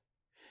desperate,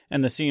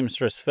 and the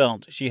seamstress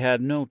felt she had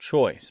no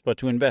choice but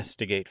to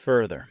investigate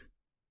further.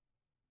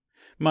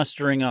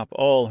 Mustering up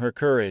all her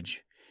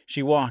courage,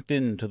 she walked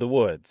into the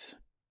woods.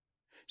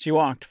 She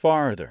walked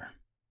farther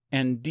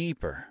and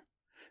deeper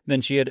than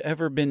she had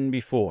ever been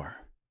before,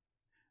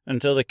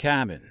 until the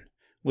cabin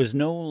was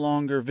no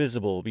longer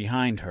visible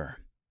behind her,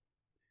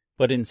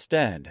 but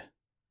instead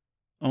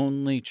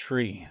only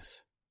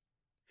trees.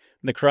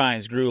 The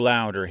cries grew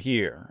louder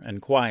here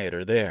and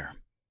quieter there,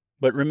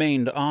 but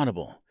remained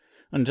audible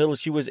until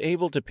she was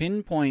able to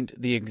pinpoint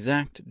the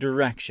exact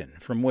direction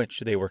from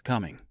which they were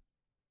coming.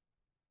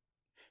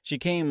 She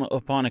came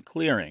upon a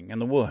clearing in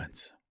the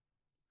woods.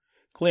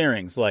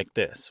 Clearings like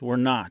this were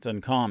not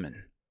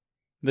uncommon.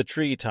 The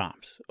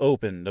treetops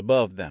opened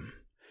above them,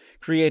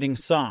 creating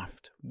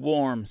soft,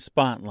 warm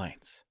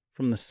spotlights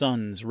from the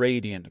sun's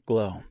radiant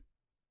glow.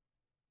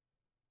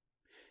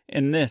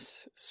 In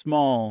this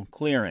small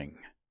clearing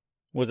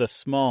was a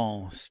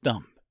small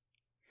stump,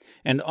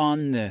 and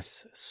on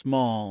this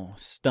small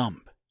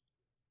stump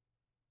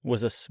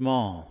was a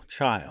small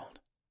child.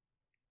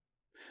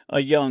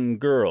 A young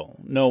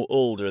girl no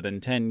older than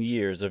 10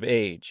 years of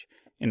age,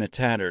 in a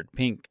tattered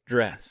pink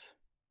dress.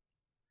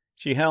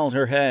 She held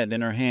her head in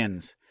her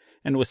hands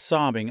and was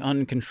sobbing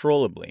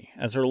uncontrollably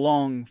as her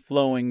long,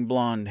 flowing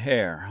blonde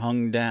hair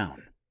hung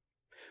down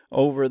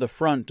over the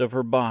front of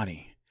her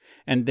body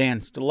and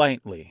danced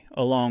lightly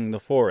along the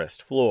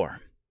forest floor.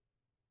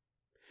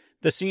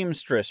 The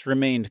seamstress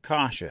remained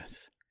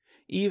cautious,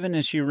 even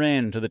as she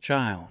ran to the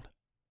child.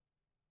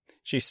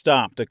 She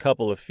stopped a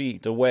couple of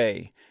feet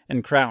away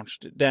and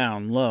crouched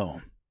down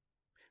low,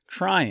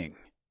 trying,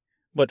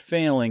 but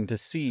failing to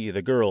see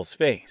the girl's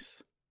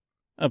face,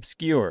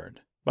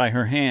 obscured by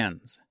her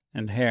hands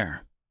and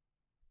hair.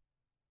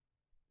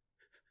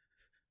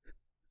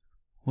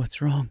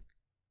 "What's wrong?"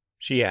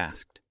 she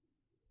asked.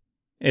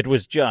 It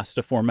was just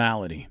a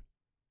formality.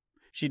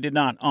 She did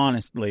not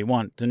honestly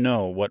want to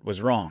know what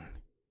was wrong.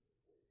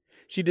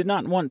 She did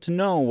not want to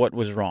know what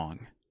was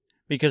wrong,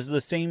 because the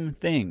same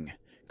thing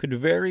could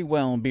very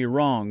well be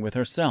wrong with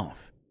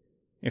herself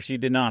if she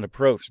did not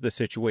approach the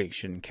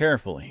situation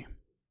carefully.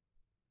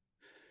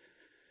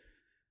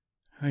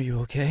 "Are you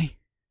okay?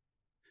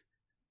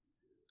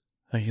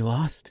 Are you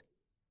lost?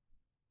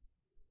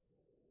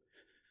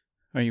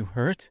 Are you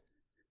hurt?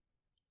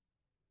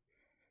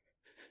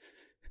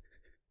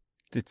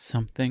 Did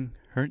something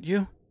hurt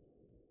you?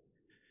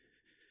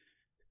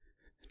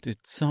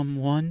 Did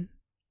someone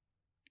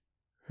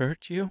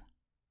hurt you?"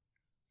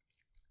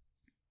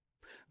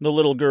 The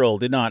little girl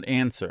did not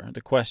answer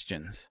the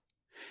questions.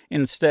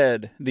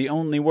 Instead, the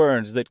only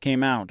words that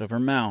came out of her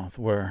mouth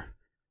were,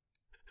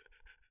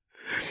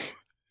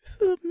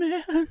 "The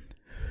man.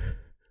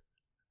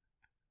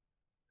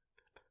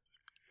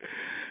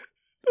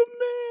 The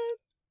man."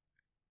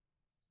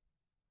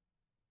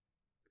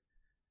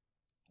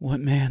 "What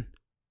man?"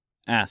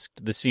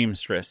 asked the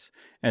seamstress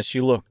as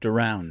she looked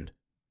around.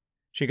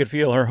 She could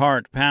feel her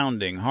heart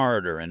pounding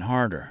harder and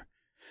harder,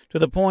 to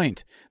the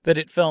point that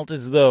it felt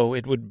as though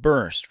it would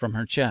burst from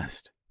her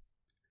chest.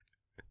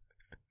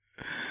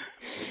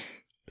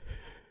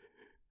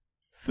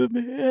 "The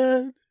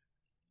man.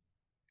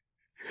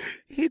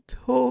 He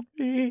told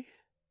me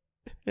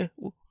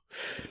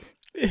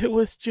it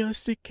was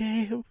just a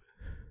game.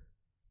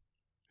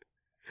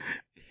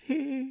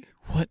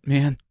 What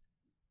man?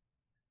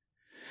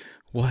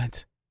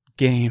 What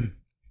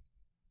game?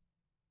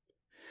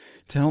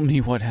 Tell me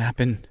what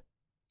happened."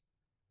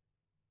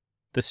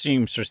 The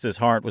seamstress's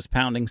heart was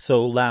pounding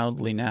so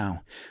loudly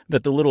now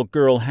that the little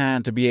girl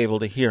had to be able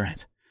to hear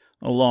it,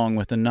 along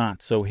with the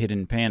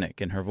not-so-hidden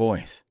panic in her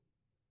voice.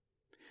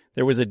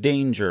 There was a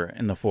danger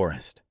in the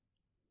forest,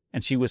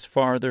 and she was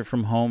farther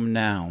from home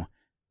now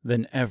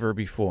than ever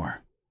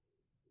before.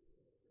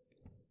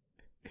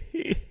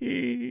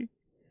 He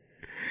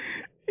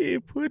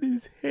put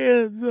his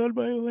hands on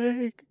my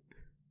leg.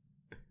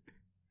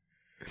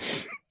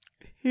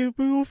 He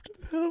moved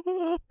them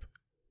up.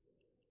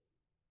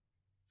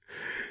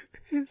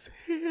 His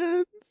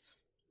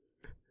hands,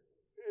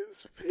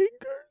 his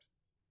fingers.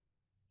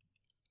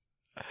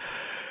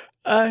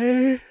 I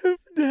have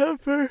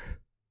never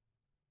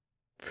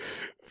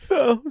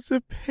felt a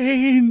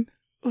pain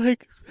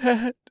like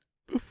that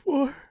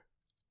before."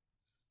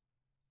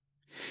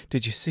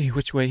 "Did you see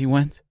which way he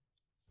went?"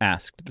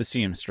 asked the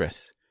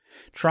seamstress,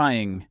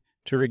 trying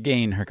to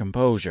regain her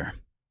composure.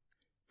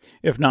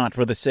 If not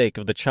for the sake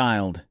of the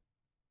child,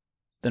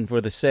 then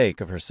for the sake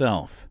of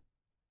herself.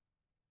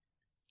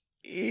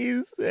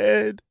 "He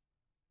said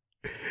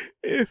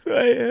if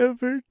I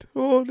ever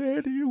told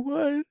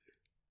anyone,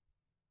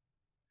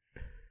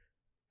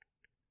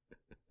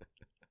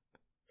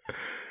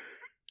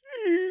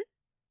 he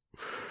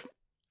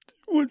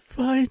would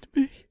find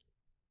me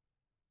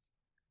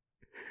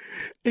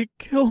and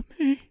kill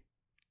me.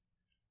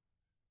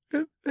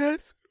 And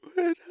that's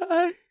when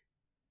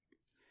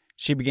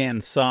She began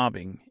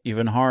sobbing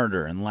even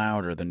harder and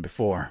louder than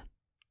before.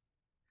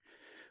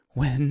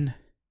 When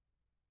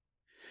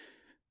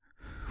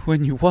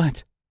you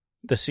what?"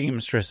 the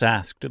seamstress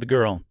asked the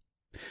girl,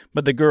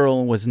 but the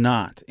girl was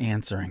not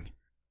answering.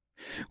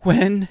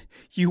 When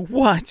you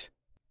what?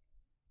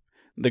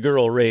 The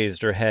girl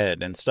raised her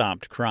head and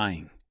stopped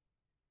crying.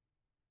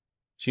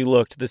 She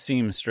looked the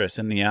seamstress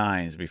in the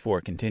eyes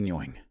before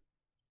continuing.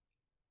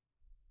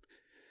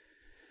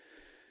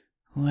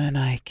 When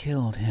I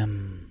killed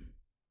him,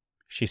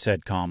 she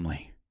said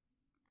calmly.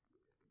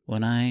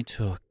 When I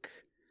took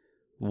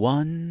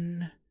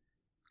one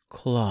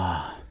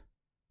claw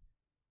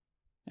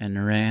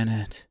and ran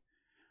it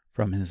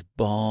from his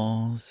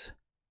balls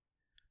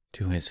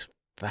to his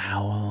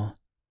foul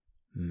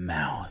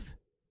mouth.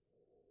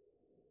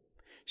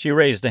 She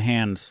raised a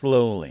hand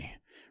slowly,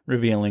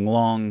 revealing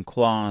long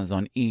claws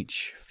on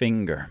each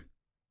finger.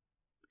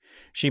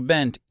 She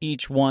bent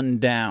each one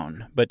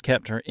down, but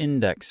kept her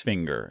index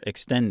finger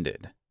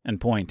extended and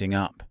pointing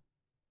up.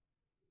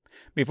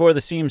 Before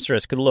the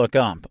seamstress could look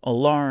up, a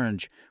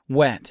large,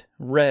 wet,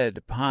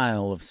 red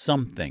pile of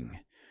something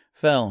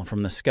fell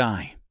from the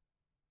sky.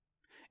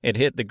 It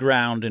hit the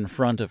ground in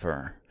front of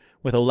her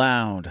with a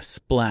loud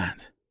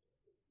splat.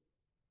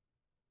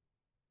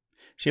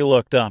 She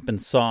looked up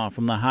and saw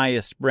from the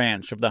highest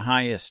branch of the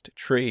highest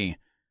tree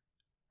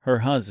her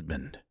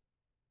husband,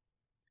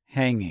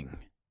 hanging.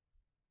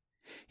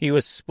 He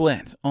was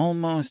split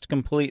almost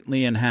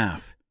completely in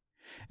half,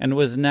 and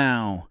was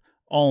now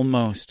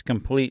almost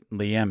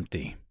completely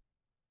empty.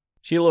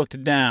 She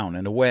looked down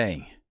and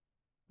away,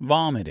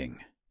 vomiting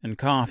and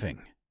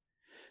coughing,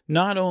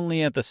 not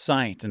only at the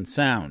sight and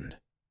sound,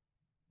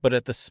 but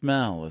at the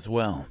smell as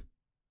well.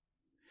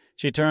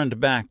 She turned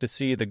back to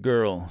see the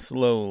girl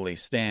slowly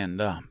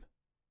stand up.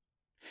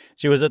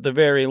 She was at the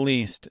very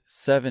least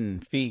 7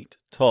 feet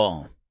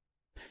tall,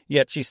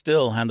 yet she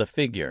still had the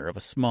figure of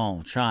a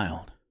small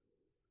child.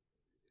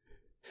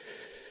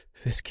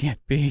 This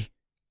can't be,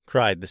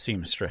 cried the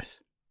seamstress.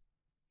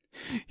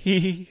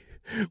 He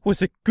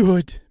was a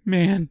good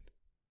man.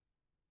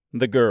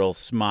 The girl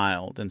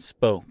smiled and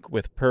spoke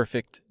with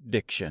perfect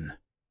diction.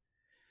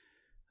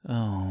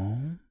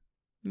 Oh,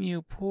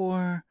 you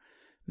poor,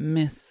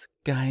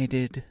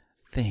 misguided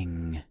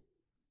thing.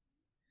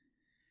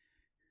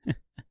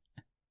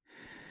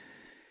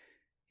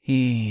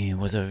 He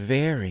was a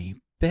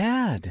very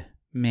bad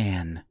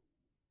man.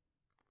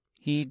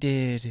 He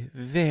did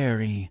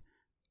very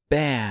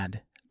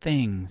bad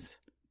things.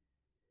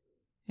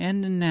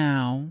 And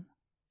now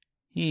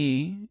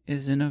he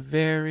is in a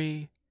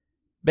very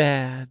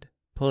bad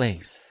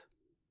place,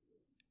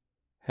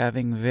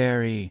 having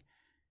very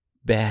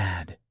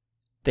bad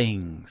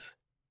things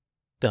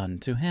done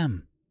to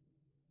him.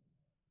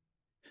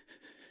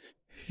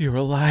 You're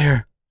a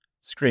liar,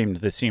 screamed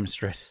the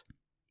seamstress.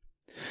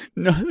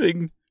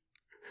 Nothing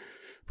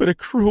but a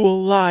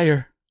cruel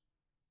liar.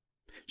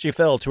 She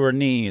fell to her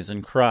knees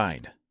and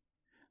cried.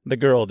 The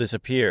girl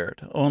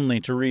disappeared, only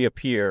to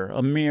reappear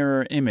a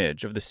mirror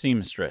image of the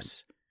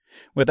seamstress.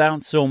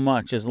 Without so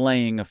much as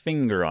laying a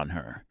finger on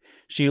her,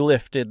 she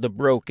lifted the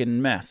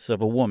broken mess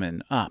of a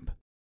woman up.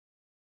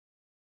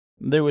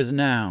 There was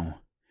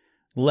now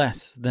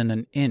less than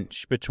an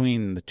inch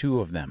between the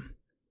two of them.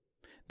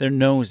 Their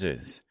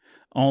noses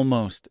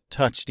almost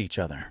touched each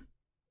other.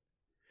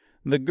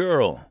 The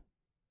girl,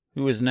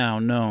 who is now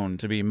known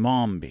to be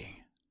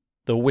Mombi,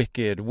 the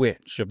wicked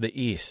witch of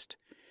the East,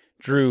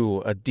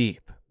 drew a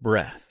deep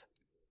breath.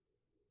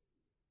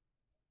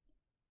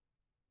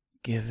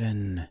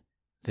 Given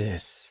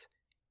this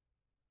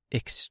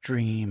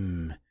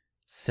extreme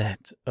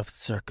set of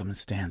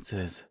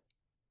circumstances,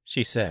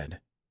 she said,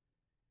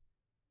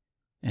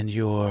 and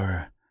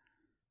your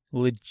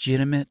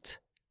legitimate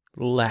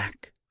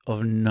lack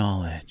of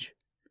knowledge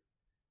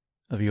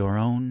of your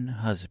own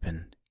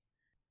husband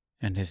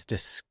and his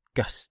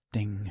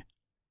disgusting,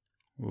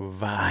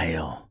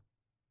 vile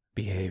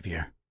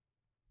behavior,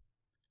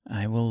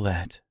 I will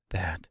let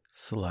that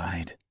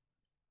slide.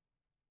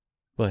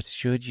 But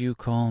should you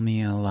call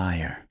me a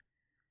liar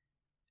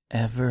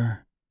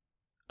ever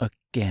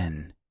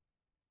again,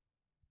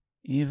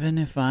 even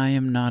if I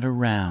am not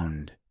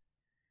around,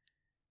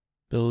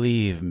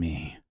 believe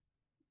me,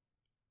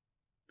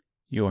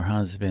 your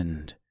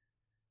husband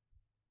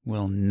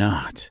will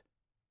not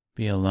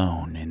be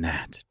alone in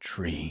that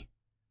tree.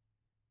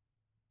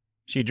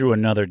 She drew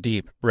another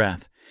deep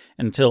breath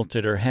and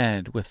tilted her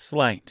head with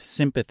slight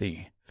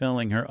sympathy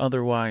filling her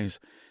otherwise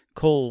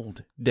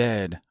cold,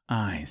 dead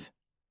eyes.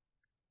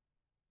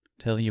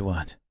 Tell you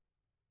what,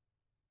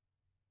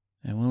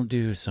 I will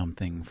do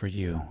something for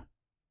you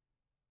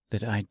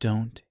that I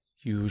don't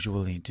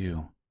usually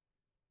do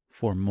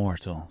for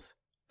mortals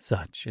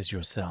such as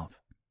yourself.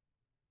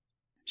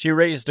 She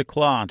raised a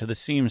claw to the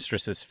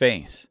seamstress's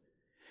face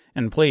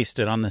and placed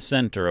it on the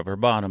center of her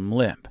bottom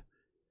lip,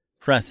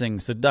 pressing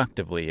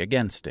seductively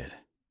against it.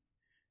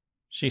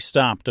 She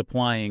stopped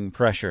applying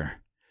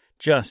pressure,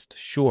 just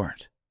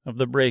short of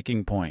the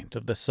breaking point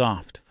of the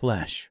soft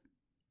flesh.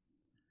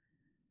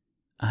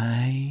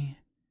 I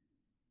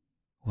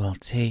will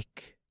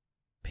take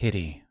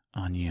pity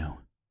on you.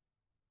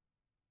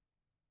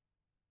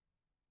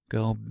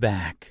 Go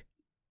back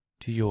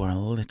to your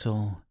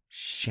little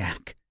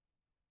shack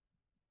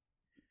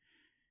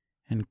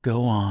and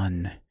go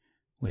on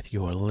with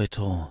your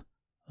little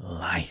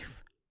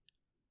life."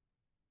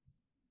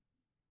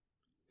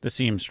 The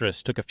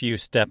seamstress took a few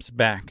steps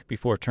back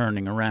before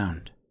turning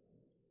around.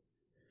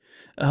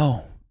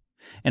 "Oh,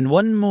 and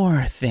one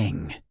more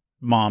thing,"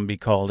 Mombi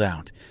called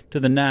out to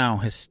the now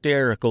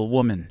hysterical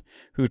woman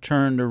who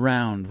turned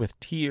around with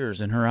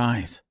tears in her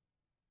eyes.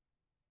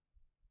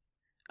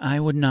 "I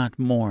would not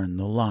mourn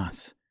the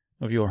loss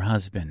of your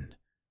husband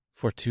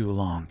for too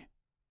long.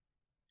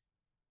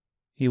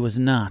 He was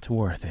not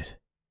worth it.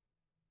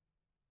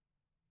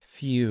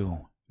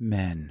 Few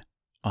men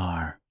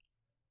are."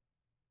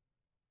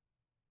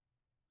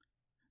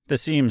 The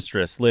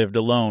seamstress lived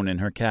alone in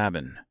her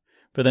cabin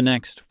for the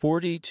next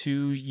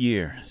 42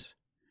 years,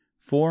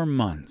 4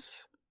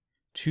 months,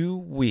 2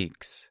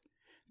 weeks,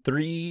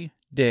 3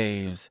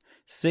 days,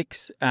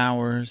 6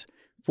 hours,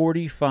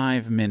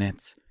 45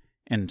 minutes,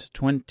 and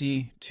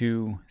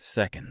 22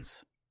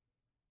 seconds.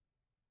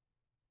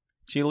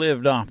 She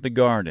lived off the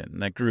garden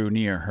that grew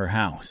near her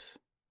house.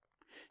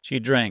 She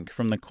drank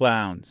from the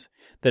clouds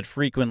that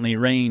frequently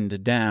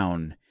rained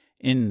down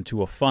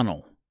into a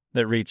funnel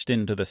that reached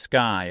into the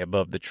sky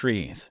above the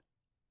trees.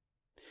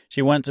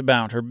 She went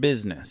about her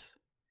business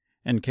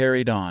and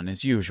carried on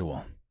as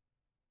usual.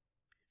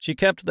 She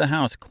kept the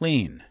house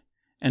clean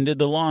and did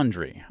the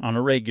laundry on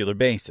a regular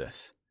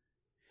basis,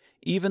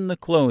 even the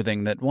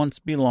clothing that once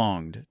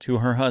belonged to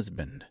her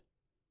husband,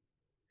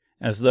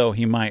 as though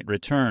he might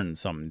return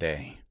some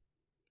day.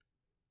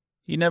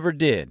 He never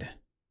did,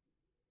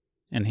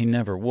 and he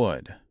never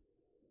would.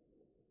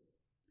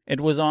 It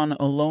was on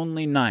a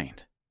lonely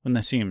night when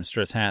the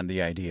seamstress had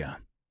the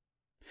idea.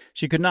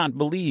 She could not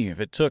believe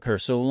it took her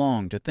so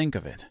long to think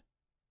of it.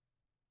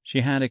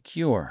 She had a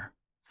cure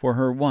for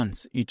her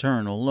once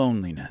eternal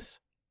loneliness,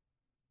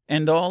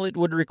 and all it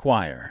would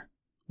require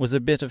was a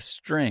bit of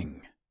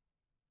string,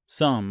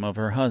 some of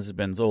her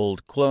husband's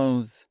old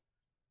clothes,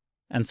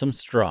 and some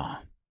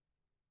straw.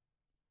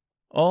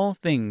 All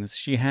things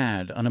she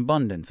had an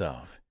abundance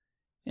of,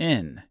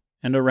 in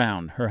and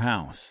around her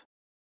house.